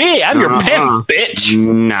goes through me. I'm your pimp, bitch.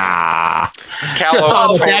 Nah.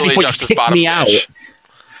 Callow is totally just his bottom bitch.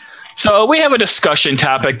 So we have a discussion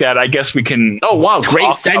topic that I guess we can. Oh wow,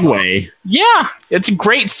 great segue. Yeah, it's a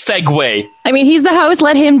great segue. I mean, he's the host.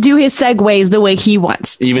 Let him do his segues the way he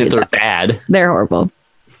wants. Even if they're bad, they're horrible.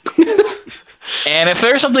 And if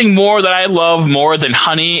there's something more that I love more than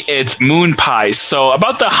honey, it's moon pies. So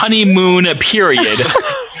about the honeymoon period.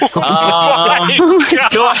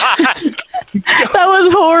 That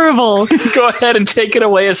was horrible. Go ahead and take it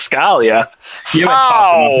away, Escalia. You haven't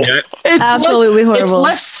talked about it. It's absolutely horrible. It's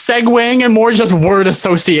less segueing and more just word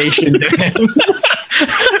association.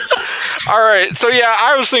 All right, so yeah,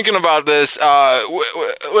 I was thinking about this.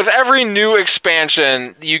 With every new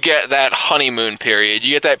expansion, you get that honeymoon period.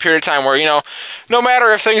 You get that period of time where, no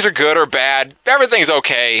matter if things are good or bad, everything's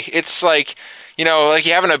okay. It's like, like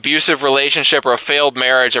you have an abusive relationship or a failed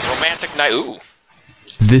marriage, a romantic night. Ooh.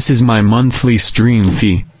 This is my monthly stream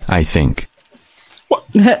fee, I think.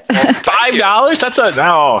 $5? That's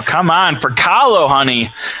oh, come on. For Kahlo, honey.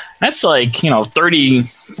 That's like,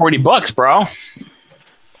 $30-$40, bro.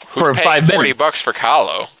 For 5 minutes. $40 for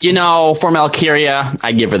Kahlo. For Malkyria,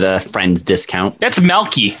 I give her the friends discount. That's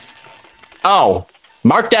Melky. Oh,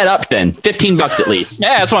 mark that up then. $15 at least.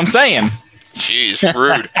 Yeah, that's what I'm saying. Jeez,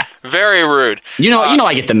 rude. Very rude.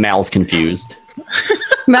 I get the mals confused.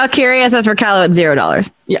 Malkyria says for Callow at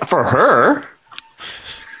 $0. Yeah, for her.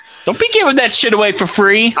 Don't be giving that shit away for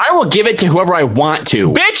free. I will give it to whoever I want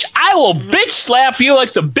to. Bitch, I will bitch slap you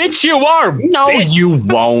like the bitch you are. No, bitch. you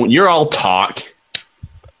won't. You're all talk.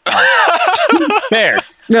 There.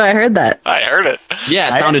 No, I heard that. I heard it. Yeah,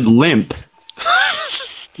 it sounded limp.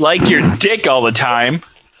 Like your dick all the time.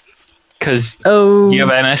 Because you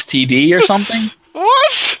have an STD or something?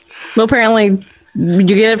 What? Well, apparently, you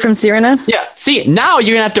get it from Serena? Yeah. See, now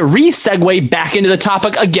you're going to have to re-segue back into the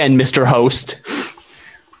topic again, Mr. Host.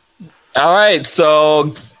 All right,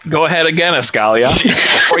 so go ahead again, Escalia.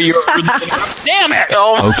 Damn it!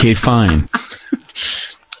 Okay, fine.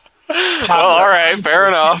 Well, all right, fair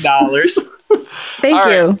enough.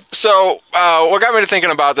 Thank you. So, what got me to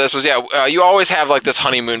thinking about this was, you always have like this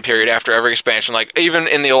honeymoon period after every expansion. Like, even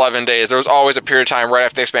in the 11 days, there was always a period of time right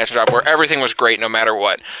after the expansion drop where everything was great no matter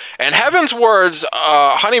what. And Heaven's Word's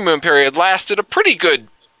honeymoon period lasted a pretty good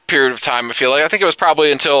period of time, I feel like. I think it was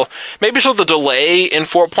probably until the delay in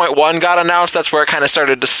 4.1 got announced. That's where it kind of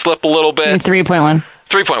started to slip a little bit. 3.1.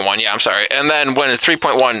 3.1, yeah, I'm sorry. And then when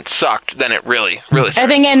 3.1 sucked, then it really started. I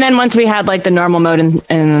think, and then once we had like the normal mode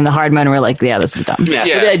and the hard mode, we're like, yeah, this is dumb. Yeah,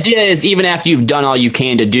 so the idea is even after you've done all you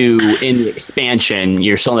can to do in the expansion,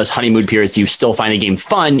 you're still in this honeymoon period, so you still find the game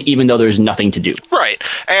fun, even though there's nothing to do. Right.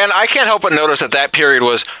 And I can't help but notice that period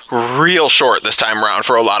was real short this time around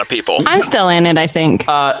for a lot of people. I'm still in it, I think.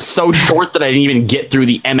 So short that I didn't even get through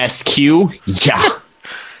the MSQ. Yeah.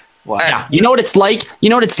 Wow. Yeah. You know what it's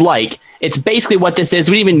like? It's basically what this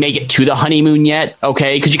is. We didn't even make it to the honeymoon yet,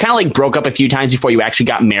 okay? Because you kind of like broke up a few times before you actually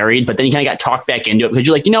got married, but then you kind of got talked back into it because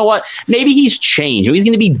you're like, you know what? Maybe he's changed. Maybe he's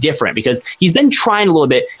going to be different because he's been trying a little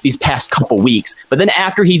bit these past couple weeks. But then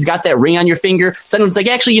after he's got that ring on your finger, suddenly it's like,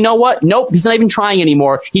 actually, you know what? Nope, he's not even trying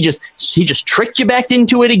anymore. He just tricked you back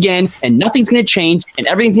into it again, and nothing's going to change, and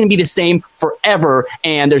everything's going to be the same forever,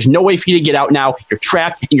 and there's no way for you to get out now. You're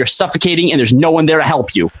trapped, and you're suffocating, and there's no one there to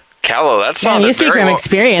help you. Callow, that sounded you speak from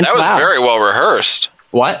experience. That was very well rehearsed.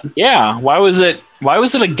 What? Yeah. Why was it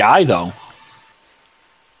a guy though?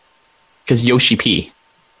 Because Yoshi P.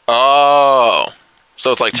 Oh.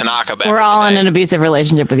 So it's like Tanaka back. We're all in an abusive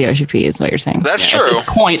relationship with Yoshi P is what you're saying. That's true. At this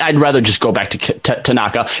point, I'd rather just go back to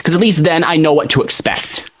Tanaka because at least then I know what to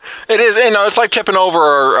expect. It is, it's like tipping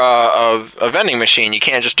over a vending machine. You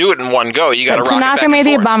can't just do it in one go. You got to rock it back Tanaka and made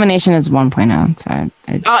the forth. Abomination as 1.0. So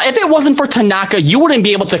if it wasn't for Tanaka, you wouldn't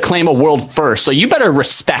be able to claim a world first. So you better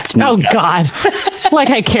respect Nika. Oh, God. Like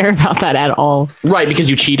I care about that at all. Right, because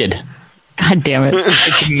you cheated. God damn it.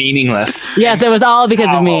 It's meaningless. Yes, it was all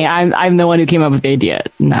because of me. I'm the one who came up with the idea.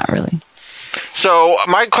 Not really. So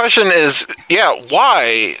my question is,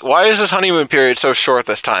 why is this honeymoon period so short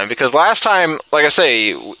this time? Because last time, like I say,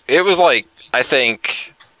 it was like, I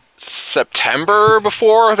think, September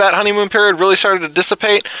before that honeymoon period really started to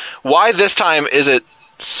dissipate. Why this time is it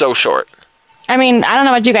so short? I mean, I don't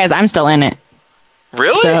know about you guys. I'm still in it.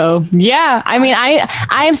 Really? So, yeah. I mean, I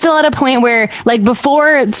am still at a point where, like,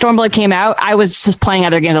 before Stormblood came out, I was just playing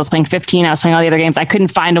other games. I was playing 15. I was playing all the other games. I couldn't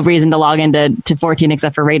find a reason to log into 14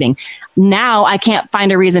 except for rating. Now, I can't find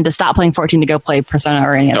a reason to stop playing 14 to go play Persona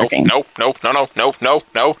or any other games. No,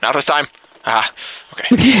 not this time.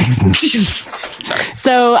 Okay. Sorry.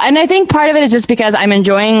 So, and I think part of it is just because I'm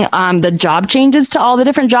enjoying the job changes to all the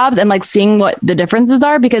different jobs and like seeing what the differences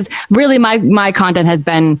are, because really my content has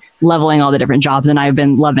been leveling all the different jobs and I've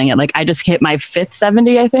been loving it. Like I just hit my 5th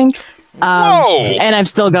 70, I think. Whoa! And I'm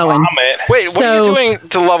still going. Wait, what are you doing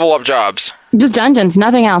to level up jobs? Just dungeons,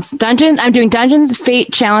 nothing else. Dungeons. I'm doing dungeons,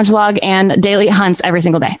 fate, challenge log, and daily hunts every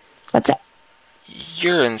single day. That's it.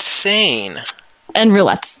 You're insane. And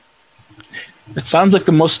roulettes. It sounds like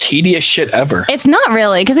the most tedious shit ever. It's not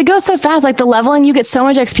really, because it goes so fast. Like the leveling, you get so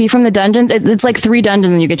much XP from the dungeons. It's like 3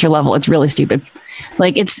 dungeons and you get your level. It's really stupid.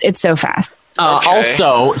 Like it's so fast. Okay.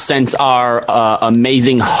 Also, since our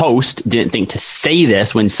amazing host didn't think to say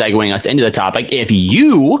this when segueing us into the topic, if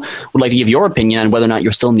you would like to give your opinion on whether or not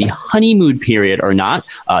you're still in the honeymoon period or not,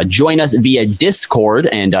 join us via Discord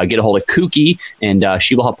and get a hold of Kooky, and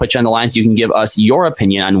she will help put you on the line so you can give us your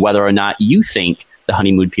opinion on whether or not you think the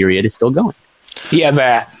honeymoon period is still going. Yeah,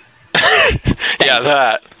 that. Yeah,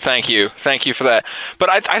 that. Thank you for that. But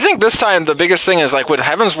I think this time the biggest thing is like with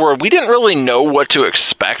Heaven's Word, we didn't really know what to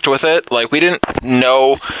expect with it. Like we didn't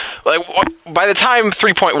know, like by the time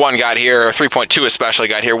 3.1 got here, or 3.2 especially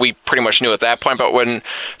got here, we pretty much knew at that point. But when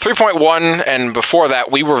 3.1 and before that,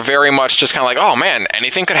 we were very much just kind of like, oh man,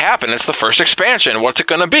 anything could happen. It's the first expansion. What's it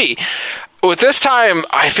going to be? With this time,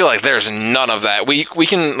 I feel like there's none of that. We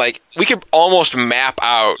could almost map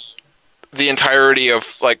out the entirety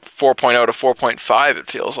of like 4.0 to 4.5, it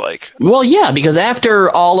feels like. Well, yeah, because after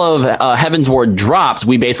all of Heaven's Word drops,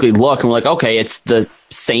 we basically look and we're like, okay, it's the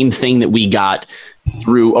same thing that we got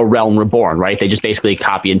through A Realm Reborn, right? They just basically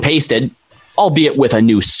copy and pasted, albeit with a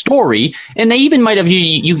new story. And they even might have,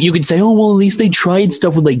 you could say, oh, well, at least they tried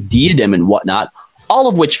stuff with like Diadem and whatnot, all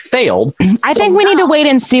of which failed. I think we need to wait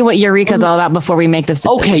and see what Eureka's all about before we make this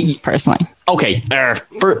decision, okay, personally. Okay,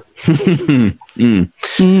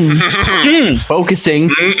 focusing,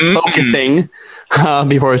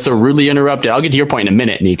 before I so rudely interrupted. I'll get to your point in a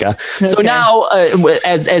minute, Nika. Okay. So now,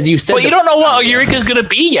 as you said... Well, you don't know what Eureka's going to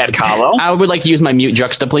be yet, Kahlo. I would like to use my mute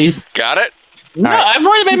Juxta, please. Got it. No, I've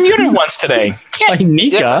already been muted once today. By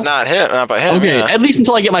Nika. Yeah, not him. Not by him. Okay, at least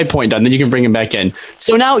until I get my point done, then you can bring him back in.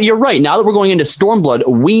 So now you're right. Now that we're going into Stormblood,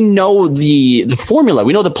 we know the formula.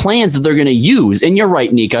 We know the plans that they're going to use. And you're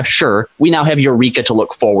right, Nika. Sure, we now have Eureka to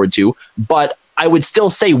look forward to. But I would still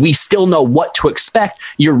say we still know what to expect.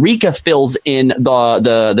 Eureka fills in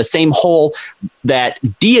the same hole that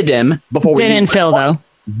Diadem before didn't fill though.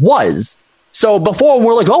 Was. So before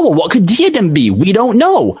we're like, oh, well, what could Diadem be? We don't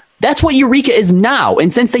know. That's what Eureka is now.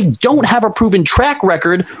 And since they don't have a proven track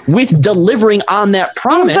record with delivering on that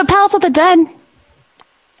promise, But Palace of the Dead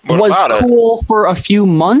was cool for a few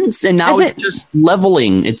months, and now it's just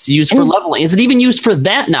leveling. It's used for leveling. Is it even used for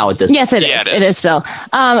that now at this point? Yes, it is. It is still.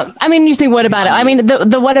 I mean, you say what about it? I mean,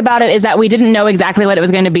 the what about it is that we didn't know exactly what it was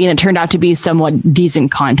going to be, and it turned out to be somewhat decent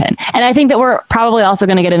content. And I think that we're probably also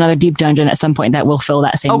going to get another deep dungeon at some point that will fill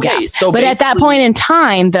that same gap. So but at that point in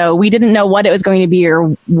time, though, we didn't know what it was going to be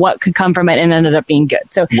or what could come from it, and it ended up being good.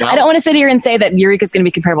 So I don't want to sit here and say that Eureka is going to be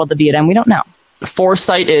comparable to Diadem. We don't know.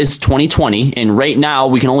 Foresight is 2020, and right now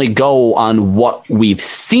we can only go on what we've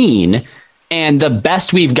seen, and the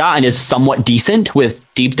best we've gotten is somewhat decent with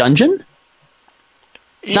Deep Dungeon.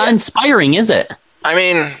 It's not inspiring, is it? I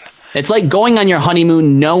mean, it's like going on your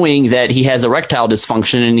honeymoon knowing that he has erectile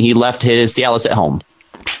dysfunction and he left his Cialis at home.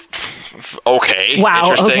 Okay. Wow.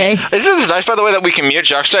 Interesting. Okay. Isn't this nice, by the way, that we can mute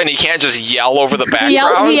Juxta and he can't just yell over the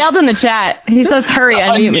background? He yelled in the chat. He says, "Hurry,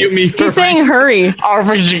 unmute me." He's saying, "Hurry."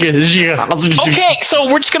 Okay,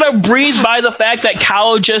 so we're just gonna breeze by the fact that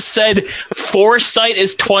Kyle just said Foresight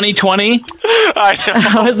is 2020. I know.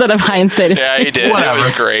 How is that of hindsight? Yeah, he did. Whatever. It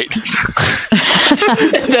was great.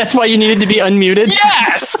 That's why you needed to be unmuted.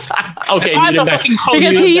 Yes. Okay.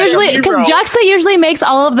 Because Juxta usually makes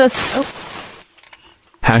all of this.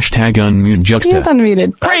 Hashtag unmute Juxta. He's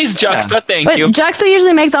unmuted. Praise Juxta. Thank you. Juxta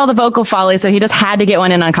usually makes all the vocal follies, so he just had to get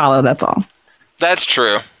one in on Kalo. That's all. That's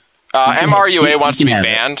true. MRUA wants to be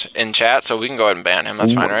banned in chat, so we can go ahead and ban him.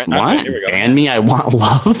 That's fine, right? What? Okay, here we go. Ban me? I want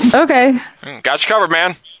love. Okay. Got you covered,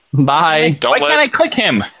 man. Bye. Why can't I click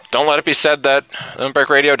him? Don't let it be said that Limit Break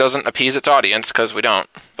Radio doesn't appease its audience, because we don't.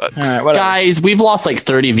 But guys, we've lost like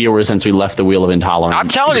 30 viewers since we left the Wheel of Intolerance. I'm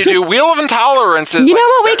telling you, dude, Wheel of Intolerance is. You know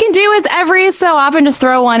what we can do is every so often just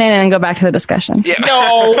throw one in and go back to the discussion. Yeah.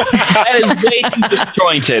 No, that is way too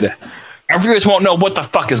disjointed. Our viewers won't know what the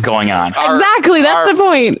fuck is going on. Exactly, that's the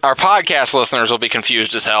point. Our podcast listeners will be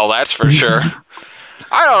confused as hell. That's for sure.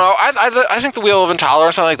 I don't know. I think the Wheel of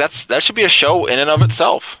Intolerance. I think that should be a show in and of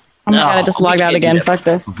itself. Oh my god! I just logged out again. Fuck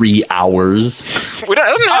this. 3 hours. It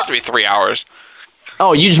doesn't have to be 3 hours.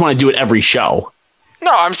 Oh, you just want to do it every show?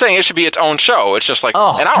 No, I'm saying it should be its own show. It's just like an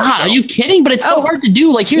hour. God, show. Are you kidding? But it's so hard to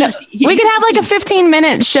do. Like, we could have like a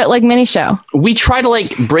 15-minute show, like mini show. We try to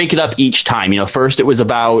like break it up each time. You know, first it was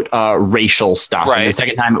about racial stuff, right? And the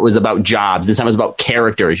second time it was about jobs. This time it was about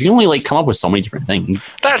characters. You can only like come up with so many different things.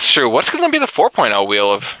 That's true. What's going to be the 4.0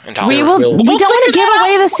 Wheel of Intolerance? We don't want to give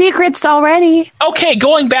away the secrets already. Okay,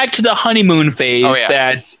 going back to the honeymoon phase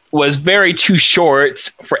that was very too short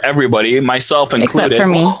for everybody, myself included. Except for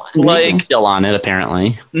me. Like, still on it, apparently.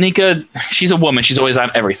 Nika, she's a woman. She's always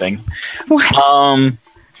on everything. What?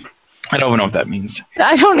 I don't even know what that means.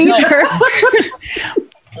 I don't either.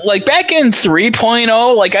 Like back in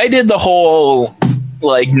 3.0, like I did the whole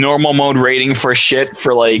like normal mode rating for shit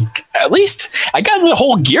for like at least I got the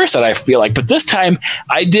whole gear set, I feel like, but this time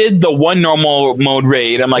I did the one normal mode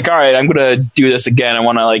raid. I'm like, all right, I'm gonna do this again. I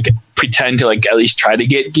want to like pretend to like at least try to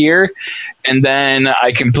get gear, and then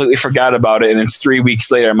I completely forgot about it, and it's 3 weeks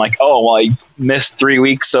later. I'm like, oh well, I missed 3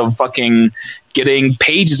 weeks of fucking getting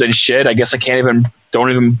pages and shit. I guess I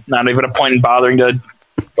not even a point in bothering to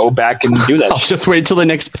go back and do that. I'll just wait till the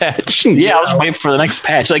next patch. Yeah, I'll just wait for the next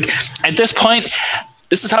patch. Like at this point,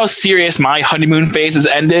 this is how serious my honeymoon phase has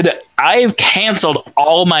ended. I've canceled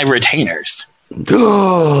all my retainers.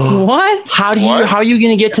 What? How are you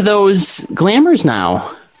going to get to those glamours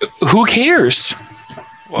now? Who cares?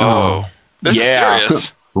 Whoa. This is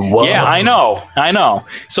serious. Whoa. Yeah, I know.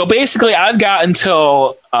 So basically, I've got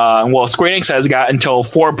until Square Enix has got until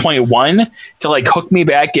 4.1 to like hook me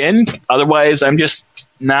back in. Otherwise, I'm just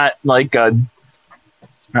not like I'm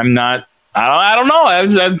not. I don't know.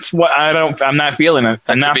 That's what I'm not feeling it.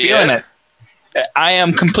 I'm not feeling it. I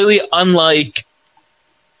am completely unlike.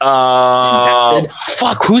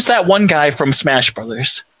 Fuck. Who's that one guy from Smash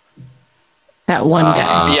Brothers? That one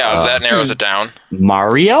guy. Yeah, that narrows it down.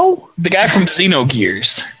 Mario? The guy from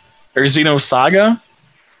Xenogears. Or Xenosaga?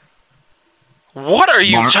 What are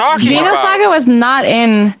you talking about? Xenosaga was not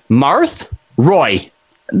in... Marth? Roy.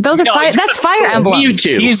 Those are that's Fire Emblem.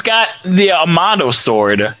 Mewtwo. He's got the Amato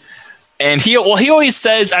sword. And he always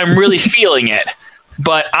says, I'm really feeling it.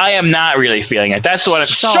 but I am not really feeling it. That's what I'm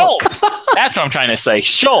Shulk. That's what I'm trying to say.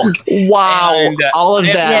 Shulk. Wow. And, all of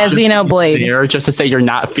that. Yeah, Xenoblade. Just to say you're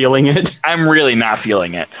not feeling it. I'm really not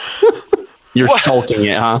feeling it. You're sulking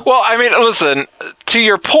it, huh? Well, I mean, listen, to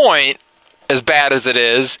your point, as bad as it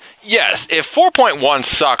is, yes, if 4.1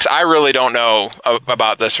 sucks, I really don't know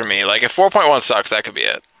about this for me. Like, if 4.1 sucks, that could be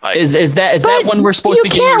it. Like, is that when we're supposed to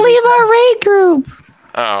be? You can't leave our raid group.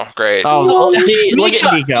 Oh, great. Oh, see, look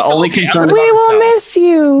at Nika. Only concerned We about will himself. miss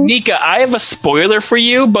you. Nika, I have a spoiler for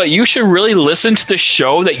you, but you should really listen to the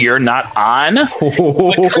show that you're not on.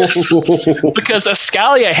 Because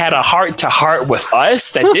Ascalia had a heart-to-heart with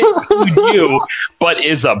us that didn't include you, but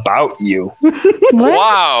is about you.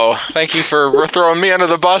 Wow. Thank you for throwing me under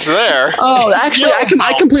the bus there. Oh, actually,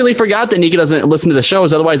 I completely forgot that Nika doesn't listen to the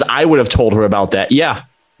shows. Otherwise, I would have told her about that. Yeah.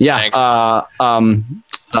 Thanks.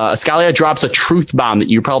 Ascalia drops a truth bomb that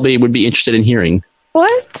you probably would be interested in hearing.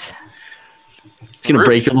 What? It's going to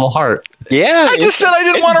break your little heart. Yeah. I just said I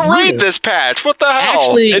didn't want to raid this patch. What the hell?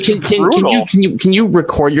 Actually, It's can you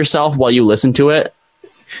record yourself while you listen to it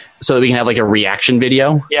so that we can have like a reaction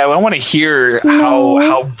video? Yeah, I want to hear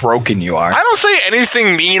how broken you are. I don't say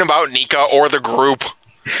anything mean about Nika or the group.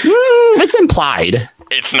 It's implied.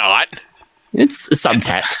 It's not. It's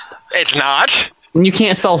subtext. It's not. And you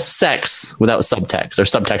can't spell sex without subtext or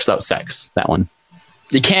subtext without sex. That one.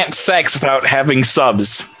 You can't sex without having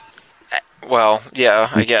subs. Well, yeah,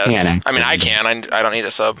 I guess. can, I mean, I can. I don't need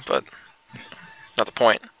a sub, but not the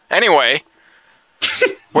point. Anyway,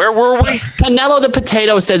 where were we? Panello the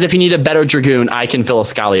Potato says, if you need a better Dragoon, I can fill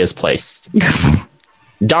Ascalia's place.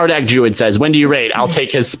 Dardak Druid says, when do you raid? I'll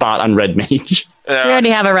take his spot on Red Mage. We already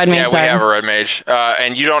have a red mage. Yeah, we have a red mage.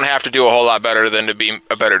 And you don't have to do a whole lot better than to be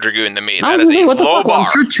a better Dragoon than me. I That was is gonna say, a what the low fuck? Well, bar.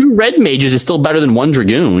 I'm sure 2 red mages is still better than 1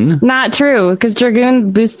 Dragoon. Not true, because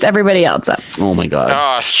Dragoon boosts everybody else up. Oh my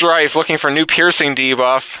god. Strife, looking for new piercing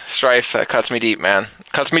debuff. Strife, that cuts me deep, man.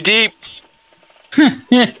 Cuts me deep.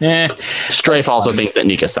 Strife also thinks that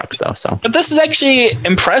Nika sucks, though. So, But this is actually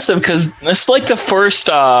impressive because this is like the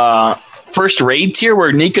first raid tier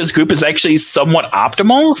where Nika's group is actually somewhat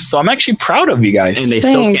optimal. So I'm actually proud of you guys. and they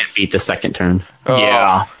still can't beat the second turn.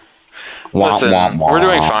 Yeah. Listen, we're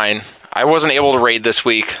doing fine. I wasn't able to raid this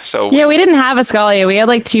week, so Yeah, we didn't have Ascalia. We had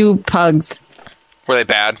like 2 pugs. were they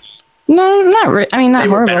bad? No, not I mean, not They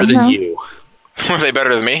were horrible. better than no. you. Were they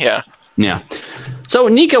better than me? Yeah. Yeah. So,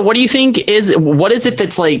 Nika, what do you think what is it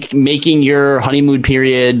that's like making your honeymoon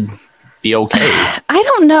period be okay? I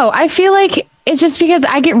don't know. I feel like it's just because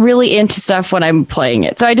I get really into stuff when I'm playing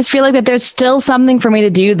it. So I just feel like that there's still something for me to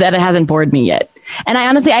do that it hasn't bored me yet. And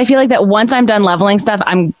I feel like that once I'm done leveling stuff,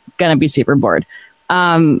 I'm going to be super bored.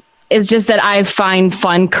 It's just that I find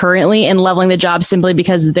fun currently in leveling the jobs simply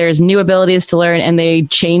because there's new abilities to learn and they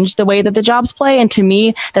change the way that the jobs play. And to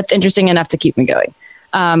me, that's interesting enough to keep me going.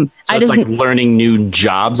 So it's like learning new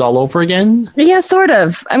jobs all over again? Yeah, sort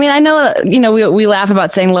of. I mean, I know, we laugh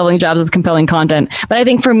about saying leveling jobs is compelling content, but I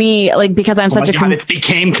think for me, like, because I'm such a... it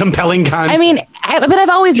became compelling content. I mean, but I've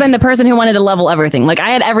always been the person who wanted to level everything. Like, I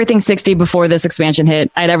had everything 60 before this expansion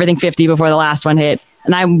hit. I had everything 50 before the last one hit.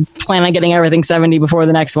 And I plan on getting everything 70 before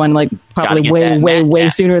the next one, like probably way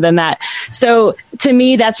sooner than that. So to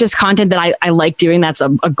me, that's just content that I like doing. That's a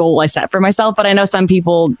goal I set for myself. But I know some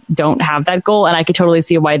people don't have that goal. And I could totally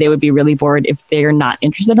see why they would be really bored if they're not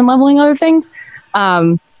interested in leveling other things.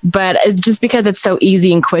 But it's just because it's so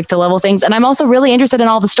easy and quick to level things. And I'm also really interested in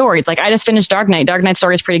all the stories. Like I just finished Dark Knight. Dark Knight's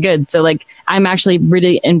story is pretty good. So like I'm actually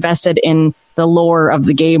really invested in the lore of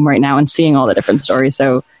the game right now and seeing all the different stories.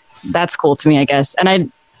 So that's cool to me, I guess. And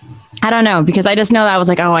I don't know, because I just know that I was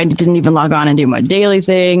like, oh, I didn't even log on and do my daily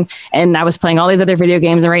thing. And I was playing all these other video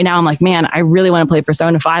games. And right now I'm like, man, I really want to play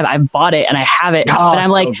Persona 5. I bought it and I have it.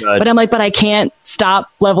 But I can't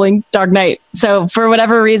stop leveling Dark Knight. So for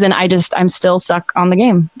whatever reason, I'm still stuck on the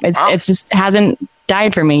game. It's just hasn't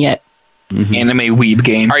died for me yet. Mm-hmm. Anime weeb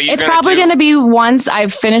game. It's probably going to be once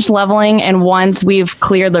I've finished leveling and once we've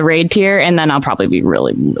cleared the raid tier, and then I'll probably be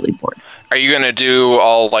really, really bored. Are you going to do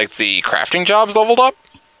all like the crafting jobs leveled up?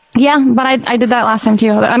 Yeah, but I did that last time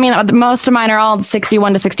too. I mean, most of mine are all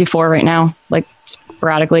 61 to 64 right now, like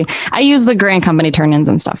sporadically. I use the Grand Company turn-ins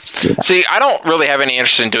and stuff to do that. See, I don't really have any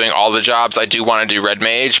interest in doing all the jobs. I do want to do Red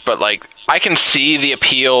Mage, but like I can see the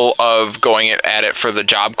appeal of going at it for the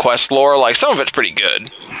job quest lore. Like some of it's pretty good.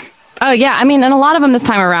 Oh, yeah. I mean, and a lot of them this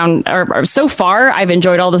time around are so far, I've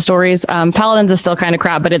enjoyed all the stories. Paladins is still kind of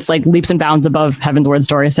crap, but it's like leaps and bounds above Heaven's Word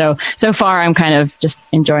story. So far, I'm kind of just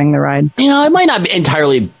enjoying the ride. You know, it might not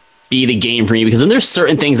entirely be the game for me because then there's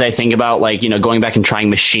certain things I think about, like, going back and trying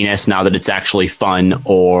Machinist now that it's actually fun,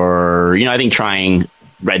 or, I think trying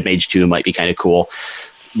Red Mage 2 might be kind of cool.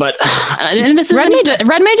 But and this is Red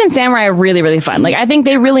Mage and Samurai are really, really fun. Like, I think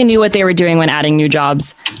they really knew what they were doing when adding new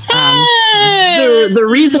jobs. The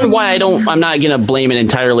reason why I'm not gonna blame it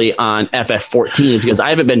entirely on FF14 is because I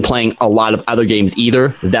haven't been playing a lot of other games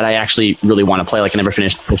either that I actually really want to play. Like, I never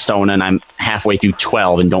finished Persona, and I'm halfway through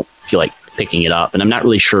 12 and don't feel like picking it up, and I'm not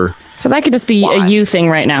really sure. So that could just be a you thing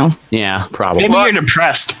right now. Yeah, probably. Maybe you're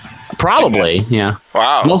depressed. Probably, yeah.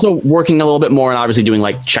 Wow. I'm also working a little bit more and obviously doing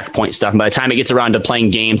like checkpoint stuff. And by the time it gets around to playing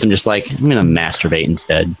games, I'm just like, I'm gonna masturbate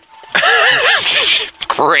instead.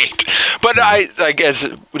 Great. But I guess,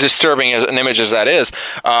 disturbing as an image as that is,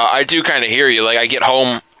 I do kind of hear you. Like, I get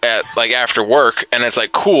home at like after work, and it's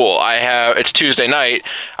like, cool. It's Tuesday night.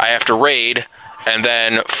 I have to raid, and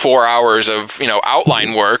then 4 hours of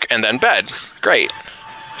outline work, and then bed. Great.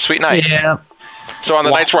 Sweet night. Yeah. So on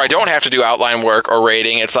the nights where I don't have to do outline work or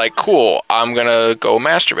raiding, it's like, cool, I'm going to go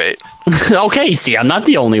masturbate. Okay, see, I'm not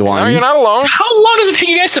the only one. No, you're not alone. How long does it take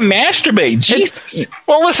you guys to masturbate? Jesus.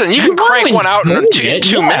 Well, listen, you can crank one out in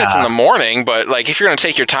two minutes in the morning, but like if you're going to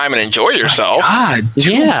take your time and enjoy yourself. God,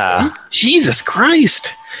 yeah. Jesus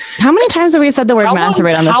Christ. How many times have we said the word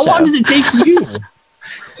masturbate on this show? How long does it take you?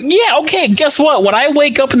 Yeah, okay, guess what? When I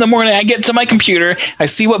wake up in the morning, I get to my computer, I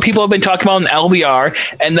see what people have been talking about in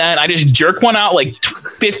LBR, and then I just jerk one out like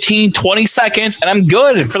 15, 20 seconds, and I'm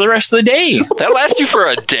good for the rest of the day. That lasts you for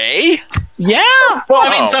a day? Yeah. Well, I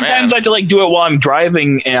mean, sometimes I have to like do it while I'm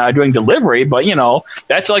driving and doing delivery, but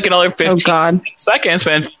that's like another 15 seconds,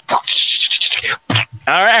 man.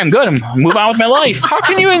 All right, I'm good. Move on with my life. How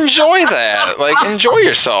can you enjoy that? Like, enjoy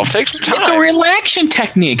yourself. Take some time. It's a relaxation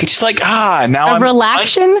technique. It's just like, now a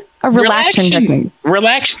relaxation technique.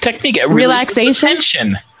 Relaxation technique. Relaxation.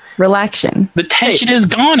 Tension. Relaxation. The tension is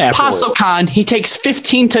gone afterwards. Paso-Khan, he takes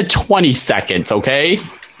 15 to 20 seconds, okay?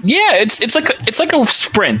 Yeah, it's like a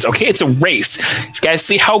sprint, okay? It's a race. You guys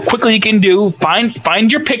see how quickly you can do.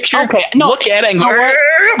 Find your picture. Okay, look at it and go.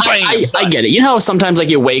 I get it. You know how sometimes like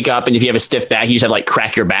you wake up and if you have a stiff back, you just have to like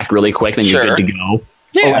crack your back really quick, then you're good to go.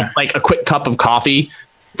 Yeah, or like a quick cup of coffee.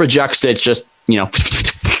 For Juxta, it's just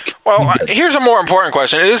Well, here's a more important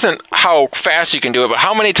question. It isn't how fast you can do it, but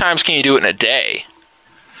how many times can you do it in a day?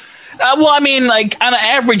 Well, I mean, like on an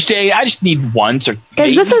average day, I just need once or.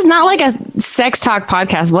 Guys, this is not like a sex talk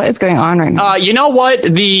podcast. What is going on right now? You know what?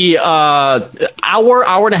 The hour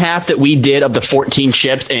and a half that we did of the 14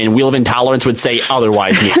 ships and Wheel of Intolerance would say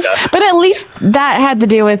otherwise. But at least that had to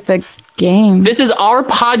do with the game. This is our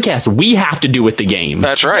podcast. We have to do with the game.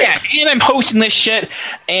 That's right. Yeah, and I'm hosting this shit,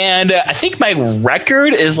 and I think my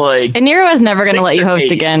record is like. And Nero is never going to let you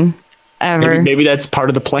host again. Ever. Maybe that's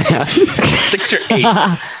part of the plan. 6 or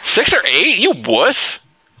 8. 6 or 8? You wuss.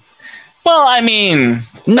 Well, I mean,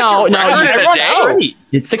 no. Day?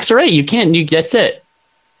 It's 6 or 8. You can't. That's it.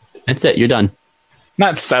 That's it. You're done.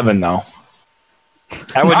 Not 7 though.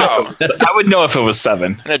 I would know if it was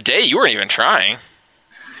 7. In a day, you weren't even trying.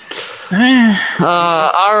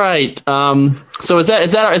 All right. So is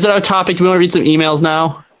that our topic? Do we want to read some emails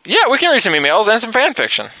now? Yeah, we can read some emails and some fan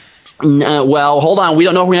fiction. Well, hold on. We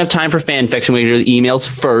don't know if we're going to have time for fan fiction. We're going to do the emails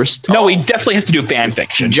first. No, we definitely have to do fan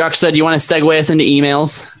fiction. Juxta, do you want to segue us into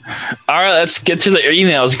emails? All right, let's get to the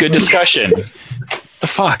emails. Good discussion. The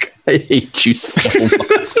fuck? I hate you so much.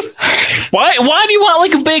 Why do you want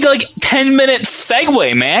like a big 10-minute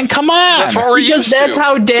segue, man? Come on. That's what we're used to. That's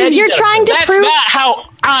how Daddy. You're trying to That's prove. not how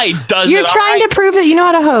I does it. You're trying to prove that you know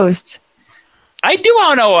how to host. I do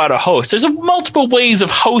know how to host. There's multiple ways of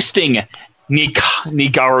hosting.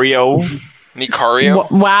 Nicario.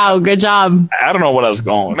 Wow, good job. I don't know what I was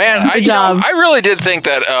going with. Man, good job. I really did think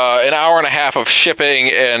that an hour and a half of shipping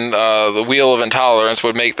and the Wheel of Intolerance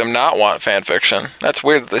would make them not want fan fiction. That's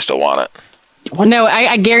weird that they still want it. No,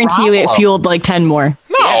 I guarantee you it fueled like 10 more.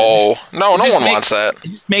 No one wants that. It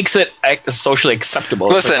just makes it socially acceptable.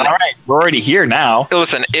 Listen, all right, we're already here now.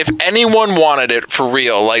 Listen, if anyone wanted it for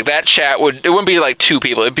real, like that chat it wouldn't be like 2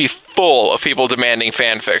 people. It'd be full of people demanding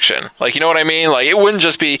fan fiction. Like, you know what I mean? Like, it wouldn't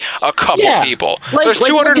just be a couple people. There's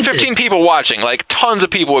 215 people watching. Like, tons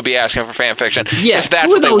of people would be asking for fan fiction. Yeah, if that's 2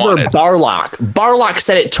 what of they those wanted. are Barlock. Barlock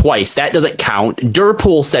said it twice. That doesn't count.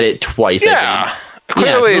 Durpool said it twice. Yeah.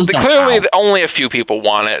 Clearly, only a few people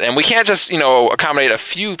want it, and we can't just, accommodate a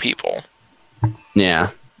few people.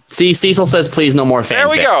 Yeah. See, Cecil says, please, no more fan There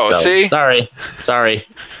we go, see? Sorry.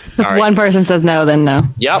 Just one person says no, then no.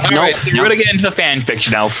 Yep. All right, so we're going to get into the fan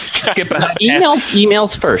fiction now. Skip ahead.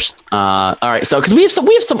 Emails first. All right, so, because we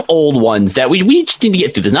have some old ones that we just need to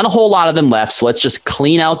get through. There's not a whole lot of them left, so let's just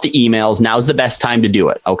clean out the emails. Now's the best time to do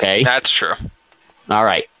it, okay? That's true. All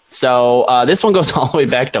right. So this one goes all the way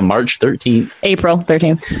back to March 13th. April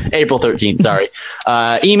 13th, sorry.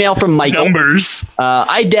 Email from Michael. Numbers.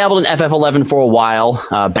 I dabbled in FF11 for a while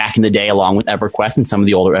back in the day, along with EverQuest and some of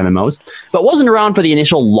the older MMOs, but wasn't around for the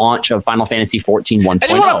initial launch of Final Fantasy XIV 1.0. I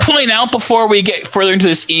just want to point out before we get further into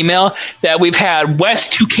this email that we've had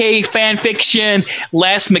West 2K fanfiction,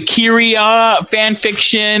 Last Makiria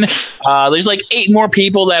fanfiction. There's like 8 more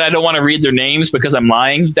people that I don't want to read their names because I'm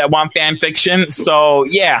lying that want fanfiction. So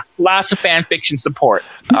yeah. Lots of fan fiction support.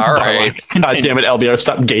 All right. God damn it, LBR,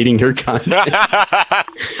 stop gating your content.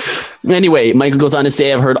 Anyway, Michael goes on to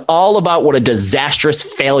say, I've heard all about what a disastrous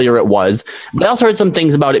failure it was, but I also heard some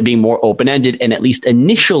things about it being more open-ended and at least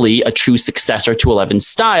initially a true successor to 11's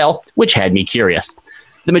style, which had me curious.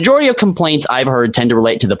 The majority of complaints I've heard tend to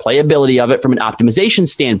relate to the playability of it from an optimization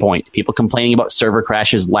standpoint, people complaining about server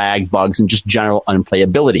crashes, lag, bugs, and just general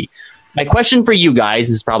unplayability. My question for you guys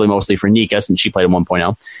is probably mostly for Nika, since she played in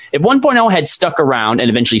 1.0. If 1.0 had stuck around and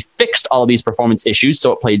eventually fixed all of these performance issues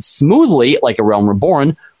so it played smoothly like A Realm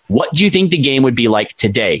Reborn, what do you think the game would be like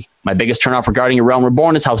today? My biggest turnoff regarding A Realm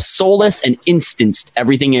Reborn is how soulless and instanced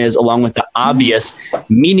everything is, along with the obvious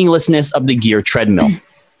meaninglessness of the gear treadmill.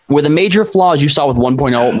 Were the major flaws you saw with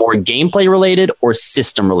 1.0 more gameplay related or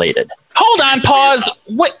system related? Hold on, pause.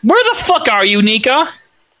 Where the fuck are you, Nika?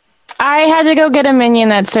 I had to go get a minion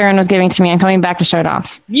that Saren was giving to me. I'm coming back to show it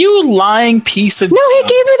off. You lying piece of... No, he gave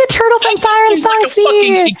me the turtle from Siren Song. Like a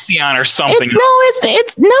fucking Ixion or something.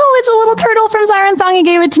 It's a little turtle from Siren Song. He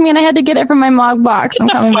gave it to me, and I had to get it from my Mog box. I'm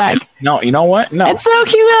coming back. No, you know what? No. It's so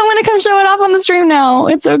cute. I'm going to come show it off on the stream now.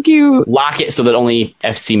 It's so cute. Lock it so that only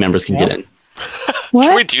FC members can get in. What?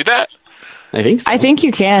 Can we do that? I think so. I think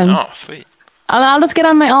you can. Oh, sweet. I'll just get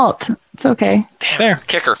on my alt. It's okay. Damn. There.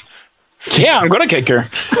 Kicker. Yeah, I'm gonna kick her.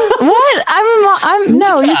 What? I'm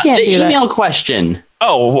no, you can't do that. Email question.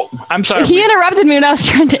 Oh, I'm sorry. He interrupted me when I was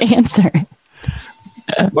trying to answer.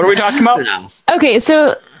 What are we talking about? Okay,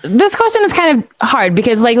 so this question is kind of hard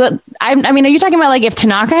because, like, I mean, are you talking about like if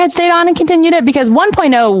Tanaka had stayed on and continued it? Because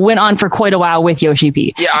 1.0 went on for quite a while with Yoshi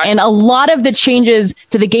P. Yeah, and a lot of the changes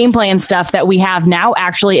to the gameplay and stuff that we have now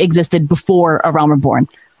actually existed before A Realm Reborn.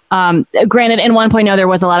 Granted, in 1.0 there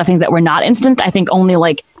was a lot of things that were not instanced. I think only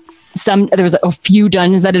like there was a few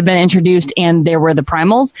dungeons that had been introduced, and there were the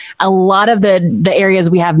primals. A lot of the areas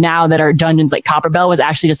we have now that are dungeons, like Copperbell, was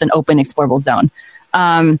actually just an open explorable zone.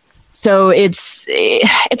 So it's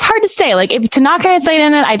hard to say. Like if Tanaka had stayed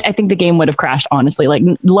in it, I think the game would have crashed. Honestly, like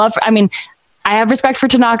I have respect for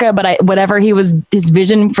Tanaka, but whatever his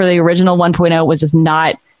vision for the original 1.0 was just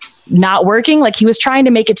not working. Like he was trying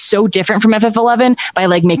to make it so different from FF11 by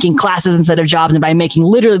like making classes instead of jobs, and by making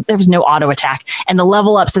literally there was no auto attack, and the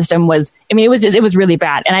level up system was, I mean, it was really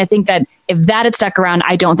bad. And I think that if that had stuck around,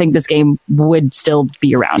 I don't think this game would still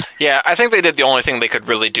be around. Yeah, I think they did the only thing they could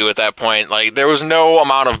really do at that point. Like there was no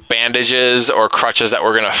amount of bandages or crutches that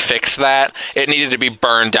were going to fix that. It needed to be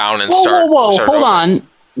burned down and start hold over. on.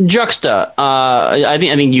 Juxta, I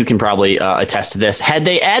think you can probably attest to this. Had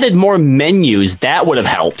they added more menus, that would have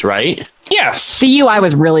helped, right? Yes. The UI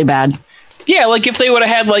was really bad. Yeah, like if they would have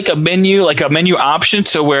had like a menu option,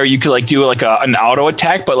 so where you could like do like an auto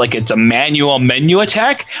attack, but like it's a manual menu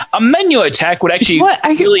attack. A menu attack would actually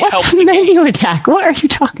really help. What's a menu attack? What are you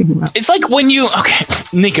talking about? It's like when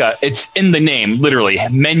Nika, it's in the name, literally,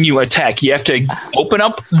 menu attack. You have to open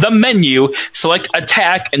up the menu, select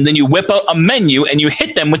attack, and then you whip out a menu and you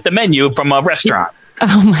hit them with the menu from a restaurant.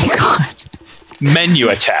 Oh my god. Menu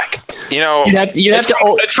attack. You know,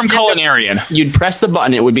 it's from Culinarian. You'd press the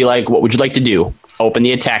button. It would be like, what would you like to do? Open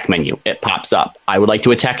the attack menu. It pops up. I would like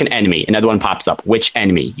to attack an enemy. Another one pops up. Which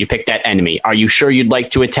enemy? You pick that enemy. Are you sure you'd like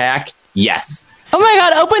to attack? Yes. Oh my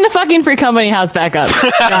god, open the fucking Free Company house back up.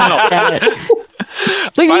 God damn it.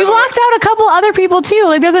 Like you locked out a couple other people too.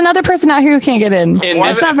 Like there's another person out here who can't get in.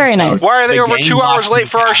 That's not very nice. Why are they over 2 hours late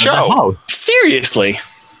for our show? Seriously.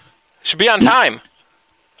 Should be on time.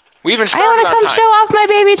 We even I started want to come show off my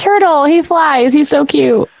baby turtle. He flies. He's so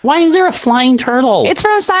cute. Why is there a flying turtle? It's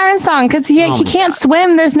from Siren Song because he can't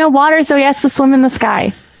swim. There's no water, so he has to swim in the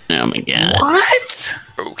sky. Oh my god. What?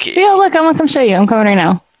 Okay. Yeah, look, I'm gonna come show you. I'm coming right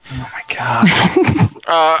now. Oh my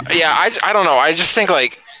god. Yeah, I don't know. I just think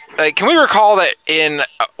like can we recall that in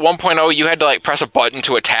 1.0 you had to like press a button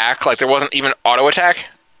to attack? Like there wasn't even auto attack?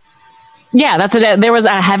 Yeah, that's what there was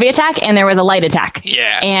a heavy attack and there was a light attack.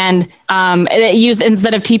 Yeah. And it used,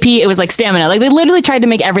 instead of TP, it was like stamina. Like they literally tried to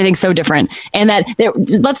make everything so different. And that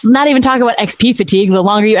let's not even talk about XP fatigue. The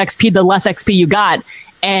longer you XP, the less XP you got.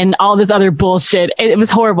 And all this other bullshit. It was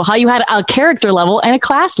horrible. How you had a character level and a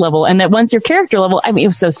class level. And that once your character level, I mean, it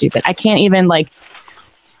was so stupid. I can't even I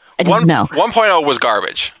just know. 1.0 was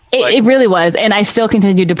garbage. It really was, and I still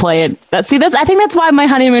continued to play it. I think that's why my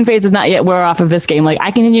honeymoon phase is not yet wore off of this game. Like,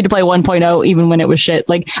 I continued to play 1.0 even when it was shit.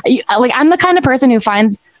 Like I'm the kind of person who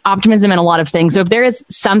finds optimism in a lot of things. So if there is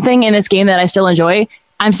something in this game that I still enjoy,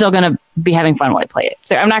 I'm still going to be having fun while I play it.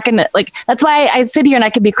 So I'm not going to that's why I sit here and I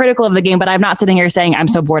can be critical of the game, but I'm not sitting here saying I'm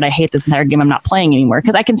so bored, I hate this entire game, I'm not playing anymore,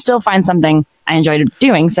 because I can still find something I enjoy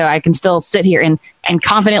doing. So I can still sit here and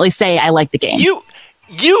confidently say I like the game.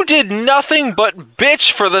 You did nothing but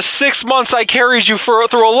bitch for the 6 months I carried you through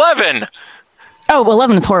 11. Oh, well,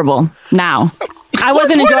 11 is horrible now. I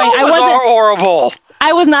wasn't enjoying it. Horrible.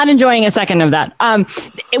 I was not enjoying a second of that.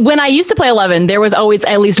 When I used to play 11, there was always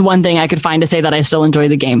at least one thing I could find to say that I still enjoy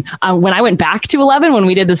the game. When I went back to 11, when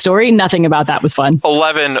we did the story, nothing about that was fun.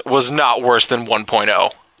 11 was not worse than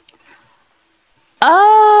 1.0.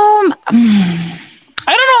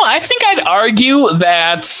 I don't know. I think I'd argue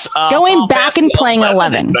that going back and playing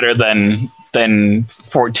 11 better than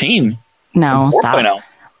 14. No, stop.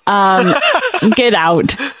 Get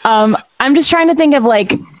out. I'm just trying to think of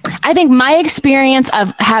I think my experience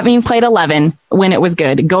of having played 11 when it was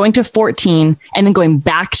good, going to 14 and then going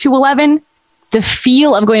back to 11, the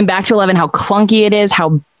feel of going back to 11, how clunky it is,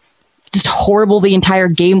 how just horrible the entire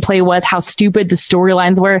gameplay was, how stupid the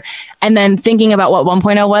storylines were. And then thinking about what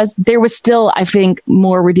 1.0 was, there was still, I think,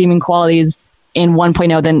 more redeeming qualities in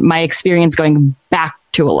 1.0 than my experience going back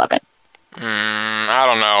to 11. I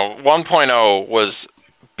don't know. 1.0 was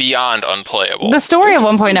beyond unplayable. The story of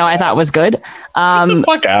 1.0 I thought was good. Get the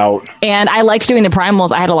fuck out. And I liked doing the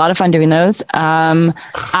primals. I had a lot of fun doing those.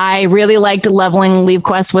 I really liked leveling Leave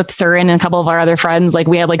Quest with Surin and a couple of our other friends.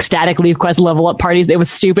 We had static Leave Quest level up parties. It was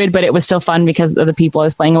stupid, but it was still fun because of the people I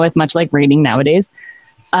was playing with, much like raiding nowadays.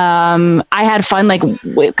 I had fun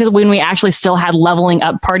because when we actually still had leveling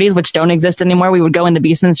up parties, which don't exist anymore, we would go in the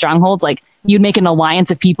Beastmen strongholds. You'd make an alliance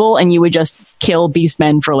of people and you would just kill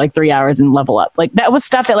Beastmen for 3 hours and level up. That was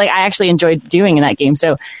stuff that I actually enjoyed doing in that game.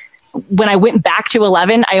 So when I went back to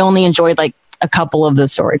 11, I only enjoyed a couple of the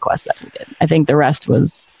story quests that we did. I think the rest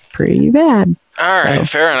was pretty bad. All right,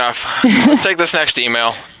 fair enough. Let's take this next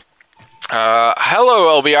email.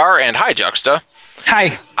 Hello, LBR, and hi, Juxta.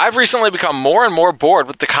 Hi. I've recently become more and more bored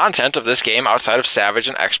with the content of this game outside of Savage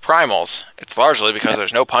and X Primals. It's largely because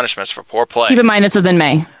there's no punishments for poor play. Keep in mind this was in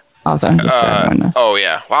May. Also, oh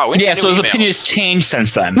yeah, wow. So his opinion's changed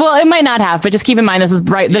since then. Well, it might not have, but just keep in mind this was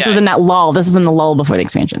This was in that lull. This was in the lull before the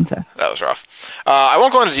expansion. So that was rough. I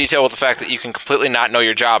won't go into detail with the fact that you can completely not know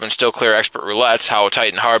your job and still clear expert roulettes, how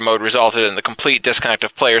tight and hard mode resulted in the complete disconnect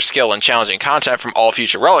of player skill and challenging content from all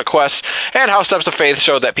future relic quests, and how Steps of Faith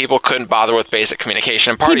showed that people couldn't bother with basic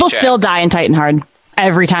communication and party people chat. Still die in Titan Hard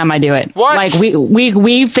every time I do it. What?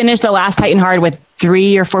 We finished the last Titan Hard with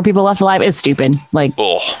 3 or 4 people left alive. It's stupid.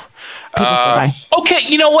 People still die. Okay,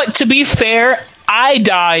 you know what? To be fair, I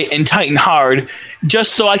die in Titan Hard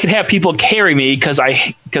just so I could have people carry me because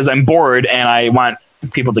I'm bored and I want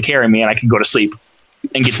people to carry me and I can go to sleep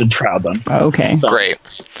and get the trial done. Okay. So, great.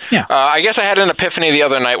 Yeah. I guess I had an epiphany the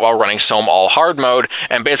other night while running Sohm all hard mode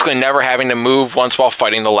and basically never having to move once while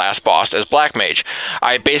fighting the last boss as Black Mage.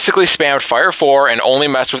 I basically spammed Fire 4 and only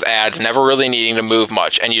messed with ads, never really needing to move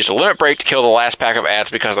much, and used a limit break to kill the last pack of ads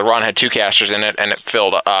because the run had 2 casters in it and it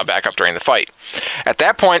filled back up during the fight. At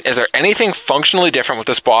that point, is there anything functionally different with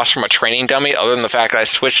this boss from a training dummy other than the fact that I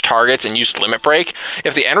switched targets and used limit break?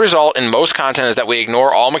 If the end result in most content is that we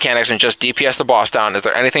ignore all mechanics and just DPS the boss down, is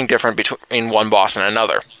there anything different between one boss and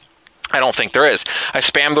another? I don't think there is. I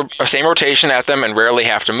spam the same rotation at them and rarely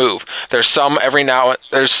have to move. There's some every now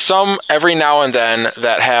and then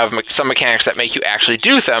that have some mechanics that make you actually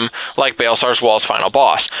do them, like Baelsar's Wall's final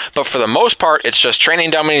boss. But for the most part, it's just training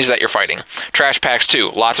dummies that you're fighting. Trash packs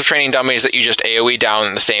too. Lots of training dummies that you just AoE down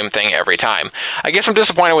in the same thing every time. I guess I'm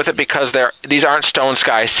disappointed with it because these aren't Stone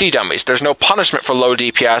Sky C dummies. There's no punishment for low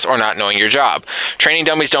DPS or not knowing your job. Training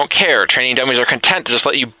dummies don't care. Training dummies are content to just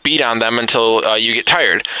let you beat on them until you get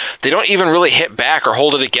tired. They don't even really hit back or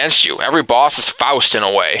hold it against you. Every boss is Faust in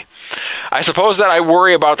a way. I suppose that I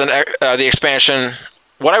worry about the expansion.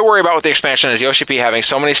 What I worry about with the expansion is Yoshi P having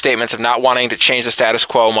so many statements of not wanting to change the status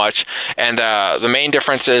quo much, and the main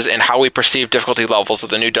difference is in how we perceive difficulty levels of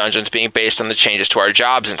the new dungeons being based on the changes to our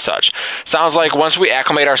jobs and such. Sounds like once we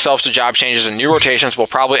acclimate ourselves to job changes and new rotations, we'll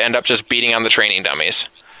probably end up just beating on the training dummies.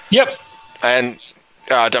 Yep. And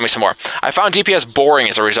dummy some more. I found DPS boring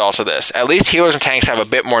as a result of this. At least healers and tanks have a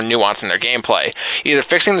bit more nuance in their gameplay. Either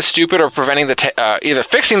fixing the stupid or preventing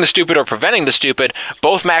the stupid,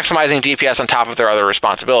 both maximizing DPS on top of their other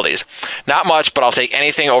responsibilities. Not much, but I'll take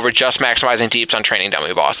anything over just maximizing deeps on training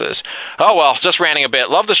dummy bosses. Oh well, just ranting a bit.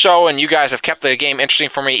 Love the show, and you guys have kept the game interesting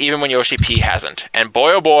for me even when Yoshi P hasn't. And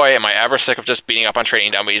boy oh boy, am I ever sick of just beating up on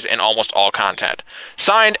training dummies in almost all content.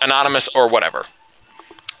 Signed, Anonymous, or whatever.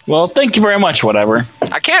 Well, thank you very much, whatever.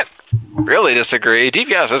 I can't really disagree.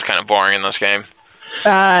 DPS is kind of boring in this game.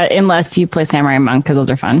 Unless you play Samurai Monk, because those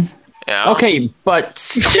are fun. Yeah. Okay, but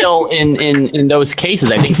still, in those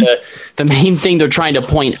cases, I think the main thing they're trying to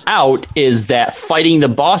point out is that fighting the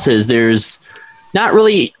bosses, there's not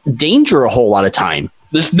really danger a whole lot of time.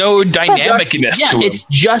 There's no dynamicness to it. It's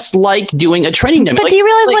just like doing a training dummy. But do you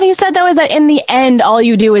realize what he said, though, is that in the end, all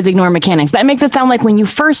you do is ignore mechanics. That makes it sound like when you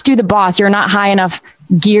first do the boss, you're not high enough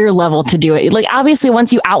gear level to do it. Like, obviously,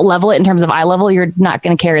 once you out level it in terms of eye level, you're not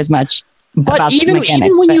going to care as much. But even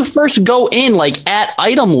when you first go in, like at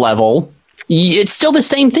item level, it's still the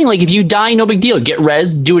same thing. Like if you die, no big deal. Get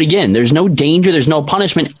res, do it again. There's no danger. There's no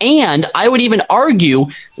punishment. And I would even argue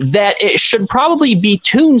that it should probably be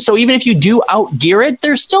tuned. So even if you do outgear it,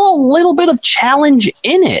 there's still a little bit of challenge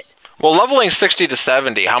in it. Well, leveling 60 to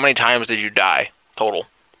 70, how many times did you die total?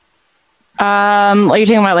 Are you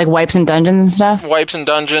talking about like wipes and dungeons and stuff? Wipes and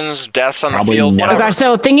dungeons, deaths on the field, whatever. Oh gosh,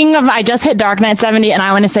 so thinking of, I just hit Dark Knight 70, and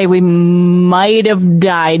I want to say we might have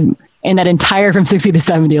died in that entire from 60 to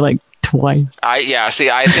 70 like twice. I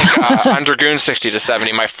think on Dragoon 60 to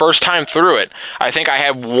 70, my first time through it, I think I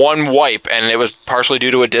had one wipe, and it was partially due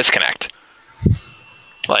to a disconnect.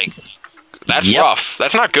 Like, that's rough.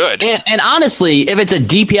 That's not good. And honestly, if it's a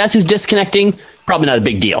DPS who's disconnecting, probably not a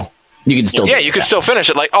big deal. You can still still finish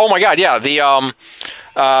it. Like, oh my god, yeah, the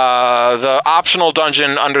optional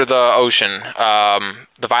dungeon under the ocean,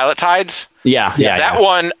 the Violet Tides. That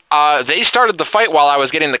one. They started the fight while I was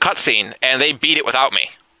getting the cutscene, and they beat it without me.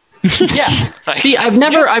 See,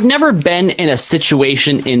 I've never been in a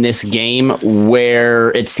situation in this game where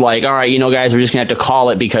it's like, all right, guys, we're just gonna have to call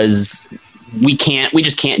it because we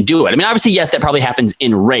just can't do it. I mean, obviously, yes, that probably happens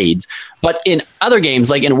in raids, but in other games,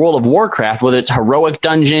 like in World of Warcraft, whether it's heroic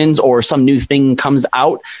dungeons or some new thing comes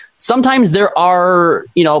out, sometimes there are,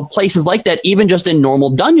 places like that, even just in normal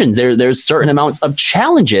dungeons, there's certain amounts of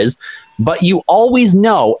challenges, but you always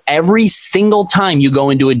know every single time you go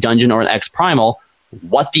into a dungeon or an X Primal,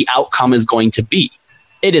 what the outcome is going to be.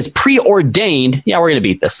 It is preordained. Yeah, we're going to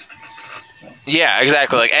beat this. Yeah,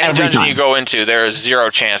 exactly. Like any dungeon you go into, there is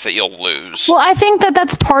zero chance that you'll lose. Well, I think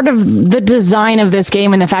that's part of the design of this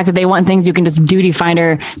game and the fact that they want things you can just duty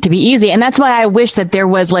finder to be easy. And that's why I wish that there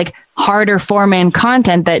was like harder 4-man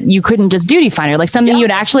content that you couldn't just duty finder, like something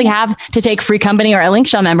you'd actually have to take Free Company or Link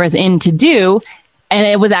Shell members in to do. And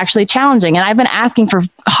it was actually challenging. And I've been asking for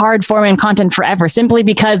hard 4-man content forever, simply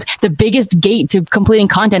because the biggest gate to completing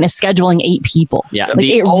content is scheduling 8 people. Yeah, like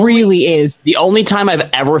it really is. The only time I've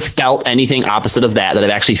ever felt anything opposite of that I've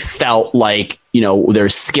actually felt like,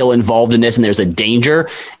 there's skill involved in this and there's a danger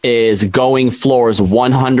is going floors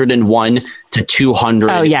 101 to 200.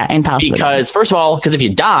 Oh, yeah, impossible. Because, first of all, if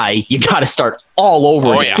you die, you got to start all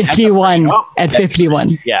over again. 51 at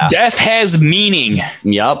 51. Yeah. Death has meaning.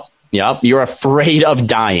 Yep. You're afraid of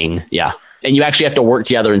dying. Yeah. And you actually have to work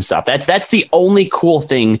together and stuff. That's the only cool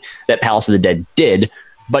thing that Palace of the Dead did.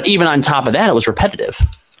 But even on top of that, it was repetitive.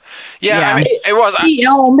 Yeah. I mean, it was.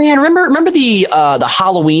 Oh man, remember the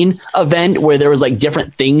Halloween event where there was like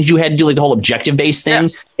different things you had to do, like the whole objective based thing?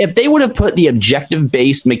 Yeah. If they would have put the objective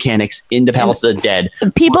based mechanics into Palace of the Dead,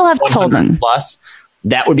 people have told them plus,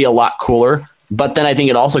 that would be a lot cooler. But then I think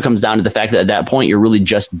it also comes down to the fact that at that point, you're really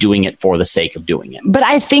just doing it for the sake of doing it. But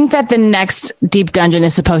I think that the next deep dungeon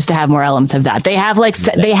is supposed to have more elements of that. They have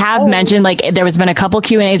mentioned, like, there has been a couple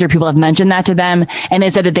Q&As where people have mentioned that to them. And they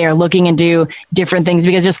said that they are looking into different things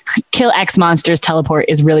because just kill X monsters, teleport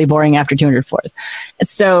is really boring after 200 floors.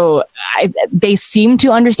 So they seem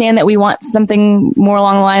to understand that we want something more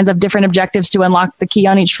along the lines of different objectives to unlock the key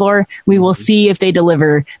on each floor. We will see if they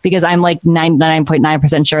deliver, because I'm like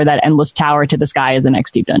 99.9% sure that Endless Tower to the sky is the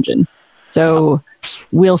next deep dungeon. So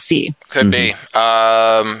we'll see. Could be.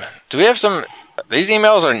 Do we have some? These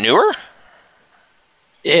emails are newer?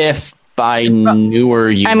 If by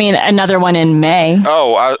newer you... I mean, another one in May. Then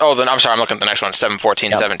I'm sorry. I'm looking at the next one,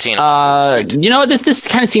 7/14/17. This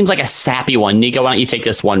kind of seems like a sappy one. Nico, why don't you take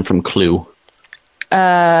this one from Clue?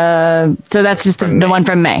 So that's just the one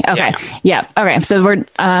from May. Okay. Yeah. Okay. So we're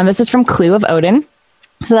this is from Clue of Odin.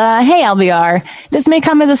 So, hey, LBR, this may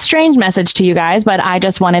come as a strange message to you guys, but I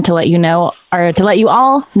just wanted to let you know, or to let you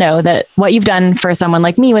all know that what you've done for someone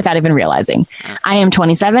like me without even realizing. I am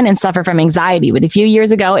 27 and suffer from anxiety, but a few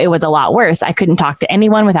years ago, it was a lot worse. I couldn't talk to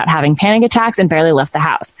anyone without having panic attacks and barely left the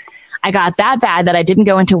house. I got that bad that I didn't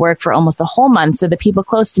go into work for almost a whole month, so the people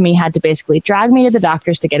close to me had to basically drag me to the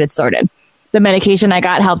doctors to get it sorted. The medication I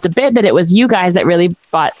got helped a bit, but it was you guys that really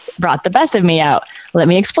brought the best of me out. Let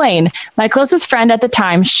me explain. My closest friend at the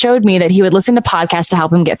time showed me that he would listen to podcasts to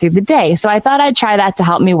help him get through the day, so I thought I'd try that to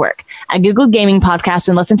help me work. I Googled gaming podcasts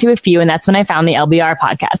and listened to a few, and that's when I found the LBR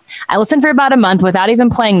podcast. I listened for about a month without even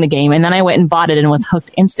playing the game, and then I went and bought it and was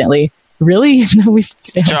hooked instantly. Really? You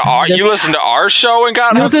listened to our show and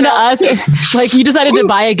got listen to us? Like, you decided to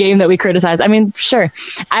buy a game that we criticized. I mean, sure.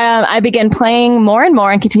 I began playing more and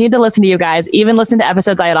more and continued to listen to you guys, even listen to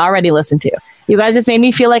episodes I had already listened to. You guys just made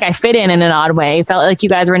me feel like I fit in an odd way. Felt like you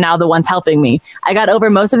guys were now the ones helping me. I got over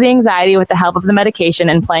most of the anxiety with the help of the medication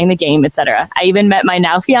and playing the game, etc. I even met my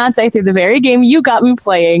now fiance through the very game you got me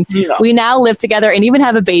playing. Yeah. We now live together and even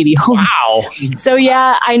have a baby. Wow. So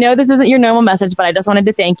yeah, I know this isn't your normal message, but I just wanted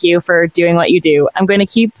to thank you for doing what you do. I'm going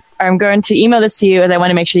to email this to you as I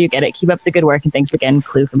want to make sure you get it. Keep up the good work, and thanks again,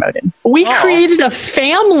 Clue from Odin. We created a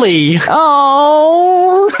family.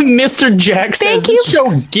 Oh, Mr. Jack says this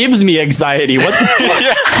show gives me anxiety. What the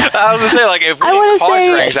yeah, I was gonna say, like, if we didn't cause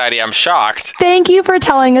your anxiety, I'm shocked. Thank you for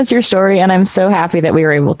telling us your story, and I'm so happy that we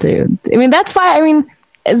were able to. I mean, that's why. I mean,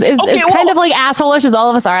 it's kind of like asshole-ish as all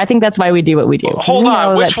of us are. I think that's why we do what we do. Hold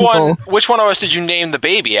on, which one of us did you name the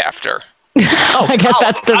baby after? I guess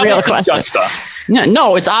that's the real question. Juxta.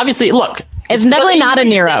 No, it's obviously, look. It's definitely not a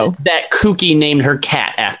Nero. That Kooky named her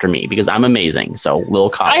cat after me because I'm amazing. So Lil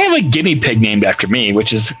Kyle. I have a guinea pig named after me,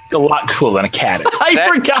 which is a lot cooler than a cat is.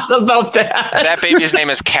 I forgot about that. That baby's name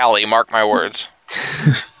is Callie. Mark my words.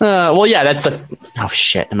 Well, yeah, that's the. Oh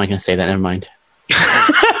shit! Am I going to say that? Never mind.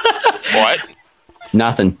 What?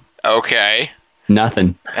 Nothing. Okay.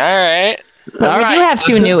 Nothing. All right. But we do have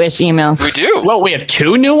 2 new-ish emails. We do. Well, we have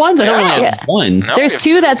 2 new ones? I don't only have 1. No, there's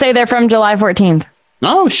 2 that say they're from July 14th.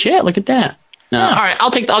 Oh, shit. Look at that. All right. I'll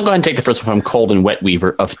go ahead and take the first one from Cold and Wet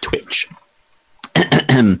Weaver of Twitch.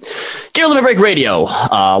 Dear Limit Break Radio,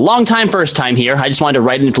 long time, first time here. I just wanted to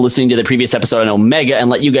write into listening to the previous episode on Omega and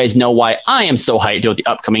let you guys know why I am so hyped about the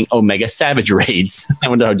upcoming Omega Savage raids. I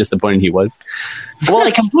wonder how disappointed he was. Well,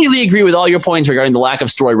 I completely agree with all your points regarding the lack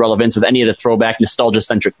of story relevance with any of the throwback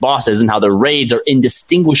nostalgia-centric bosses and how the raids are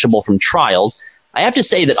indistinguishable from trials. I have to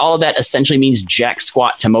say that all of that essentially means jack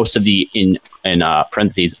squat to most of the, in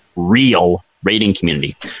parentheses, real raiding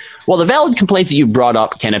community. While the valid complaints that you brought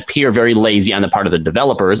up can appear very lazy on the part of the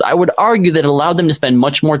developers, I would argue that it allowed them to spend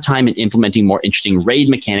much more time in implementing more interesting raid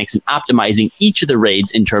mechanics and optimizing each of the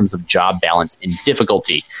raids in terms of job balance and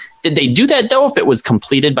difficulty. Did they do that, though, if it was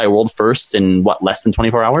completed by world firsts in, less than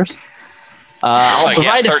 24 hours? I'll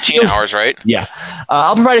provide 13 hours, right? Yeah.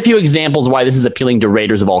 I'll provide a few examples why this is appealing to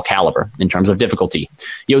raiders of all caliber in terms of difficulty.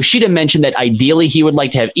 Yoshida mentioned that ideally he would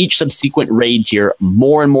like to have each subsequent raid tier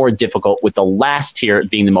more and more difficult, with the last tier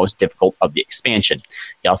being the most difficult of the expansion.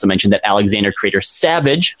 He also mentioned that Alexander Crater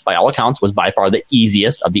Savage, by all accounts, was by far the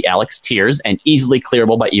easiest of the Alex tiers and easily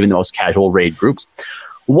clearable by even the most casual raid groups,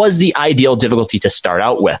 was the ideal difficulty to start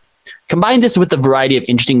out with. Combine this with the variety of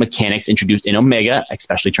interesting mechanics introduced in Omega,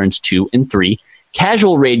 especially turns 2 and 3.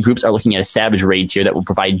 Casual raid groups are looking at a Savage raid tier that will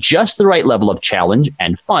provide just the right level of challenge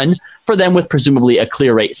and fun for them, with presumably a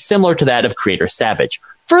clear rate similar to that of Creator Savage,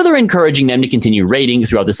 further encouraging them to continue raiding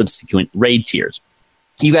throughout the subsequent raid tiers.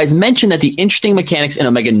 You guys mentioned that the interesting mechanics in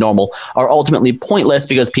Omega Normal are ultimately pointless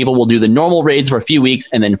because people will do the normal raids for a few weeks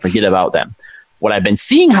and then forget about them. What I've been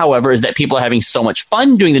seeing, however, is that people are having so much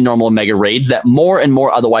fun doing the normal Omega raids that more and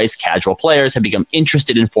more otherwise casual players have become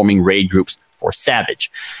interested in forming raid groups for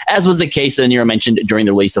Savage. As was the case that Nero mentioned during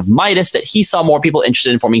the release of Midas, that he saw more people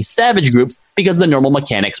interested in forming Savage groups because the normal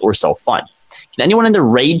mechanics were so fun. Can anyone in the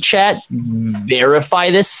raid chat verify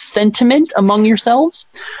this sentiment among yourselves?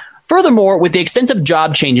 Furthermore, with the extensive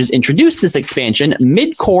job changes introduced this expansion,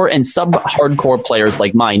 mid-core and sub-hardcore players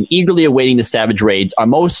like mine, eagerly awaiting the Savage raids, are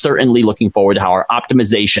most certainly looking forward to how our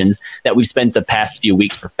optimizations that we've spent the past few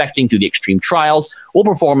weeks perfecting through the extreme trials will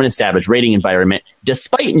perform in a Savage raiding environment,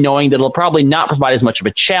 despite knowing that it'll probably not provide as much of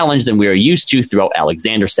a challenge than we are used to throughout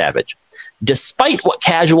Alexander Savage. Despite what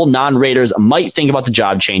casual non-raiders might think about the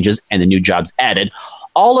job changes and the new jobs added,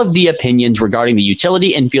 all of the opinions regarding the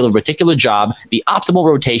utility and feel of a particular job, the optimal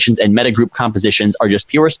rotations, and metagroup compositions are just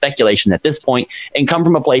pure speculation at this point and come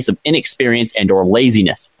from a place of inexperience and or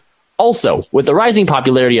laziness. Also, with the rising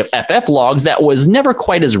popularity of FF logs that was never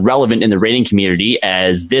quite as relevant in the rating community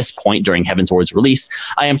as this point during Heavensward's release,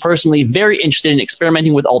 I am personally very interested in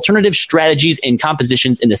experimenting with alternative strategies and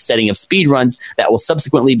compositions in the setting of speedruns that will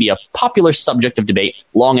subsequently be a popular subject of debate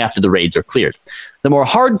long after the raids are cleared. The more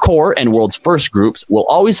hardcore and world's first groups will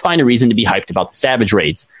always find a reason to be hyped about the Savage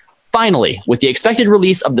raids. Finally, with the expected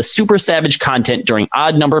release of the Super Savage content during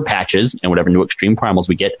odd number patches and whatever new extreme primals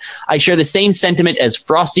we get, I share the same sentiment as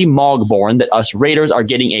Frosty Mogborn that us raiders are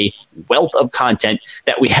getting a wealth of content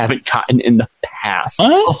that we haven't gotten in the past.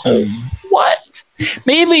 Oh. What?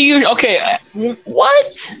 Maybe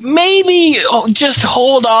what? Maybe just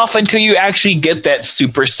hold off until you actually get that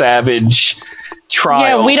Super Savage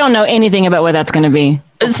trial. Yeah, we don't know anything about what that's going to be.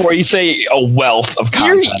 Before you say a wealth of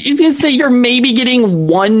content. You're maybe getting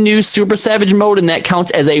one new Super Savage mode, and that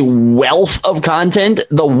counts as a wealth of content.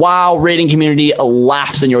 The WoW rating community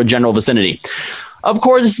laughs in your general vicinity. Of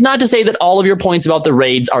course, it's not to say that all of your points about the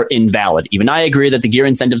raids are invalid. Even I agree that the gear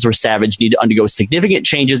incentives for Savage need to undergo significant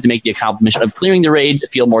changes to make the accomplishment of clearing the raids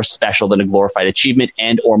feel more special than a glorified achievement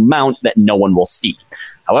and or mount that no one will see.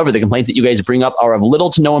 However, the complaints that you guys bring up are of little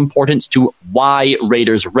to no importance to why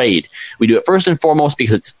raiders raid. We do it first and foremost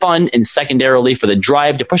because it's fun, and secondarily for the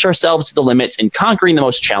drive to push ourselves to the limits in conquering the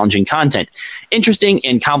most challenging content, interesting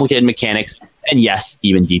and complicated mechanics, and yes,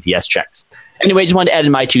 even DPS checks. Anyway, I just wanted to add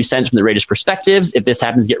in my 2 cents from the Raiders' perspectives. If this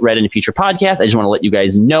happens to get read in a future podcast, I just want to let you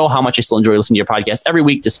guys know how much I still enjoy listening to your podcast every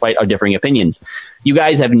week, despite our differing opinions. You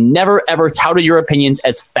guys have never, ever touted your opinions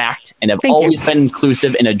as fact and have always been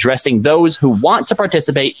inclusive in addressing those who want to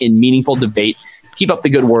participate in meaningful debate. Keep up the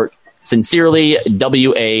good work. Sincerely,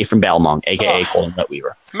 W.A. from Balmong, a.k.a. Colin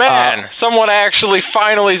Weaver. Man, someone actually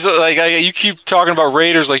finally, you keep talking about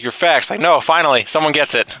Raiders like you're facts. No, finally, someone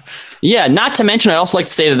gets it. Yeah, not to mention, I also like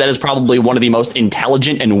to say that is probably one of the most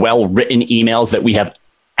intelligent and well-written emails that we have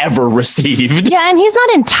ever received. Yeah, and he's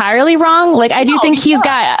not entirely wrong. I do think he's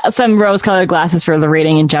got some rose-colored glasses for the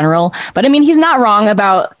rating in general. But I mean, he's not wrong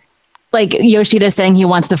about Yoshida saying he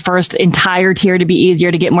wants the first entire tier to be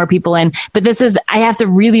easier to get more people in. But I have to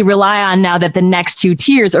really rely on now that the next 2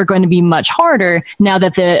 tiers are going to be much harder now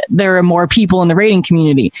that there are more people in the rating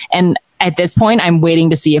community. And at this point, I'm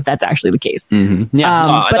waiting to see if that's actually the case. Mm-hmm.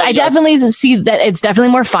 Yeah, but I definitely see that it's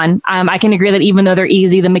definitely more fun. I can agree that even though they're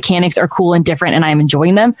easy, the mechanics are cool and different, and I'm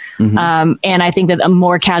enjoying them. Mm-hmm. And I think that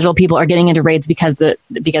more casual people are getting into raids because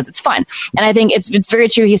it's fun. And I think it's very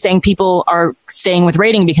true. He's saying people are staying with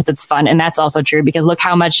raiding because it's fun, and that's also true because look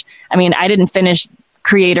how much. I mean, I didn't finish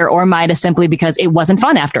Creator or Midas simply because it wasn't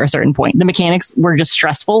fun after a certain point. The mechanics were just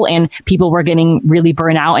stressful and people were getting really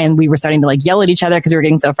burnt out, and we were starting to yell at each other because we were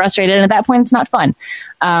getting so frustrated. And at that point, it's not fun.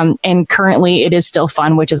 And currently it is still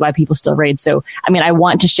fun, which is why people still raid. So, I mean, I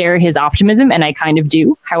want to share his optimism, and I kind of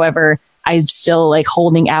do. However, I'm still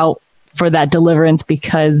holding out for that deliverance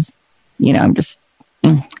because, I'm just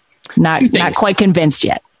not quite convinced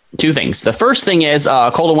yet. 2 things. The first thing is,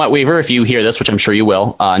 Cold and Wet Weaver, if you hear this, which I'm sure you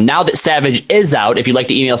will, now that Savage is out, if you'd like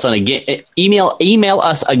to email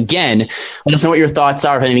us again, let us know what your thoughts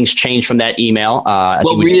are, if anything's changed from that email.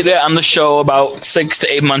 We'll read it on the show about 6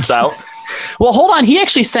 to 8 months out. Well, hold on. He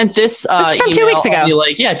actually sent this from 2 weeks ago.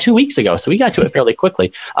 2 weeks ago. So we got to it fairly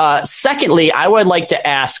quickly. Secondly, I would like to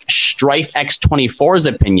ask Strife X24's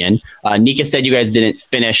opinion. Nika said you guys didn't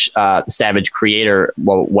finish Savage Creator,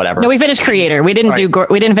 whatever. No, we finished Creator. We didn't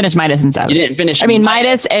we didn't finish Midas and Savage. You didn't finish.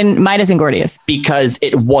 Midas and Gordius because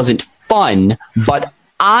it wasn't fun. But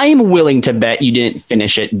I'm willing to bet you didn't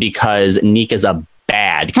finish it because Nika's a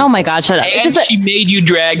bad. Oh my God, shut up. And she made you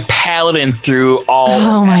drag Paladin through all.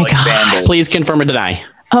 Oh my God. Vandals. Please confirm or deny.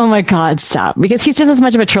 Oh my God, stop. Because he's just as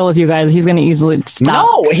much of a troll as you guys. He's going to easily stop.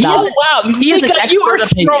 No, stop. He is an expert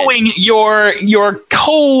you are throwing your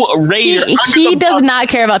co-raider. He does not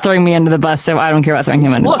care about throwing me under the bus, so I don't care about throwing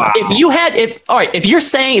him under the bus. Look,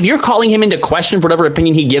 if you're calling him into question for whatever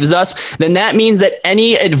opinion he gives us, then that means that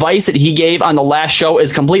any advice that he gave on the last show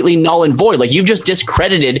is completely null and void. You've just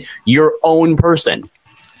discredited your own person.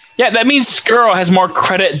 Yeah, that means Skrull has more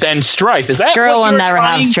credit than Strife. Is that Skrull will never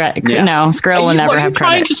have Strife? Yeah. No, Skrull will never have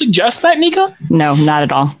credit. Are you trying to suggest that, Nika? No, not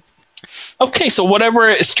at all. Okay, so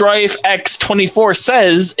whatever Strife X24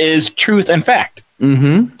 says is truth and fact.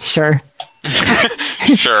 Mm-hmm. Sure.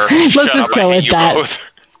 Sure. Let's just go with that. Both.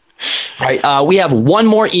 All right, we have one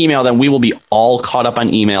more email, then we will be all caught up on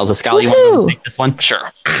emails. Ascali, you want to take this one?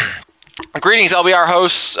 Sure. Greetings, LBR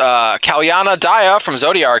hosts. Kalyana Daya from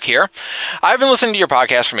Zodiark here. I've been listening to your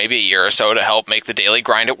podcast for maybe a year or so to help make the daily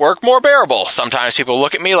grind at work more bearable. Sometimes people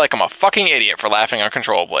look at me like I'm a fucking idiot for laughing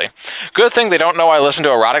uncontrollably. Good thing they don't know I listen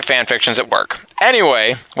to erotic fan fictions at work.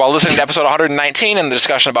 Anyway, while listening to episode 119 and the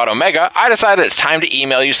discussion about Omega, I decided it's time to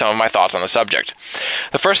email you some of my thoughts on the subject.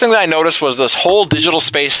 The first thing that I noticed was this whole digital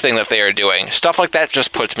space thing that they are doing. Stuff like that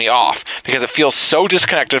just puts me off, because it feels so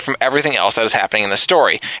disconnected from everything else that is happening in the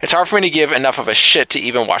story. It's hard for me to give enough of a shit to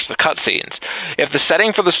even watch the cutscenes. If the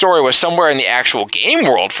setting for the story was somewhere in the actual game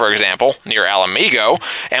world, for example, near Alamigo,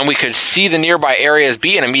 and we could see the nearby areas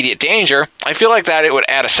be in immediate danger, I feel like that it would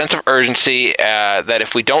add a sense of urgency that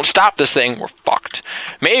if we don't stop this thing, we're fucked.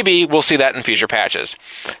 Maybe we'll see that in future patches.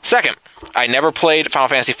 Second, I never played Final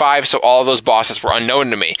Fantasy V, so all of those bosses were unknown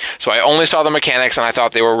to me, so I only saw the mechanics and I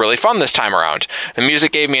thought they were really fun this time around. The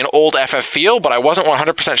music gave me an old FF feel, but I wasn't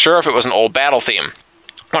 100% sure if it was an old battle theme.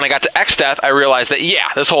 When I got to X-Death, I realized that, yeah,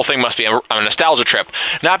 this whole thing must be a nostalgia trip.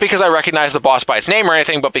 Not because I recognize the boss by its name or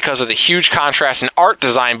anything, but because of the huge contrast in art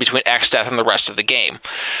design between X-Death and the rest of the game.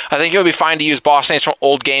 I think it would be fine to use boss names from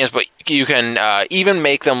old games, but you can even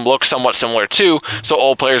make them look somewhat similar too, so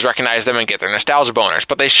old players recognize them and get their nostalgia boners.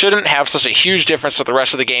 But they shouldn't have such a huge difference with the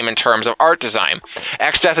rest of the game in terms of art design.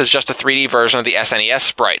 X-Death is just a 3D version of the SNES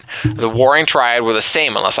sprite. The Warring Triad were the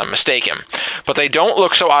same, unless I'm mistaken. But they don't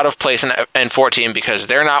look so out of place in N14 because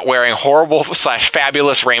they're not wearing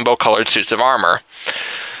horrible/fabulous rainbow-colored suits of armor.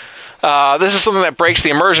 This is something that breaks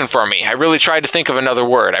the immersion for me. I really tried to think of another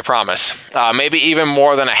word, I promise. Maybe even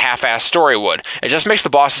more than a half-assed story would. It just makes the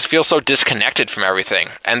bosses feel so disconnected from everything.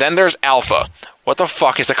 And then there's Alpha. What the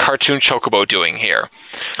fuck is a cartoon chocobo doing here?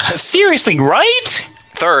 Seriously, right?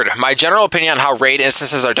 Third, my general opinion on how raid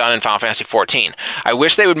instances are done in Final Fantasy XIV. I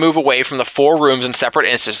wish they would move away from the 4 rooms and separate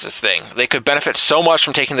instances thing. They could benefit so much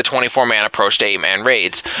from taking the 24-man approach to 8-man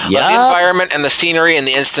raids. Let the environment and the scenery in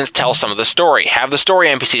the instance tell some of the story. Have the story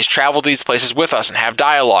NPCs travel to these places with us and have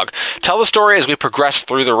dialogue. Tell the story as we progress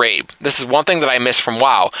through the raid. This is one thing that I miss from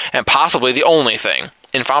WoW, and possibly the only thing.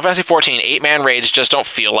 In Final Fantasy XIV, 8-man raids just don't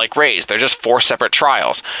feel like raids. They're just 4 separate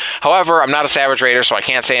trials. However, I'm not a Savage Raider, so I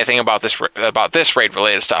can't say anything about this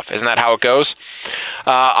raid-related stuff. Isn't that how it goes?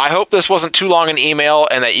 I hope this wasn't too long an email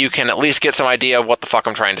and that you can at least get some idea of what the fuck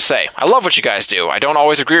I'm trying to say. I love what you guys do. I don't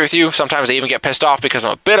always agree with you. Sometimes I even get pissed off because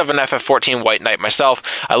I'm a bit of an FF14 white knight myself.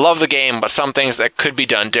 I love the game, but some things that could be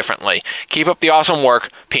done differently. Keep up the awesome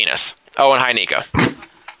work. Penis. Oh, and hi, Nika.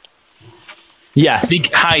 Yes.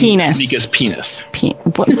 Hi, Penis. Nika's penis.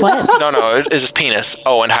 What? No, it's just penis.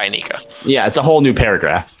 Oh, and hi, Nika. Yeah, it's a whole new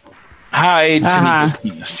paragraph. Hi to Nika's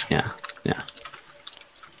penis. Yeah.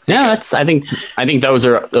 That's. I think those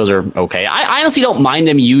are okay. I honestly don't mind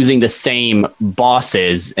them using the same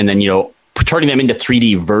bosses and then turning them into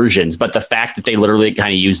 3D versions. But the fact that they literally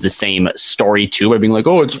kind of use the same story too, by being like,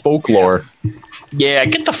 oh, it's folklore. Yeah,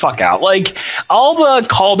 get the fuck out. Like, all the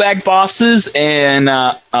callback bosses in,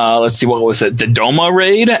 let's see, what was it? The Doma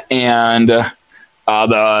raid and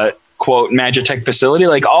the, quote, Magitech facility.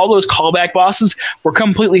 Like, all those callback bosses were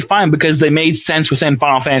completely fine because they made sense within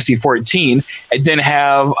Final Fantasy XIV. It didn't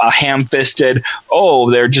have a ham-fisted,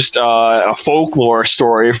 they're just a folklore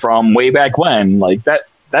story from way back when. Like,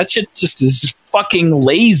 that shit just is fucking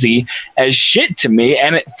lazy as shit to me.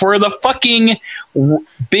 And for the fucking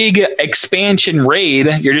big expansion raid,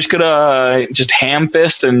 you're just gonna just ham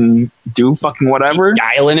fist and do fucking whatever.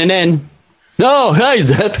 Dialing it in. No,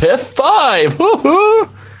 guys, FF5. Woohoo!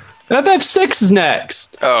 FF6 is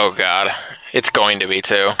next. Oh, God. It's going to be,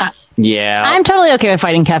 too. Yeah. I'm totally okay with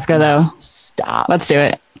fighting Kefka, though. Stop. Let's do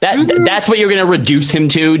it. That's what you're going to reduce him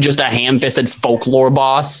to? Just a ham-fisted folklore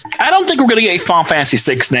boss? I don't think we're going to get Final Fantasy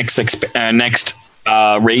VI next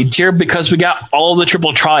raid tier because we got all the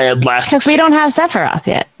triple triad last. Because we don't have Sephiroth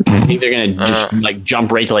yet. I think they're going to just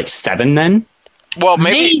jump right to 7 then? Well,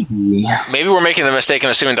 maybe we're making the mistake in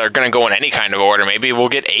assuming they're going to go in any kind of order. Maybe we'll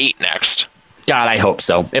get 8 next. God, I hope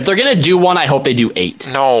so. If they're going to do one, I hope they do 8.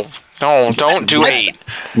 No, don't do 8.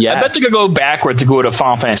 Yeah, I bet they're going to go backwards to go to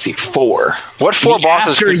Final Fantasy 4. What 4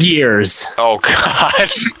 bosses? After years. Oh,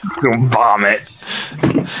 God. Vomit.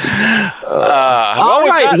 All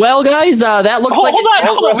right. Well, guys, that looks like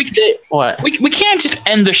hold on. What? We can't just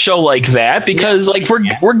end the show like that because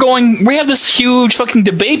we have this huge fucking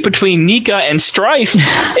debate between Nika and Strife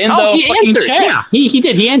in the fucking answered. chat. Yeah, he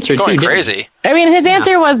did. He answered It's going too. crazy. I mean, his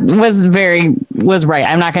answer was right.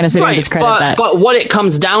 I'm not going to sit here and discredit that. But what it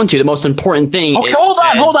comes down to, the most important thing. Okay,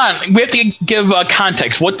 hold on. We have to give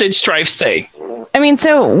context. What did Strife say?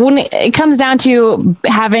 So when it comes down to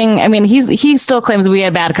having, he still claims we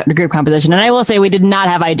had bad group composition, and I will say we did not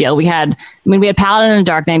have ideal. We had Paladin and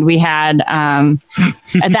Dark Knight. We had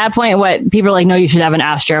at that point, what people were like, no, you should have an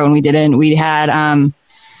Astro, and we didn't. We had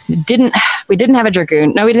we didn't have a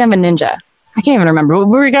Dragoon. No, we didn't have a Ninja. I can't even remember.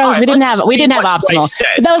 Regardless, we didn't have optimal. So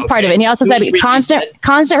that was part of it. And he also said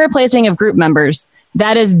constant replacing of group members.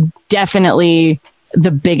 That is definitely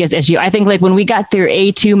the biggest issue. I think like when we got through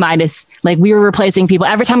A2 minus, like we were replacing people.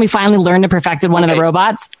 Every time we finally learned to perfected one of the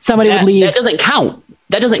robots, somebody would leave. That doesn't count.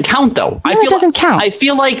 That doesn't count though. No, it doesn't count. I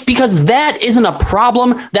feel like because that isn't a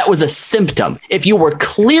problem, that was a symptom. If you were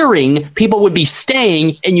clearing, people would be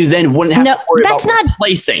staying and you then wouldn't have to worry about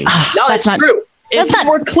replacing. No, that's not true.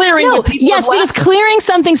 We're clearing. No, yes, because clearing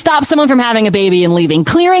something stops someone from having a baby and leaving.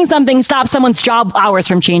 Clearing something stops someone's job hours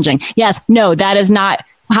from changing. Yes, no, that is not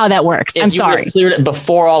how that works. I'm sorry. If you cleared it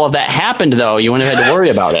before all of that happened, though, you wouldn't have had to worry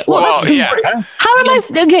about it. Well, yeah. How am I?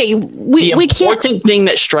 Okay, we can't. The important thing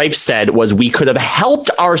that Strife said was we could have helped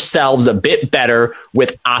ourselves a bit better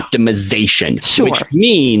with optimization, which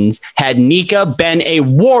means had Nika been a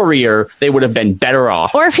warrior, they would have been better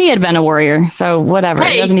off. Or if he had been a warrior, so whatever,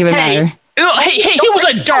 it doesn't even matter. Hey, he was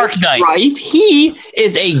a Dark Knight. Right? He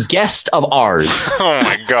is a guest of ours. Oh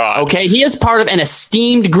my God. Okay, he is part of an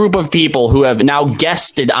esteemed group of people who have now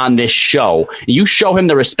guested on this show. You show him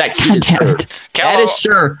the respect he deserves. That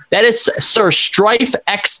is Sir Strife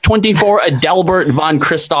X24 Adelbert von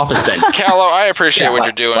Christofferson. Callow, I appreciate what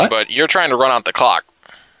you're doing, but you're trying to run out the clock.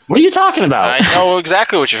 What are you talking about? I know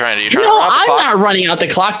exactly what you're trying to do. You're trying to run out the clock. I'm not running out the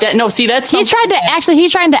clock. He's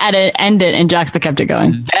trying to end it, and Juxta kept it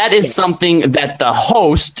going. That is something that the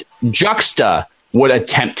host, Juxta, would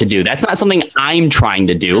attempt to do. That's not something I'm trying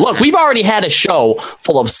to do. Look, we've already had a show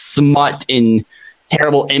full of smut and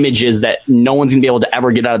terrible images that no one's gonna be able to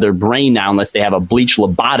ever get out of their brain now unless they have a bleach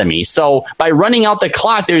lobotomy. So by running out the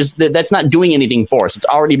clock, that's not doing anything for us. It's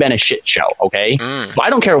already been a shit show, okay? So I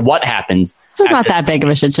don't care what happens. It's not that big of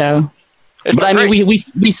a shit show. But I mean,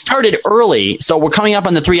 we started early, so we're coming up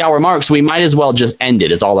on the 3 hour mark, so we might as well just end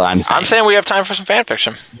it, is all that I'm saying. I'm saying we have time for some fan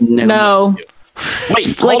fiction. No.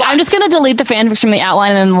 Wait, I'm just going to delete the fanfics from the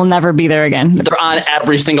outline and we'll never be there again. They're on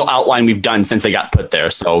every single outline we've done since they got put there,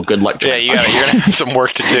 so good luck. Yeah, you're going to have some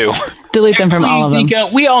work to do. Delete them from all of them. Nika,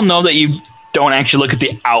 we all know that you don't actually look at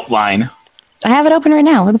the outline. I have it open right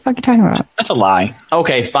now. What the fuck are you talking about? That's a lie.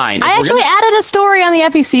 Okay, fine. I actually added a story on the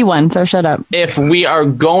FEC one, so shut up. If we are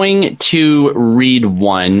going to read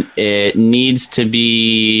one, it needs to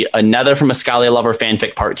be another from Ascalia Lover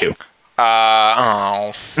fanfic part 2.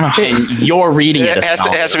 And you're reading it. It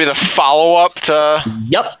has to be the follow-up to...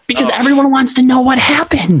 Yep, because everyone wants to know what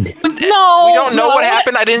happened. No, we don't know what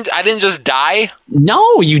happened. I didn't just die.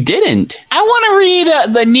 No, you didn't. I want to read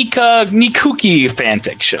the Nikuki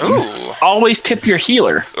fanfiction. Ooh. Always tip your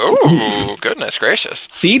healer. Ooh, goodness gracious.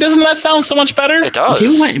 See, doesn't that sound so much better? It does.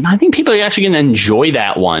 I think people are actually going to enjoy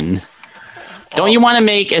that one. Don't you want to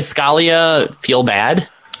make Ascalia feel bad?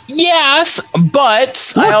 Yes,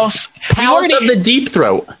 but I also Palace of the Deep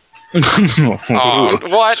Throat.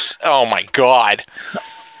 What? Oh my God!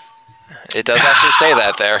 It does actually say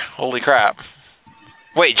that there. Holy crap!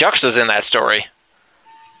 Wait, Juxta's in that story.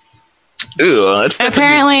 Ooh,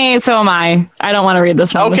 apparently, so am I. I don't want to read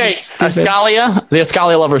this one. Okay, Ascalia, the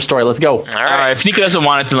Ascalia Lover story. Let's go. All right. If Nika doesn't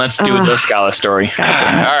want it, then let's do the Ascalia story. All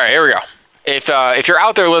right, here we go. If you're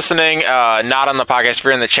out there listening, not on the podcast, if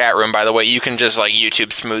you're in the chat room, by the way, you can just like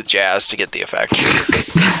YouTube smooth jazz to get the effect.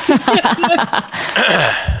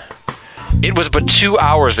 It was but 2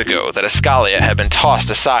 hours ago that Ascalia had been tossed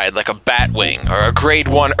aside like a bat wing or a grade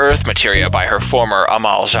 1 earth materia by her former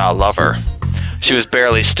Amalja lover. She was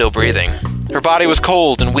barely still breathing. Her body was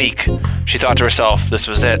cold and weak. She thought to herself, this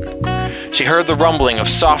was it. She heard the rumbling of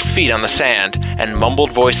soft feet on the sand and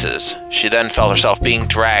mumbled voices. She then felt herself being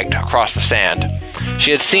dragged across the sand.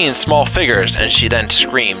 She had seen small figures, and she then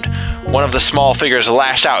screamed. One of the small figures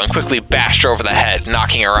lashed out and quickly bashed her over the head,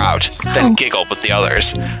 knocking her out, then giggled with the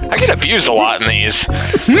others. I get abused a lot in these.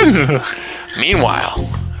 Meanwhile,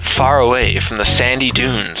 far away from the sandy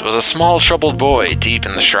dunes was a small troubled boy deep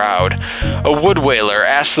in the shroud. A wood whaler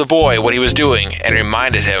asked the boy what he was doing and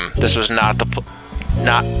reminded him this was not a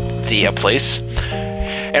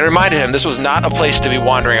place to be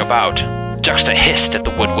wandering about. Juxta hissed at the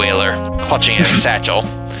wood whaler, clutching at his satchel.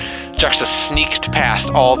 Juxta sneaked past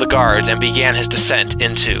all the guards and began his descent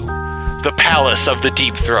into the Palace of the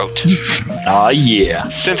Deep Throat. Yeah.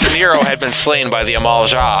 Since Nero had been slain by the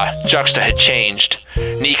Amalja, Juxta had changed.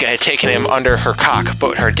 Nika had taken him under her cock,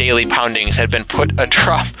 but her daily poundings had been but a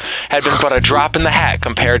drop in the hat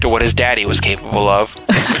compared to what his daddy was capable of.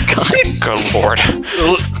 Good lord.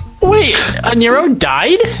 Wait, a Nero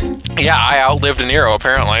died? Yeah, I outlived a Nero,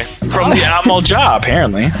 apparently. From the Atmel jaw,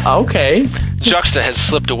 apparently. Okay. Juxta had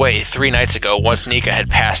slipped away 3 nights ago once Nika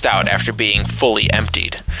had passed out after being fully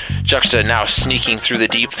emptied. Juxta, now sneaking through the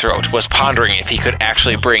deep throat, was pondering if he could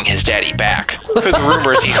actually bring his daddy back. Could the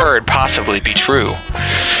rumors he heard possibly be true?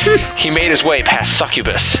 He made his way past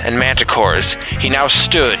succubus and manticores. He now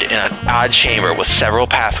stood in an odd chamber with several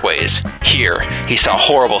pathways. Here, he saw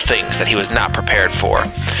horrible things that he was not prepared for.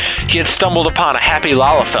 He had stumbled upon a happy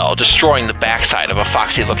Lalafell destroying the backside of a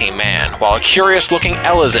foxy-looking man, while a curious-looking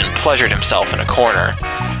Elizin pleasured himself in a corner.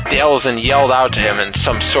 The Elizin yelled out to him in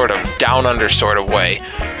some sort of down-under sort of way.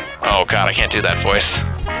 Oh god, I can't do that voice.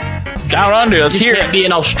 Down under, let's hear Can't it. be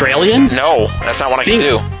an Australian? No, that's not what I can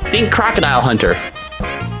do. Think crocodile hunter.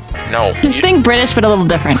 No. Just think British, but a little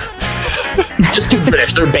different. Just do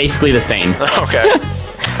British. They're basically the same. Okay.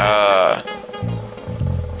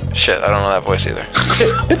 Shit, I don't know that voice either.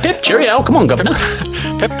 Pip, pip, cheerio. Come on, governor.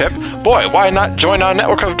 Pip, pip. Boy, why not join our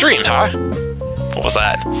network of dreams, huh? What was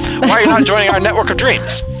that? Why are you not joining our network of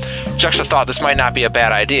dreams? Juxta thought this might not be a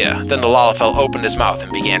bad idea. Then the Lalafell opened his mouth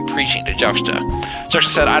and began preaching to Juxta.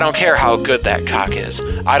 Juxta said, I don't care how good that cock is.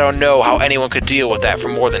 I don't know how anyone could deal with that for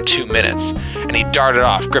more than 2 minutes. And he darted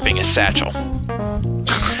off, gripping his satchel.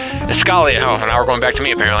 Escalia, now we're going back to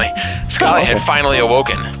me apparently. Escalia had finally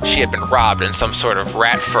awoken. She had been robbed in some sort of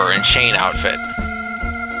rat fur and chain outfit.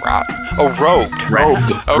 Robed.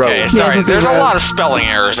 Okay, sorry. There's a lot of spelling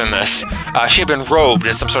errors in this. She had been robed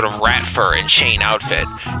in some sort of rat fur and chain outfit.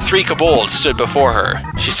 3 kobolds stood before her.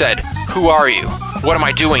 She said, Who are you? What am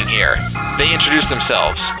I doing here? They introduced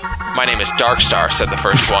themselves. My name is Darkstar, said the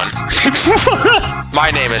first one. My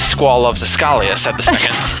name is Squall Loves Escalia, said the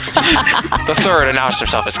second. The third announced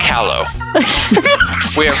herself as Callow.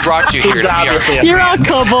 We have brought you here to be our... You're all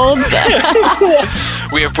kobolds.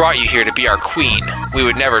 We have brought you here to be our queen. We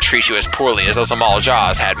would never treat you as poorly as those Amal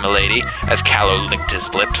Jaws had, milady, as Callow licked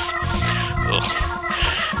his lips. Ugh.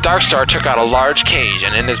 Darkstar took out a large cage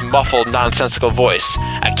and in his muffled, nonsensical voice,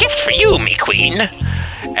 A gift for you, me queen.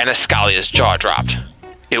 And Escalia's jaw dropped.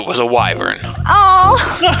 It was a wyvern. Oh.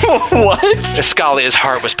 What? Escalia's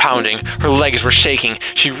heart was pounding. Her legs were shaking.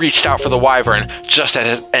 She reached out for the wyvern, just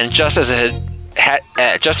as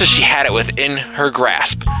she had it within her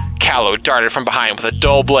grasp. Callow darted from behind with a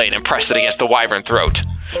dull blade and pressed it against the wyvern throat.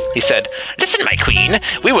 He said, Listen, my queen,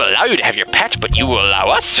 we will allow you to have your pet, but you will allow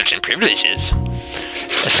us certain privileges.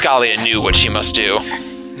 Escalia knew what she must do.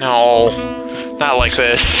 No, not like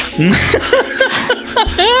this.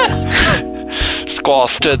 Squall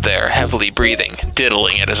stood there, heavily breathing,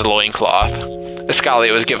 diddling at his loincloth.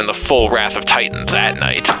 Escalia was given the full wrath of Titan that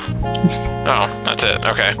night. Oh, that's it.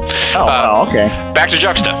 Okay. Okay. Back to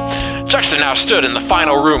Juxta. Juxta now stood in the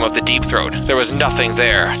final room of the Deep Throat. There was nothing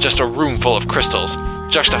there, just a room full of crystals.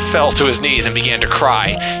 Juxta fell to his knees and began to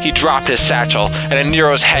cry. He dropped his satchel, and a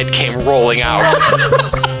Nero's head came rolling out.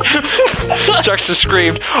 Juxta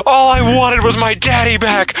screamed, All I wanted was my daddy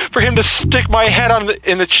back, for him to stick my head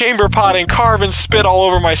in the chamber pot and carve and spit all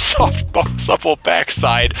over my soft, supple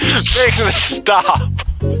backside. Make this stop.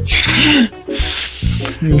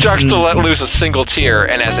 Juxta let loose a single tear,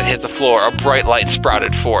 and as it hit the floor, a bright light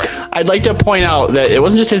sprouted forth. I'd like to point out that it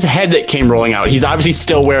wasn't just his head that came rolling out. He's obviously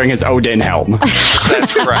still wearing his Odin helm.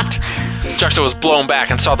 That's correct. Juxta was blown back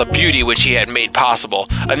and saw the beauty which he had made possible.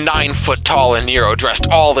 A 9-foot-tall Aniro dressed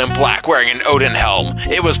all in black, wearing an Odin helm.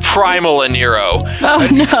 It was primal Aniro. Oh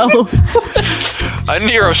no.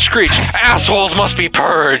 Aniro screeched, Assholes must be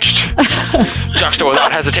purged. Juxta,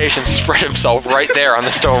 without hesitation, spread himself right there on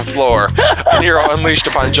the stone floor. Aniro unleashed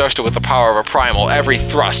upon Juxta with the power of a primal. Every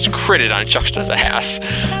thrust critted on Juxta's ass.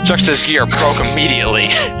 Juxta's gear broke immediately.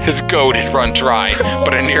 His goad had run dry,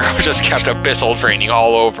 but Aniro just kept abyssal draining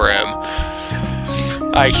all over him.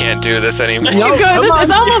 I can't do this anymore. You're good.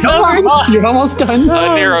 It's almost over. You're almost done.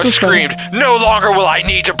 Aniro screamed, No longer will I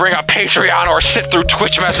need to bring up Patreon or sit through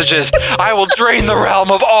Twitch messages. I will drain the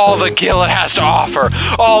realm of all the Guild has to offer,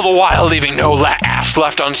 all the while leaving no ass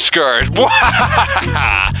left unscourged.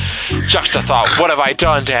 Juxta thought, What have I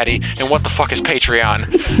done, Daddy? And what the fuck is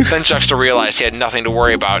Patreon? Then Juxta realized he had nothing to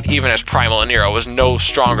worry about, even as Primal Aniro was no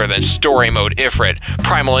stronger than Story Mode Ifrit.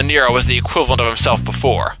 Primal Aniro was the equivalent of himself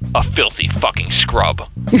before. A filthy fucking scrub.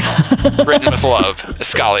 Written with love,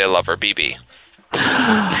 Escalia lover, BB.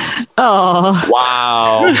 Oh.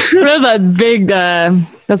 Wow. There's that big,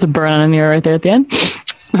 that's a burn on Aniro right there at the end.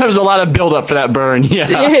 There was a lot of build-up for that burn, yeah.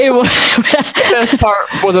 The best part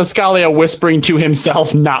was Escalia whispering to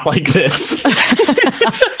himself, not like this.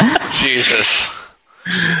 Jesus.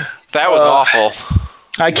 That was awful.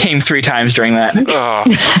 I came 3 times during that.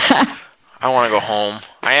 I want to go home.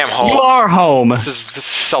 I am home. You are home. This is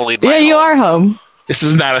sullied. My you are home. This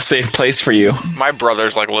is not a safe place for you. My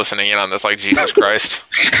brother's like listening in on this, like, Jesus Christ.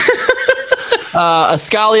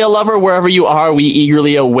 Ascalia lover, wherever you are, we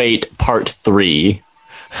eagerly await part 3.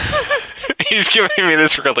 He's giving me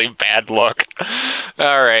this really bad look.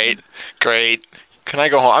 All right, great. Can I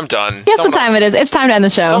go home? I'm done. Guess what time it is? It's time to end the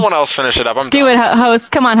show. Someone else finish it up. I'm Do done. it,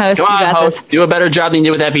 host. Come on, host. Come You on, got host. this. Do a better job than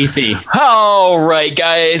you did with FEC. All right,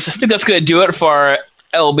 guys. I think that's going to do it for our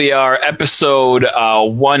LBR episode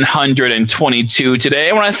 122 today.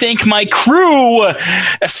 I want to thank my crew,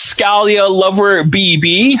 Ascalia Lover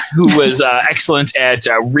BB, who was excellent at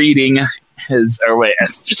reading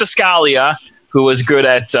it's just Ascalia, who was good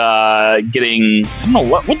at getting, I don't know,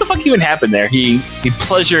 what the fuck even happened there? He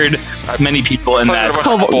pleasured many people in that.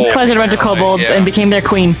 Pleasured a bunch of kobolds and became their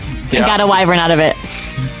queen and got a wyvern out of it.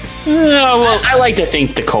 Well, I like to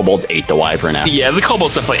think the kobolds ate the wyvern out. Yeah, the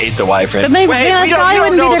kobolds definitely ate the wyvern. But maybe Ascalia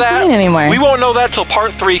wouldn't be their queen anymore. We won't know that till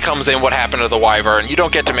part 3 comes in, what happened to the wyvern. You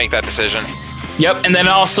don't get to make that decision. Yep, and then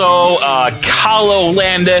also Kalo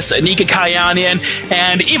Landis, Anika Kayanian,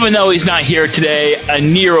 and even though he's not here today,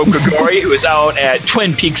 Nero Grigori, who is out at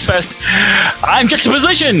Twin Peaks Fest. I'm Juxta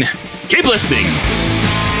Position. Keep listening.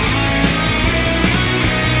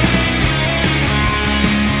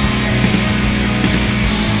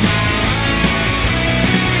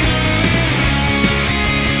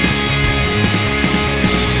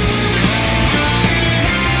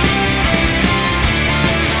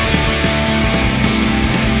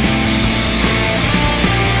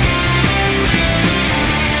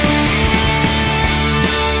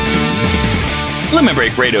 Limit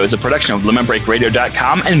Break Radio is a production of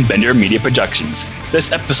LimitBreakRadio.com and Bender Media Productions.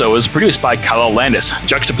 This episode was produced by Kalo Landis,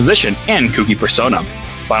 Juxta Position, and Kooky Persona.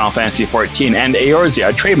 Final Fantasy XIV and Eorzea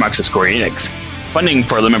are trademarks of Square Enix. Funding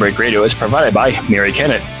for Limit Break Radio is provided by Miri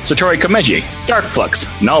Kennett, Satori Komeji, Dark Flux,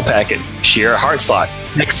 Null Packet, Sheer Heartslot,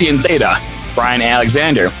 Nexian Theta, Brian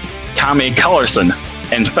Alexander, Tommy Cullerson,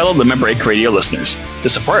 and fellow Limit Break Radio listeners. To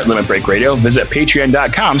support Limit Break Radio, visit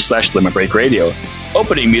patreon.com/limitbreakradio.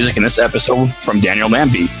 Opening music in this episode from Daniel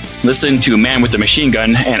Lambie. Listen to Man with the Machine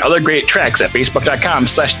Gun and other great tracks at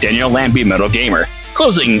facebook.com/Daniel Lambie Metal Gamer.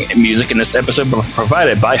 Closing music in this episode was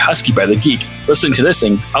provided by Husky by the Geek. Listen to this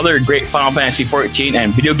and other great Final Fantasy XIV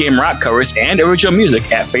and video game rock covers and original music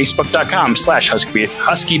at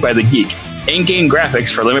facebook.com/Husky by the Geek. In-game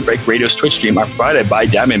graphics for Limit Break Radio's Twitch stream are provided by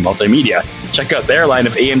Diamond Multimedia. Check out their line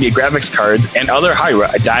of AMD graphics cards and other hardware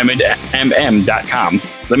at diamondmm.com.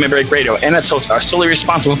 Limit Break Radio and its hosts are solely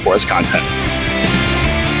responsible for its content.